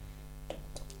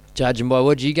 Judging by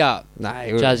what you got. Nah,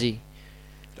 Juzzy.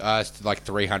 Like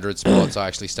 300 spots. I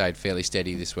actually stayed fairly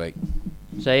steady this week.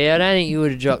 So yeah, I don't think you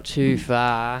would have dropped too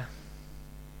far.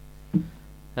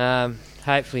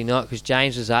 Hopefully not, because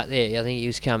James was up there. I think he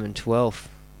was coming 12th.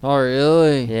 Oh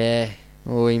really? Yeah.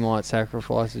 Well, he might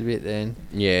sacrifice a bit then.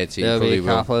 Yeah, he There'll probably be a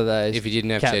couple of those. If he didn't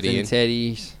have Captain Teddy in.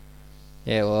 Teddy's.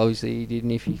 Yeah, well, obviously he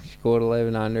didn't if he scored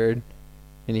 1,100,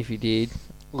 and if he did.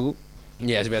 Ooh.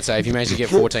 Yeah, I was about to say, if you managed to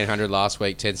get 1,400 last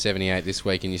week, 1,078 this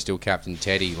week, and you're still Captain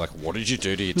Teddy, like, what did you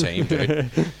do to your team, dude?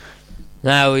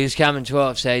 No, he was coming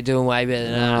 12th, so he's doing way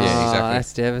better than us. Yeah, exactly.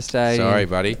 That's devastating. Sorry,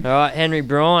 buddy. All right, Henry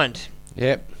Bryant.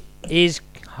 Yep. Is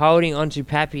holding onto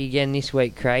Pappy again this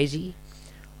week crazy?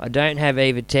 I don't have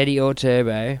either Teddy or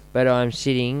Turbo, but I'm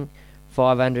sitting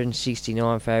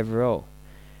 569th overall.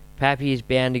 Pappy is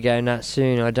bound to go nuts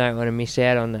soon. I don't want to miss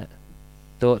out on that.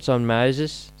 Thoughts on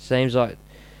Moses? Seems like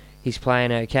he's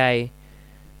playing okay,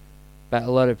 but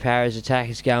a lot of Para's attack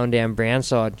is going down Brown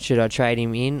side. Should I trade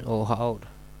him in or hold?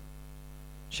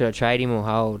 Should I trade him or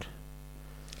hold?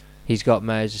 He's got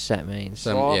Moses, that means.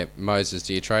 Moses,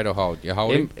 do you trade or hold? You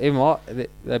hold him?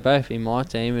 They're both in my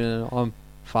team, and I'm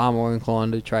far more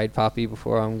inclined to trade Puppy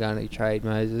before I'm going to trade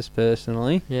Moses,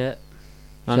 personally. Yeah.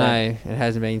 I know it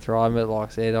hasn't been thriving, but like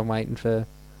I said, I'm waiting for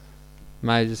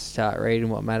Moses to start reading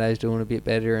what Matto's doing a bit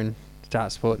better and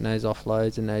start supporting those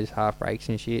offloads and those half breaks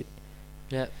and shit.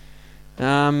 Yeah.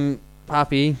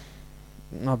 Puppy,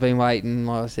 I've been waiting,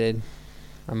 like I said,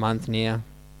 a month now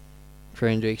for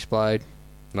him to explode.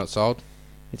 Not sold?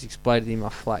 It's exploded in my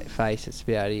flat face. It's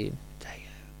about it. Take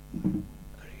it.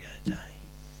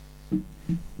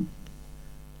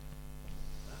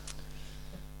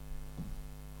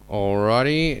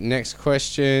 Alrighty, next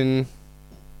question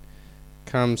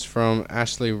comes from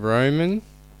Ashley Roman.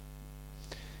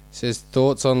 It says,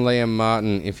 thoughts on Liam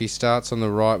Martin. If he starts on the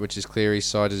right, which is clear his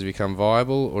side, does he become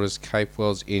viable, or does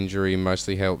Capewell's injury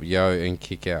mostly help Yo and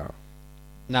kick out?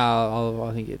 No,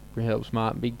 I think it helps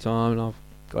Martin big time, and I've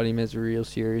got him as a real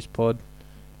serious pod.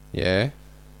 Yeah?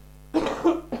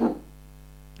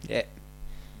 Yeah.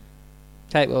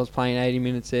 Capewell's playing 80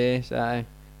 minutes there, so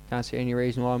can't see any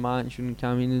reason why Martin shouldn't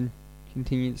come in and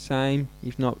continue the same,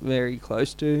 if not very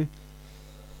close to.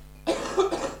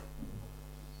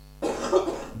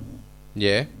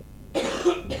 Yeah.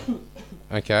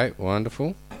 Okay,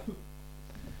 wonderful.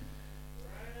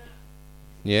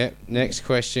 Yeah, next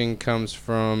question comes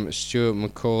from Stuart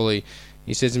McCauley.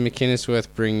 He says, is McInnes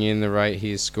worth bringing in the rate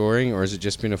he is scoring, or has it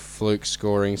just been a fluke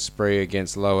scoring spree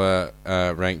against lower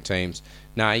ranked teams?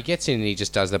 No, he gets in and he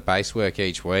just does the base work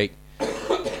each week.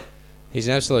 He's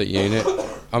an absolute unit.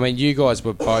 I mean, you guys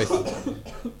were both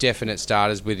definite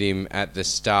starters with him at the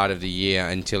start of the year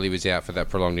until he was out for that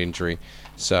prolonged injury.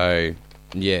 So,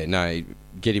 yeah, no,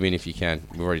 get him in if you can.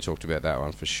 We've already talked about that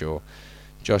one for sure.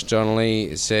 Josh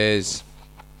Donnelly says,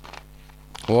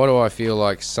 why do I feel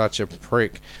like such a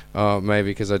prick? Oh, maybe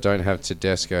because I don't have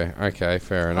Tedesco. Okay,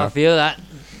 fair enough. I feel that.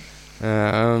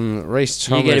 Reece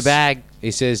Thomas. You get a bag.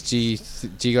 He says, do you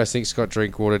guys think Scott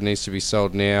Drinkwater needs to be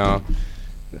sold now?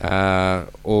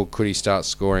 Or could he start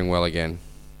scoring well again?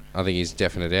 I think he's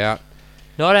definite out.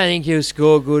 No, I don't think he'll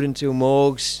score good until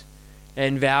Morgs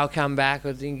and Val come back.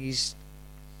 I think he's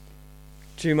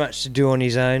too much to do on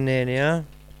his own there now.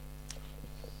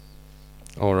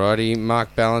 Alrighty,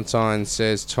 Mark Ballantyne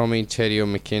says, Tommy, Teddy or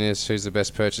McInnes, who's the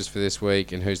best purchase for this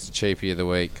week and who's the cheapie of the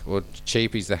week? Well,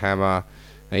 cheapie's the Hammer.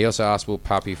 And he also asked, will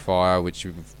Puppy fire, which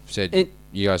you've said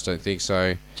you guys don't think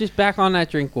so. Just back on that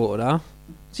Drinkwater.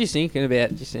 Just thinking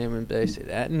about just him and boosted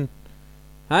that, and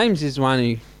Holmes is the one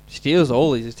who steals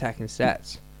all his attacking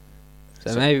stats.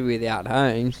 So maybe without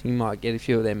Holmes, he might get a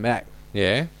few of them back.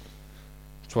 Yeah.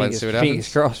 Let's wait and see what happens.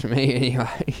 Fingers crossed for me,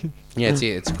 anyway. Yeah,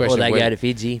 it's a question. Or they go to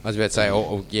Fidji. I was about to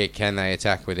say, yeah, can they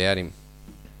attack without him?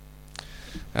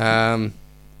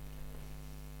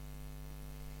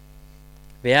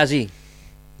 Bowsy.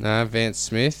 No, Vance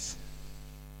Smith.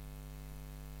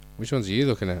 Which ones are you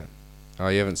looking at? Oh,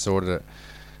 you haven't sorted it.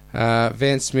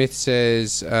 Vance Smith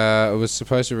says, I was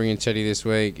supposed to bring in Teddy this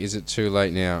week. Is it too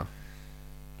late now?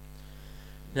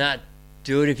 Nah,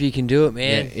 do it if you can do it,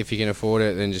 man. Yeah, if you can afford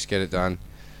it, then just get it done.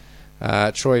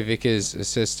 Troy Vickers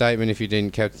says, statement, if you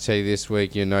didn't captain Teddy this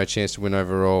week, you have no chance to win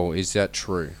overall. Is that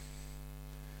true?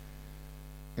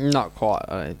 Not quite,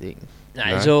 I don't think. No,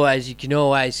 it's always, you can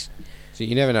always... So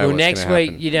you never know well, what's next gonna week,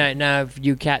 happen. you don't know if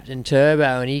you captain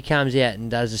Turbo and he comes out and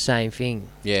does the same thing.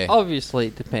 Yeah. Obviously,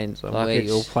 it depends on Like where it's-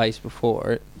 you're placed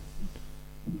before it.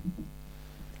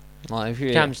 Like if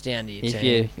It comes down to your if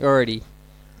team. you're already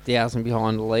 1,000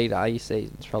 behind the leader, your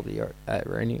season's probably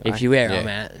over anyway. If you where Yeah. I'm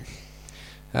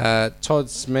at. Todd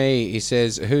Smee, he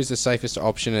says, who's the safest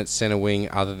option at centre wing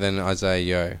other than Isaiah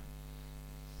Yo?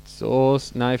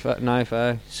 Sauce,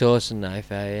 Nofo. Sauce and Nofo,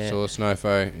 yeah. Sauce,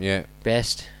 Nofo, yeah.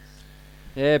 Best.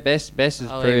 Yeah, best is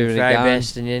I'll proven even to throw go.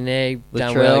 Best in there. Done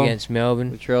well Latrell. against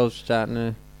Melbourne. Latrell's starting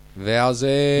to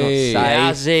Valsey.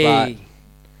 not safe, Ozzy.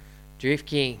 Drift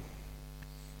King.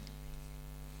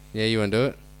 Yeah, you want to do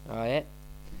it? Oh, yeah.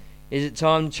 Is it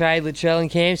time to trade Latrell and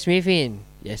Cam Smith in?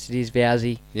 Yes, it is,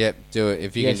 Vowsy. Yep, do it.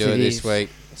 If you Yes, can do it it this is. week,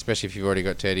 especially if you've already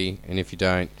got Teddy, and if you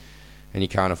don't, and you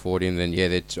can't afford him, then yeah,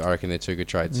 I reckon they're two good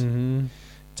trades. Mm-hmm.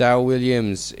 Dale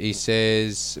Williams, he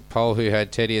says, Paul who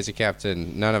had Teddy as a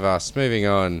captain, none of us. Moving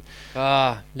on.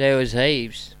 There was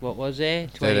heaps. What was there?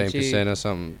 13% or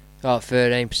something. Oh,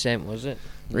 13% was it?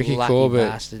 Ricky Lucky Corbett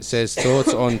bastards. says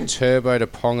thoughts on Turbo to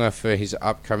Ponga for his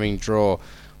upcoming draw.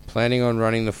 Planning on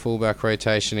running the fullback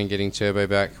rotation and getting Turbo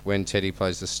back when Teddy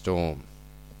plays the Storm.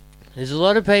 There's a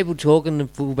lot of people talking the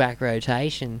fullback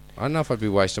rotation. I don't know if I'd be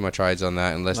wasting my trades on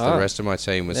that unless the rest of my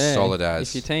team was solid as.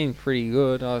 If your team's pretty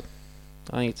good, I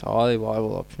think it's a highly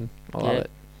viable option. I love it.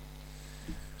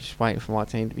 Just waiting for my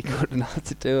team to be good enough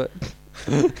to do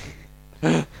it.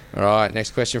 All right,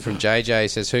 next question from JJ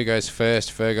says, who goes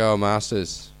first, Fergo or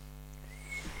Masters?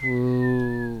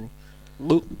 Ooh.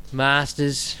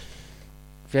 Masters.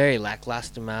 Very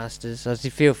lacklustre Masters. I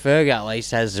feel Fergo at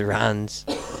least has the runs.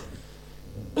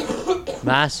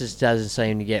 Masters doesn't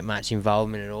seem to get much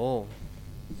involvement at all.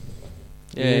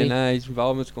 Yeah, no, his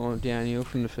involvement's gone downhill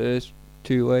from the first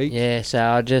 2 weeks. Yeah,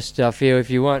 so I feel if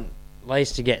you want at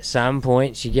least to get some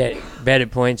points, you get better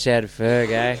points out of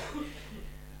Fergo.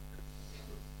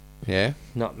 Yeah?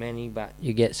 Not many, but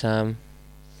you get some.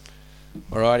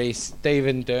 Alrighty,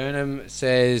 Stephen Durnham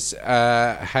says,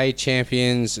 hey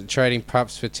champions, trading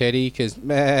pups for Teddy,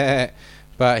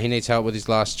 but he needs help with his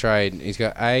last trade. He's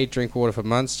got A, Drinkwater for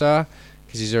Munster,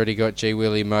 because he's already got G.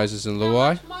 Willie, Moses and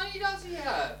Luai. How much money does he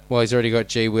have? Well, he's already got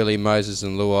G. Willie, Moses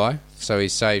and Luai, so he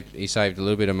saved a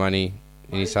little bit of money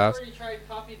in his half. He already traded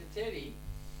Puppy to Teddy.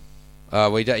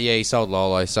 He sold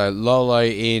Lolo. So Lolo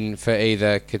in for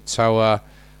either Katoa,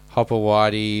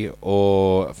 Hopewadi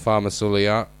or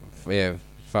Farmasulia. Yeah,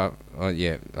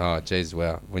 Oh, geez,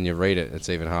 wow. When you read it, it's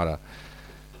even harder.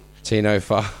 Tino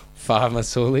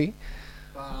Farmasuli.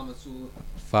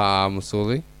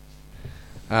 Farmasuli.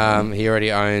 He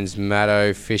already owns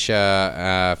Maddo,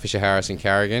 Fisher, Fisher Harris, and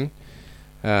Carrigan.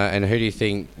 And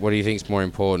what do you think is more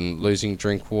important, losing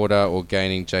Drinkwater or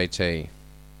gaining JT?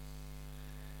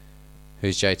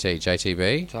 Who's JT?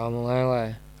 JTB?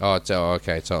 Tamalolo.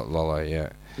 Okay, it's Lolo, yeah.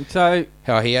 So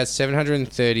he has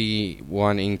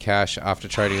 731 in cash after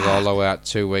trading Lolo out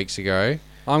 2 weeks ago.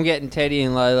 I'm getting Teddy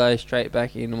and Lolo straight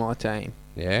back into my team.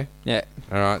 Yeah? Yeah.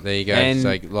 All right, there you go. And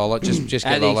so Lolo, just get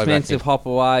at Lolo back in. the expense of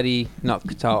Hopewadi, not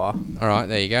Katoa. All right,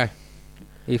 there you go.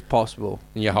 If possible.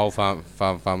 And your whole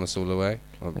farmer's all the way.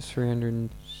 That's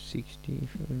 360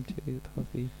 from the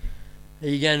Puppy. Are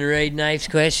you going to read Naif's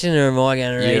question, or am I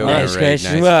going to read You're Naif's gonna read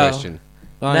question? Naif's Well, question.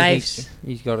 I don't think Naif's.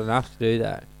 he's got enough to do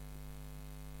that.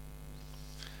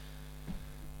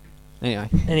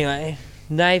 Anyway,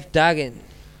 Naif Duggan.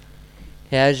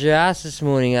 How's your ass this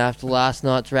morning after last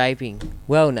night's raping?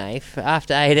 Well, Naif,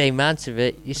 after 18 months of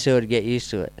it, you sort of get used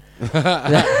to it.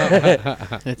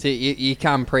 That's it. You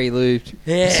come pre-lubed.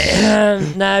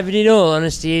 Yeah. No, but in all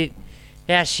honesty,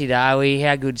 how shit are we?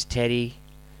 How good's Teddy?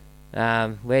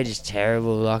 We're just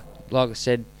terrible. Like I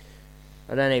said,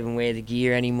 I don't even wear the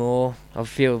gear anymore. I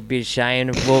feel a bit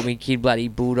ashamed. I bought me kid bloody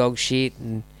bulldog shit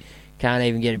and can't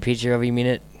even get a picture of him in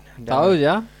it. Told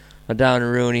ya. I don't want to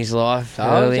ruin his life.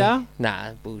 Told ya.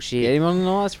 Nah, bullshit. Get him on the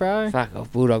nice, bro. Fuck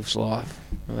off, Bulldog's life.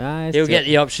 Right, He'll get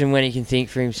the option when he can think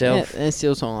for himself. Yeah, there's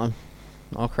still time.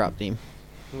 I'll corrupt him.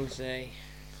 We'll see.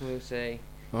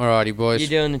 Alrighty, boys. You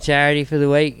doing the charity for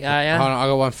the week, are ya? Hold on, I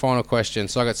got one final question.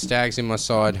 So I got Stags in my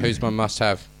side. Who's my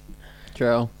must-have?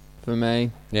 Trell, for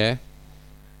me. Yeah?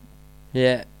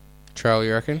 Yeah. Trell,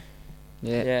 you reckon?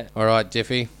 Yeah. Alright,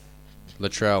 Diffie.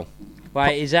 Latrell.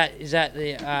 Wait, is that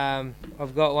the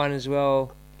I've got one as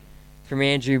well from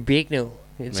Andrew Bicknell.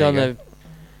 It's There on you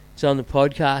the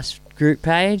podcast group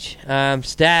page.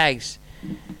 Stags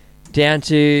down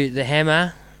to the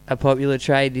Hammer, a popular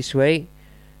trade this week.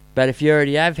 But if you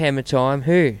already have Hammer time,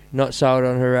 who? Not sold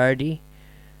on Herodi.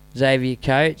 Xavier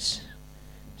Coates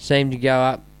seemed to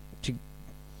go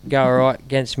alright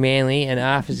against Manly, and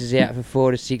Arthurs is out for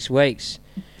 4 to 6 weeks.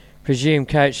 Presume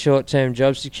Coates short-term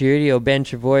job security, or Ben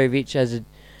Trebojevic as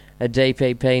a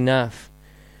DPP nuff,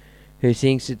 who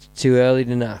thinks it's too early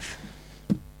to nuff.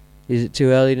 Is it too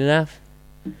early to nuff?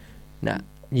 Nah,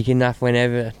 you can nuff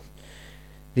whenever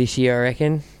this year, I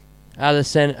reckon. Other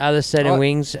centre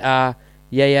wings are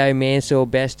Yayo, Mansour,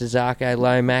 Best, Azarko,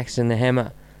 Lomax and the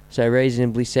Hammer, so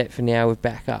reasonably set for now with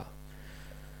backup.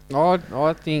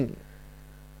 I think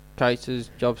Coates'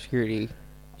 job security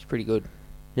is pretty good.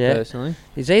 Yeah. Personally.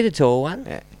 Is he the tall one?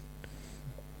 Yeah.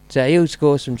 So he'll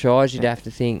score some tries, you'd have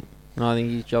to think. I think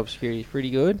his job security is pretty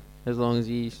good, as long as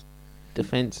his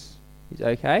defence is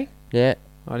okay. Yeah.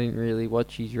 I didn't really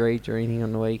watch his reads or anything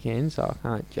on the weekend, so I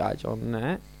can't judge on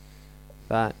that.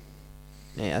 But,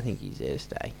 yeah, I think he's there to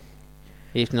stay.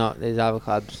 If not, there's other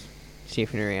clubs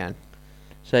sniffing around.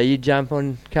 So you jump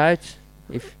on Coates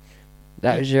if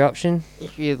that was your option?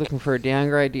 If you're looking for a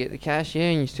downgrade to get the cash, yeah,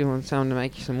 and you still want someone to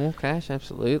make you some more cash,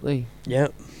 absolutely.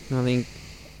 Yep. I think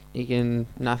you can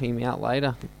nuff him out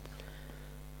later.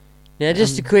 Now,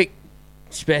 just a quick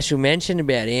special mention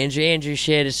about Andrew. Andrew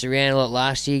shared us around a lot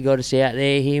last year. Got us out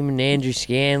there. Him and Andrew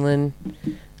Scanlon.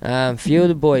 A few of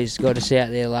the boys got us out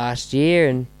there last year,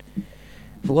 and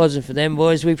if it wasn't for them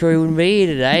boys, we probably wouldn't be here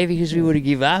today because we would have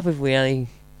given up if we only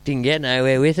didn't get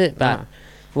nowhere with it. But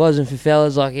if it wasn't for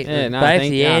fellas like both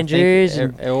the Andrews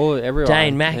and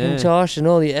Dane McIntosh and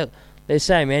all the... There's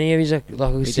so many of us,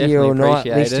 like we'll sit here all night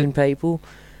listing people.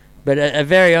 But a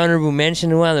very honourable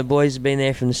mention to one of the boys who's been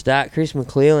there from the start, Chris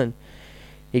McClellan.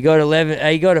 He got a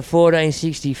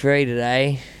 1463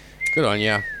 today. Good on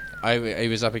you. He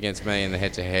was up against me in the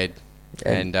head-to-head.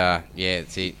 And,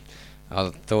 that's it. I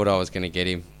thought I was going to get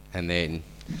him. And then...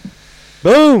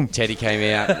 Boom! Teddy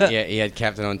came out. Yeah, he had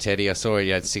captain on Teddy. I saw he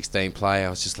had 16 play. I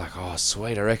was just like, oh,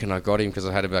 sweet. I reckon I got him because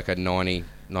I had like a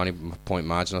 90-point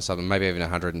margin or something, maybe even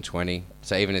 120.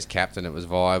 So even as captain, it was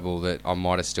viable that I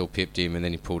might have still pipped him, and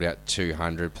then he pulled out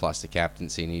 200 plus the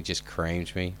captaincy, and he just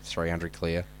creamed me. 300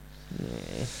 clear.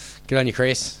 Yeah. Good on you,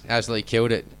 Chris. Absolutely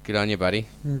killed it. Good on you, buddy.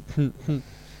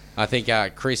 I think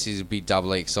Chris will be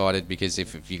doubly excited because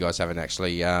if you guys haven't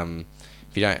actually...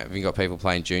 If you haven't got people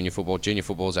playing junior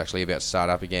football is actually about to start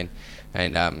up again.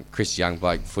 And Chris, young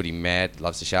bloke, footy mad,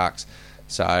 loves the Sharks.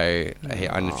 So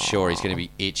I'm sure he's going to be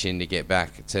itching to get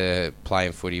back to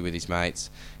playing footy with his mates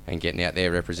and getting out there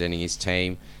representing his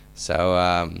team.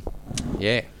 So,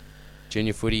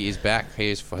 junior footy is back.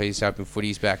 He's hoping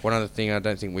footy's back. One other thing I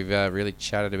don't think we've really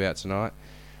chatted about tonight,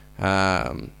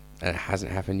 and it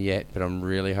hasn't happened yet, but I'm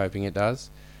really hoping it does.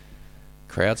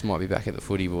 Crowds might be back at the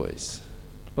footy, boys.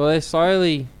 Well, they're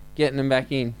slowly getting them back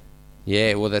in.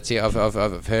 Yeah, well, that's it.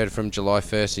 I've heard from July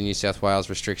 1st in New South Wales,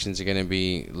 restrictions are going to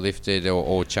be lifted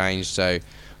or changed. So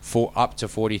for up to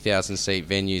 40,000 seat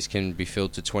venues can be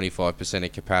filled to 25%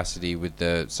 of capacity with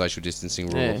the social distancing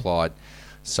rule applied.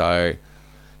 So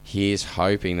here's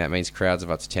hoping that means crowds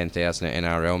of up to 10,000 at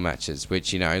NRL matches,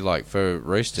 which, like for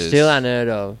Roosters... Still unheard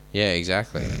of. Yeah,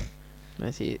 exactly.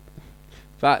 That's it.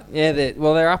 But, yeah,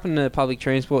 they're up in the public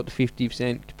transport to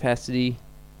 50% capacity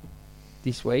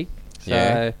this week.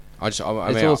 So it's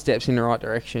all steps in the right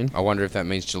direction. I wonder if that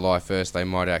means July 1st they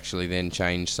might actually then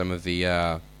change some of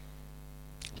the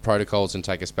protocols and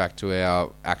take us back to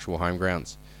our actual home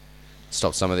grounds.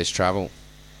 Stop some of this travel.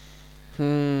 I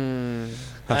don't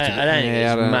think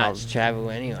there's much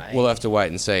travel anyway. We'll have to wait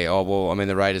and see.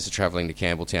 The Raiders are travelling to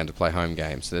Campbelltown to play home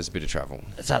games, so there's a bit of travel.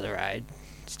 It's up the road.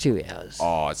 It's 2 hours.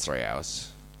 Oh, it's 3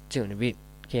 hours. 2 and a bit.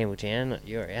 Campbelltown, not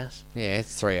your house. Yeah,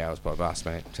 it's 3 hours by bus,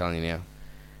 mate. I'm telling you now.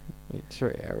 It's 3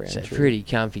 hour round. It's a pretty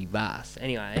comfy bus.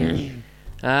 Anyway,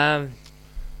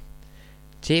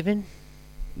 tipping?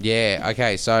 Yeah,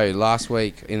 okay, so last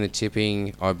week in the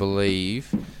tipping, I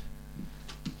believe...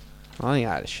 I think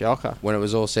I had a shocker. When it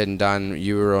was all said and done,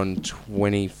 you were on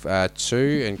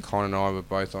 22 and Con and I were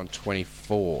both on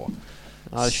 24.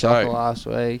 I had a shocker last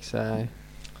week, so...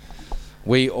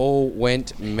 We all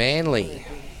went Manly.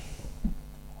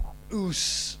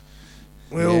 Oos.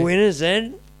 We're all winners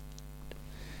then.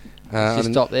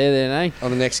 Just stop there then, eh?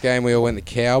 On the next game, we all went the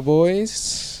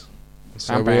Cowboys.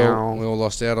 So we all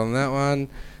lost out on that one.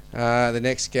 The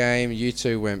next game, you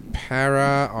two went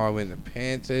Para. I went the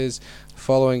Panthers.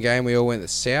 Following game, we all went the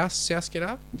South. South get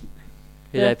up?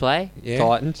 Who they play? Yeah.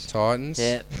 Titans.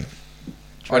 Yeah.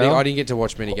 I didn't get to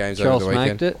watch many games over the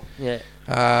weekend. It.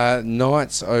 Yeah.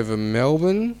 Knights over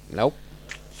Melbourne. Nope.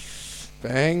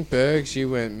 Bang. Bergs, you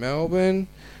went Melbourne.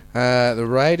 The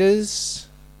Raiders,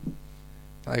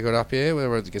 they got up here. They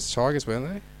were against the Tigers, weren't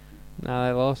they? No,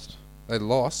 they lost. They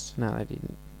lost? No, they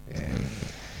didn't.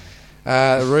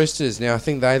 Yeah. The Roosters, now I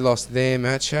think they lost their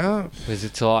matchup. It was a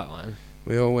tight one.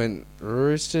 We all went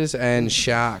Roosters and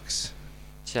Sharks.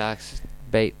 Sharks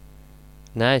beat.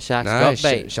 No, Sharks got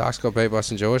beat. Sharks got beat by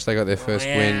St George. They got their first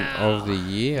win of the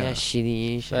year. How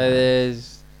shitty is So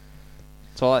there's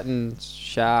Titans,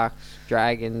 Sharks,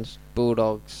 Dragons,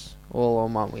 Bulldogs, all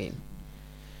on one win.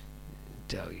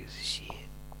 Tell you the shit.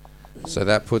 So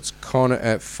that puts Connor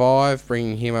at 5,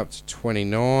 bringing him up to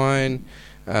 29.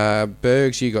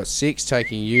 Bergs, you got 6,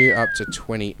 taking you up to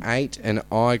 28, and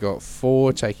I got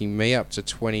 4, taking me up to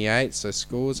 28. So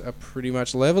scores are pretty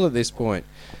much level at this point.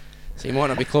 So you might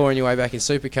not be clawing your way back in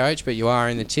Supercoach, but you are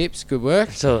in the tips. Good work.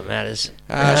 That's all that matters.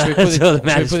 Should we put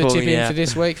the tip in for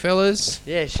this week, fellas?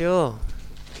 Yeah, sure.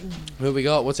 Who we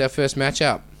got? What's our first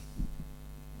matchup?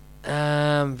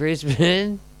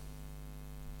 Brisbane.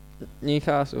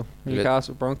 Newcastle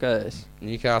Broncos.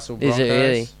 Newcastle Broncos. Is it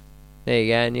really? There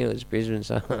you go. I knew it was Brisbane.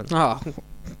 So. Oh,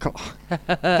 God.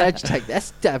 How'd you take that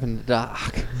stab in the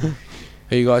dark?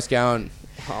 Who you guys going?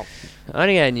 Oh. I'm going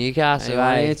to go Newcastle.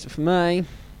 Answer for me.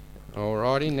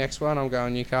 Alrighty, next one. I'm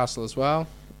going Newcastle as well.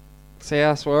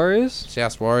 South Warriors.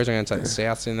 South Warriors. I'm going to take the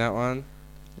Souths in that one.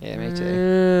 Yeah, me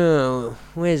too.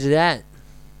 Where's it at?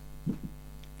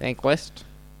 Bank West.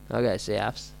 I'll go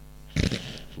Souths.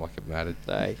 Like it mattered.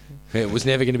 So, It was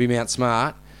never going to be Mount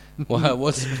Smart.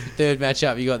 What's the third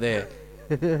matchup you got there?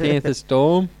 Panthers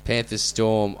Storm. Panthers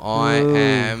Storm. I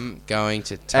am going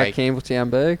to At take... Campbelltown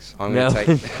Bergs. I'm going to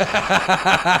take...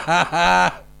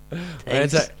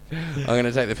 I'm going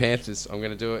to take the Panthers. I'm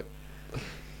going to do it.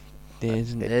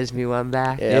 There's me one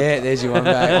back. Yeah, there's your one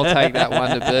back. I'll take that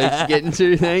one to Bergs. Getting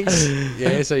two, thanks.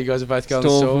 Yeah, so you guys are both going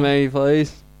Storm Storm. for me,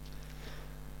 please.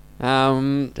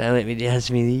 Don't let me down,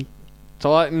 Smithy.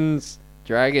 Titans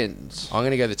Dragons. I'm going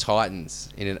to go the Titans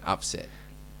in an upset.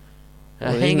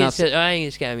 I think it's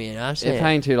going to be an upset. They're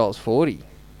paying $2.40.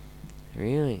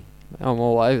 Really? I'm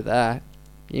all over that.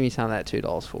 Give me some of that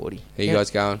 $2.40. Who you guys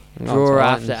going? Draw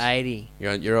after 80.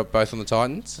 You're both on the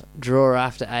Titans? Draw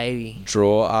after 80.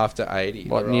 Draw after 80.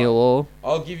 What, All Neil Law?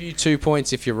 I'll give you 2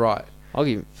 points if you're right. I'll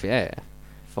give, 5.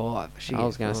 I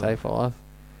was going to say 5.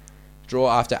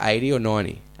 Draw after 80 or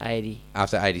 90? 80.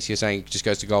 After 80. So you're saying it just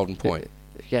goes to golden point?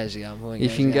 It goes to golden point.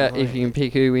 If you can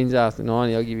pick who wins after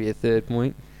 90, I'll give you a third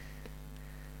point.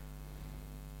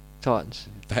 Titans.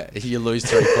 You lose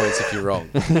 3 points if you're wrong.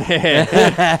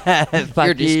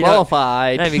 You're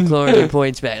disqualified. Don't be clawing your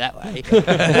points back that way.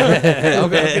 I'm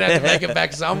going to have to make it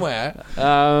back somewhere.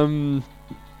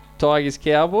 Tigers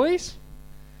Cowboys.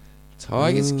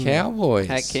 Tigers Cowboys.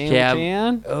 At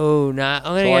Campbelltown. Oh, no. I'm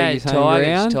going to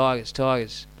go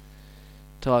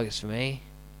Tigers for me.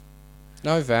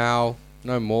 No Val.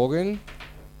 No Morgan.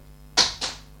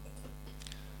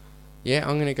 Yeah,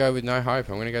 I'm going to go with no hope.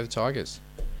 I'm going to go the Tigers.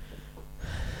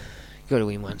 Got to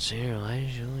win one sooner or later,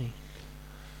 surely.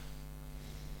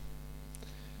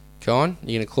 Come on,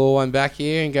 you going to claw one back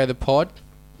here and go the pod?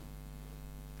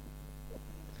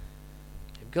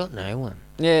 You've got no one.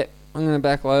 Yeah, I'm going to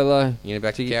back Lolo. You going to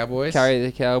back the Cowboys? Carry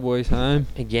the Cowboys home.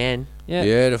 Again. Yeah.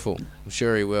 Beautiful. I'm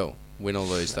sure he will. Win or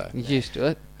lose, though. He's used to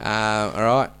it.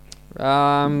 All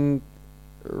right.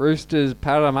 Roosters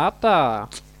Parramatta.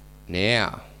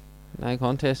 Now. No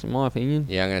contest, in my opinion.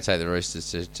 Yeah, I'm going to take the Roosters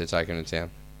to take them to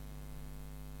town.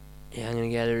 Yeah, I'm going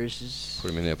to go the Roosters. Put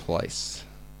them in their place.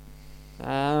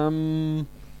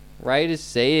 Raiders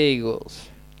Sea Eagles.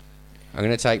 I'm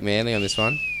going to take Manly on this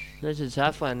one. That's a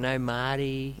tough one. No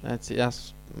Marty. That's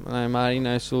it. No Marty,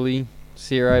 no Sully.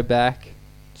 Zero back.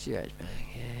 Zero's back,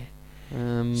 yeah.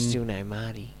 Still no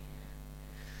Marty.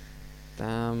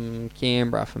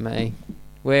 Canberra for me.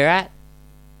 Where at?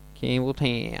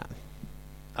 Campbelltown.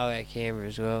 Oh, yeah, Canberra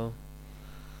as well.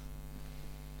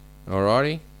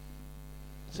 Alrighty.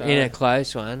 So in a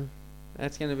close one.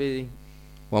 That's going to be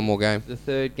one more game. The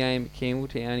third game at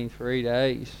Campbelltown in 3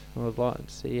 days. I would like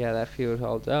to see how that field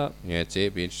holds up. Yeah, it's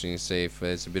it. Be interesting to see if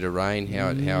there's a bit of rain, how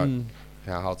it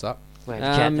holds up.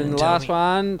 And the last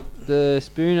one, the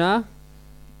Spooner,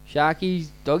 Sharkies,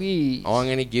 Doggies. I'm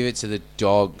going to give it to the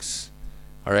Dogs.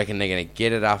 I reckon they're going to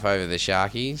get it up over the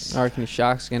Sharkies. I reckon the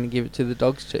Sharks are going to give it to the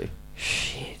Dogs too.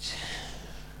 Shit.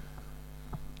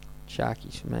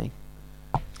 Sharkies for me.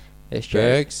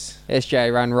 Bergs.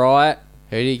 SJ run riot.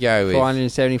 Who do you go with?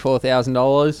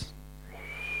 $474,000.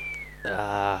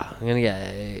 I'm going to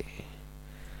go...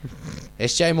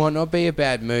 SJ might not be a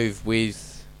bad move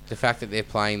with the fact that they're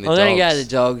playing the I'm Dogs. going to go the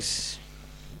Dogs.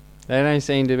 They don't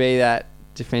seem to be that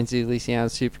defensively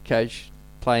sound super coach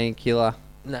playing killer.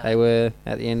 No. They were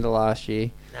at the end of last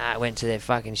year. Nah, it went to their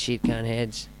fucking shit cunt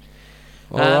heads.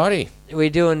 Alrighty. We're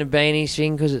doing the beanies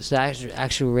thing because it's the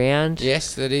actual round.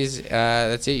 Yes, that is.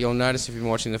 That's it. You'll notice if you're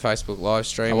watching the Facebook live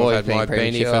stream, I've I've had my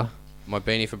premature.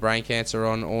 beanie for brain cancer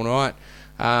on all night.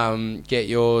 Get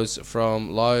yours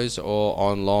from Lowe's or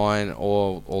online,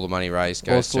 or all the money raised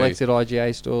goes to... Or selected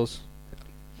IGA stores.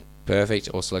 Perfect.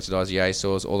 Or selected IGA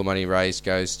stores. All the money raised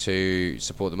goes to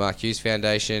support the Mark Hughes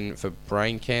Foundation for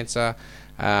brain cancer.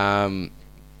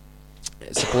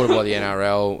 Supported by the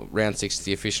NRL. Round 6 is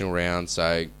the official round,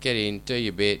 so get in, do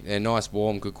your bit. They're nice,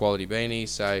 warm, good quality beanies,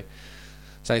 so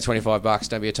it's only $25.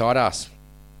 Don't be a tight ass.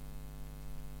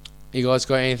 You guys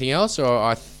got anything else, or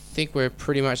I think we're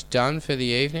pretty much done for the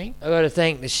evening? I got to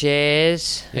thank the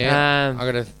shares. Yeah, I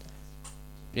got to...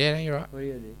 Yeah, no, you're right. What are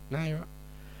you going to do? No, you're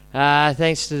right.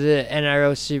 Thanks to the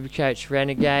NRL Supercoach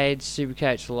Renegades,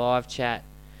 Supercoach Live Chat,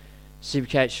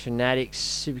 Supercoach Fanatics,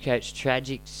 Supercoach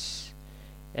Tragics,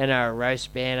 NRL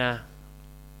Roast Banner,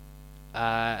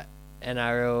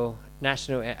 NRL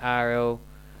National RL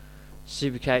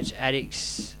Supercoach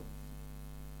Addicts,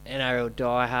 NRL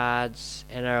Diehards,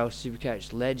 NRL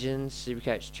Supercoach Legends,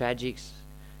 Supercoach Tragics.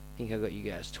 I think I got you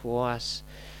guys twice.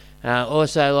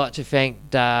 Also, I'd like to thank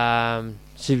Supercoach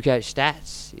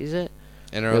Stats, is it?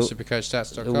 NRL Supercoach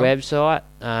Stats.com. The website.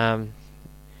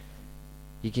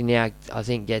 you can now, I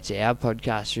think, get to our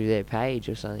podcast through their page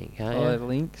or something, can't you? All the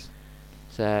links.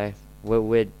 So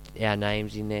we're our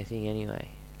name's in their thing anyway.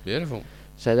 Beautiful.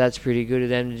 So that's pretty good of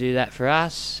them to do that for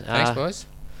us. Thanks, boys.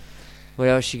 What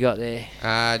else you got there?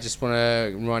 Just want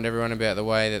to remind everyone about the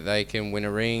way that they can win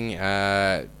a ring.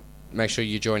 Make sure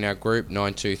you join our group,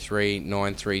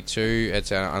 923932.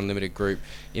 It's our unlimited group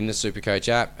in the Supercoach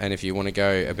app. And if you want to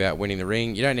go about winning the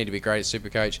ring, you don't need to be great at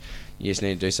Supercoach. You just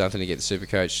need to do something to get the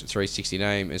Supercoach 360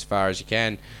 name as far as you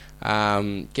can.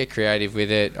 Get creative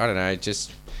with it. I don't know,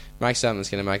 just make something that's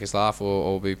going to make us laugh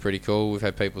or be pretty cool. We've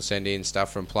had people send in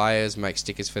stuff from players, make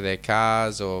stickers for their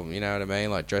cars, or, you know what I mean,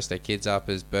 like dress their kids up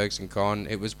as Bergs and Con.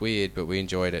 It was weird, but we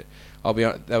enjoyed it. I'll be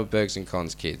honest, they were Bergs and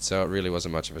Con's kids, so it really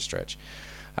wasn't much of a stretch.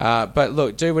 But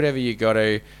look, do whatever you got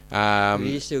to.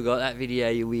 You still got that video,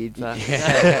 you weird fuck.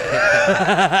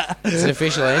 It's an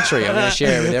official entry. I'm going to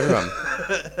share it with everyone.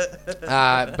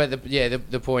 But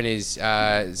the point is,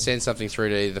 send something through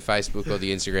to the Facebook or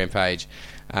the Instagram page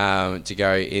to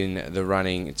go in the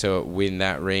running to win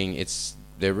that ring.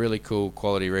 They're really cool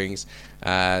quality rings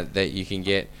that you can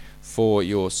get for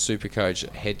your Supercoach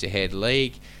head-to-head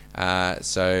league.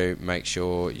 So make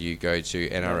sure you go to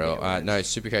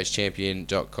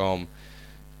supercoachchampion.com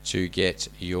to get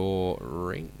your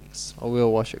rings. I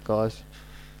will wash it, guys.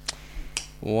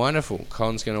 Wonderful.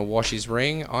 Con's going to wash his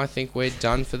ring. I think we're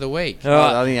done for the week. All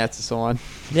right. I think that's a sign.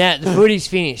 Now, the footy's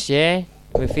finished, yeah?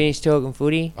 We're finished talking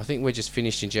footy? I think we're just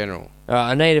finished in general. All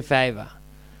right, I need a favour.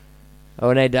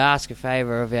 I need to ask a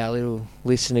favour of our little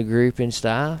listener group and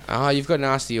stuff. Oh, you've got to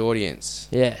ask the audience.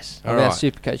 Yes. Of our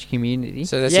Supercoach community.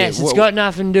 So that's yes, it's got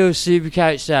nothing to do with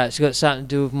Supercoach, so it's got something to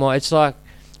do with my... It's like...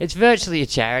 It's virtually a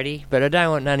charity, but I don't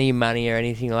want none of your money or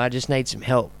anything. I just need some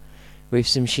help with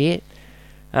some shit.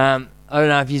 I don't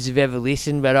know if you've ever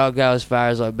listened, but I'll go as far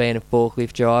as like being a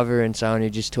forklift driver and someone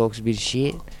who just talks a bit of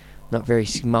shit. Not very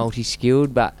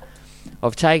multi-skilled, but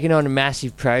I've taken on a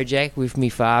massive project with my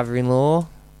father-in-law,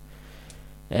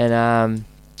 and a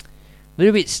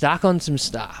little bit stuck on some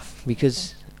stuff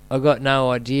because I got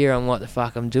no idea on what the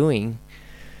fuck I'm doing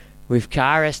with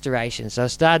car restorations. So I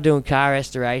started doing car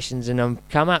restorations, and I'm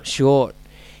come up short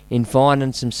in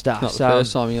finding some stuff. It's not the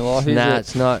first time in your life, is it? No,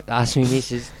 it's not. Ask me,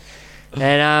 missus.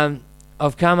 And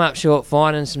I've come up short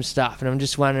finding some stuff, and I'm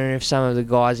just wondering if some of the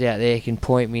guys out there can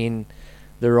point me in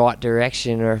the right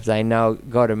direction, or if they know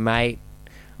got a mate.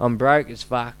 I'm broke as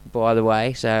fuck, by the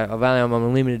way, so I'm on a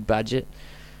limited budget.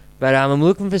 But I'm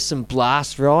looking for some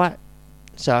blast right,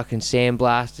 so I can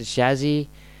sandblast the chassis.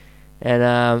 And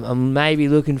I'm maybe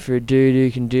looking for a dude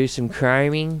who can do some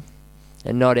chroming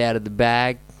and not out of the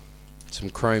bag.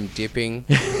 Some chrome dipping.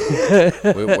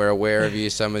 We're aware of you.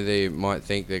 Some of you might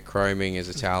think that chroming is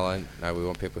a talent. No, we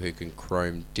want people who can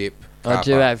chrome dip. I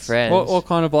do have friends. What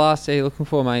kind of blast are you looking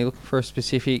for, mate? Are you looking for a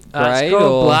specific grade?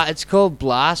 It's called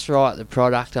Blast Right, the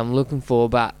product I'm looking for,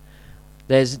 but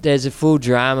there's a full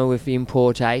drama with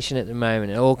importation at the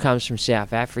moment. It all comes from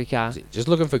South Africa. Just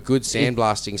looking for good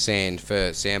sandblasting sand for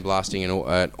sandblasting an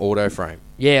auto frame.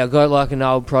 Yeah, I've got like an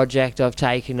old project I've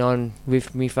taken on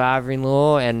with my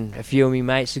father-in-law and a few of my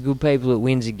mates, the good people at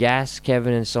Windsor Gas.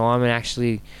 Kevin and Simon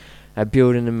actually are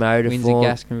building the motor for Windsor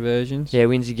Gas Conversions. Yeah,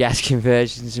 Windsor Gas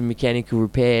Conversions and mechanical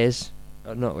repairs.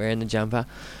 I'm not wearing the jumper,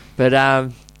 but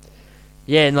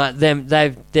yeah, and like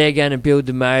they're going to build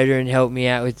the motor and help me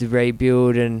out with the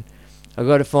rebuild, and I've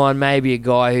got to find maybe a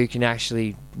guy who can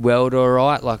actually weld all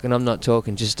right. Like, and I'm not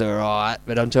talking just all right,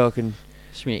 but I'm talking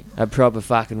Schmick. A proper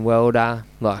fucking welder,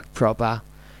 like proper.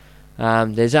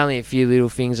 There's only a few little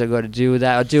things I've got to do with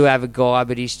that. I do have a guy,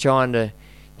 but he's trying to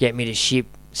get me to ship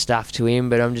stuff to him,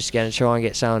 but I'm just going to try and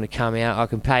get someone to come out. I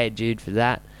can pay a dude for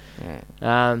that.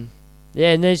 Yeah.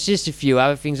 Yeah, and there's just a few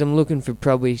other things. I'm looking for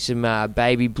probably some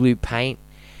baby blue paint.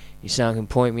 If someone can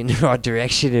point me in the right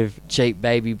direction of cheap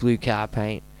baby blue car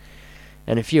paint.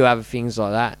 And a few other things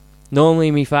like that.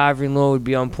 Normally, my father-in-law would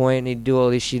be on point and he'd do all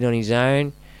this shit on his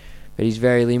own. But he's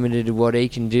very limited to what he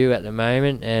can do at the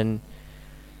moment. And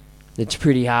it's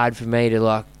pretty hard for me to,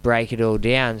 like, break it all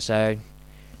down. So,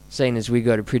 seeing as we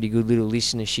got a pretty good little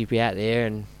listenership out there,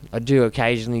 and I do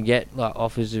occasionally get, like,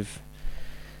 offers of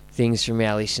things from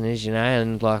our listeners, you know,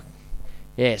 and like,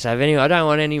 yeah. So if anyone, I don't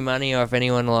want any money, or if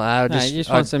anyone like, you just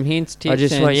want some hints, tips,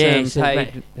 and some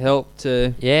paid help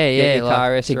to get your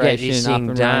car restoration up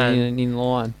and running in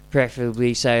line.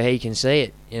 Preferably so he can see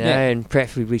it, you know, and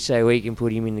preferably so we can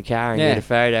put him in the car and get a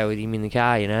photo with him in the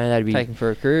car, you know. That'd be taken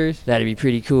for a cruise. That'd be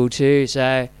pretty cool too.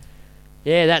 So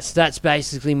yeah, that's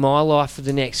basically my life for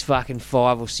the next fucking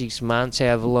 5 or 6 months,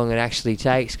 however long it actually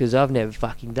takes, because I've never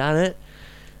fucking done it.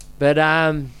 But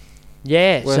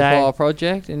yeah, worthwhile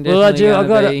project, and well, I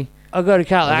do. I got a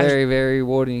couple. A very, very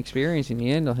rewarding experience in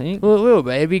the end, I think. Well, it will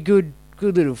be. It'll be a good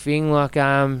little thing. Like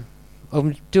I'm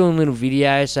doing little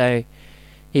videos, so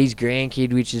his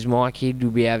grandkid, which is my kid,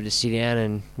 will be able to sit down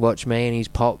and watch me and his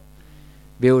pop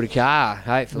build a car,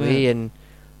 hopefully. Yeah. And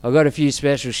I got a few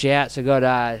special shouts. I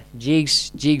got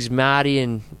Jigs, Marty,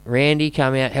 and Randy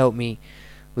come out help me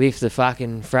lift the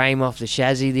fucking frame off the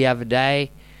chassis the other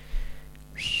day.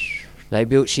 They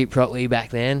built shit properly back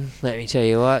then, let me tell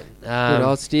you what. Good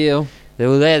old steel.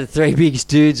 They're the three biggest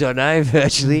dudes I know,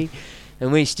 virtually.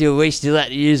 And we still had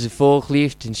to use the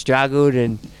forklift and struggled,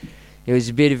 and it was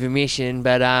a bit of a mission.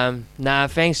 But,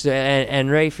 thanks to and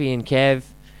Reefy and Kev,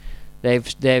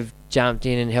 they've jumped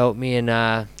in and helped me. And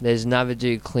there's another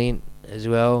dude, Clint, as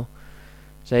well.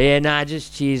 So, yeah,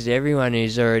 just cheers to everyone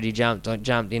who's already jumped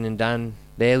in and done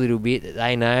their little bit that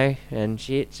they know and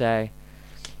shit. So...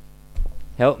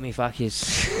 help me, fuckers.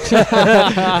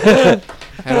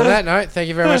 And on that note, thank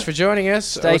you very much for joining us.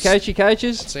 Stay coachy,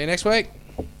 coaches. See you next week.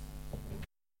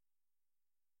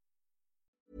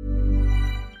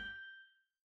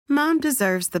 Mom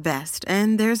deserves the best,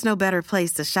 and there's no better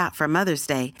place to shop for Mother's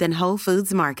Day than Whole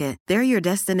Foods Market. They're your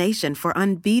destination for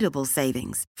unbeatable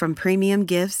savings, from premium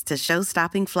gifts to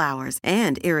show-stopping flowers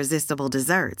and irresistible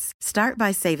desserts. Start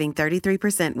by saving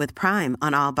 33% with Prime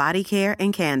on all body care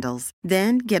and candles.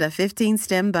 Then get a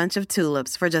 15-stem bunch of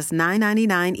tulips for just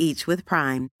 $9.99 each with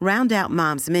Prime. Round out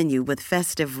Mom's menu with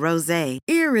festive rosé,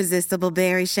 irresistible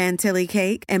berry chantilly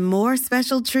cake, and more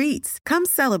special treats. Come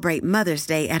celebrate Mother's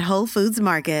Day at Whole Foods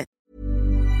Market.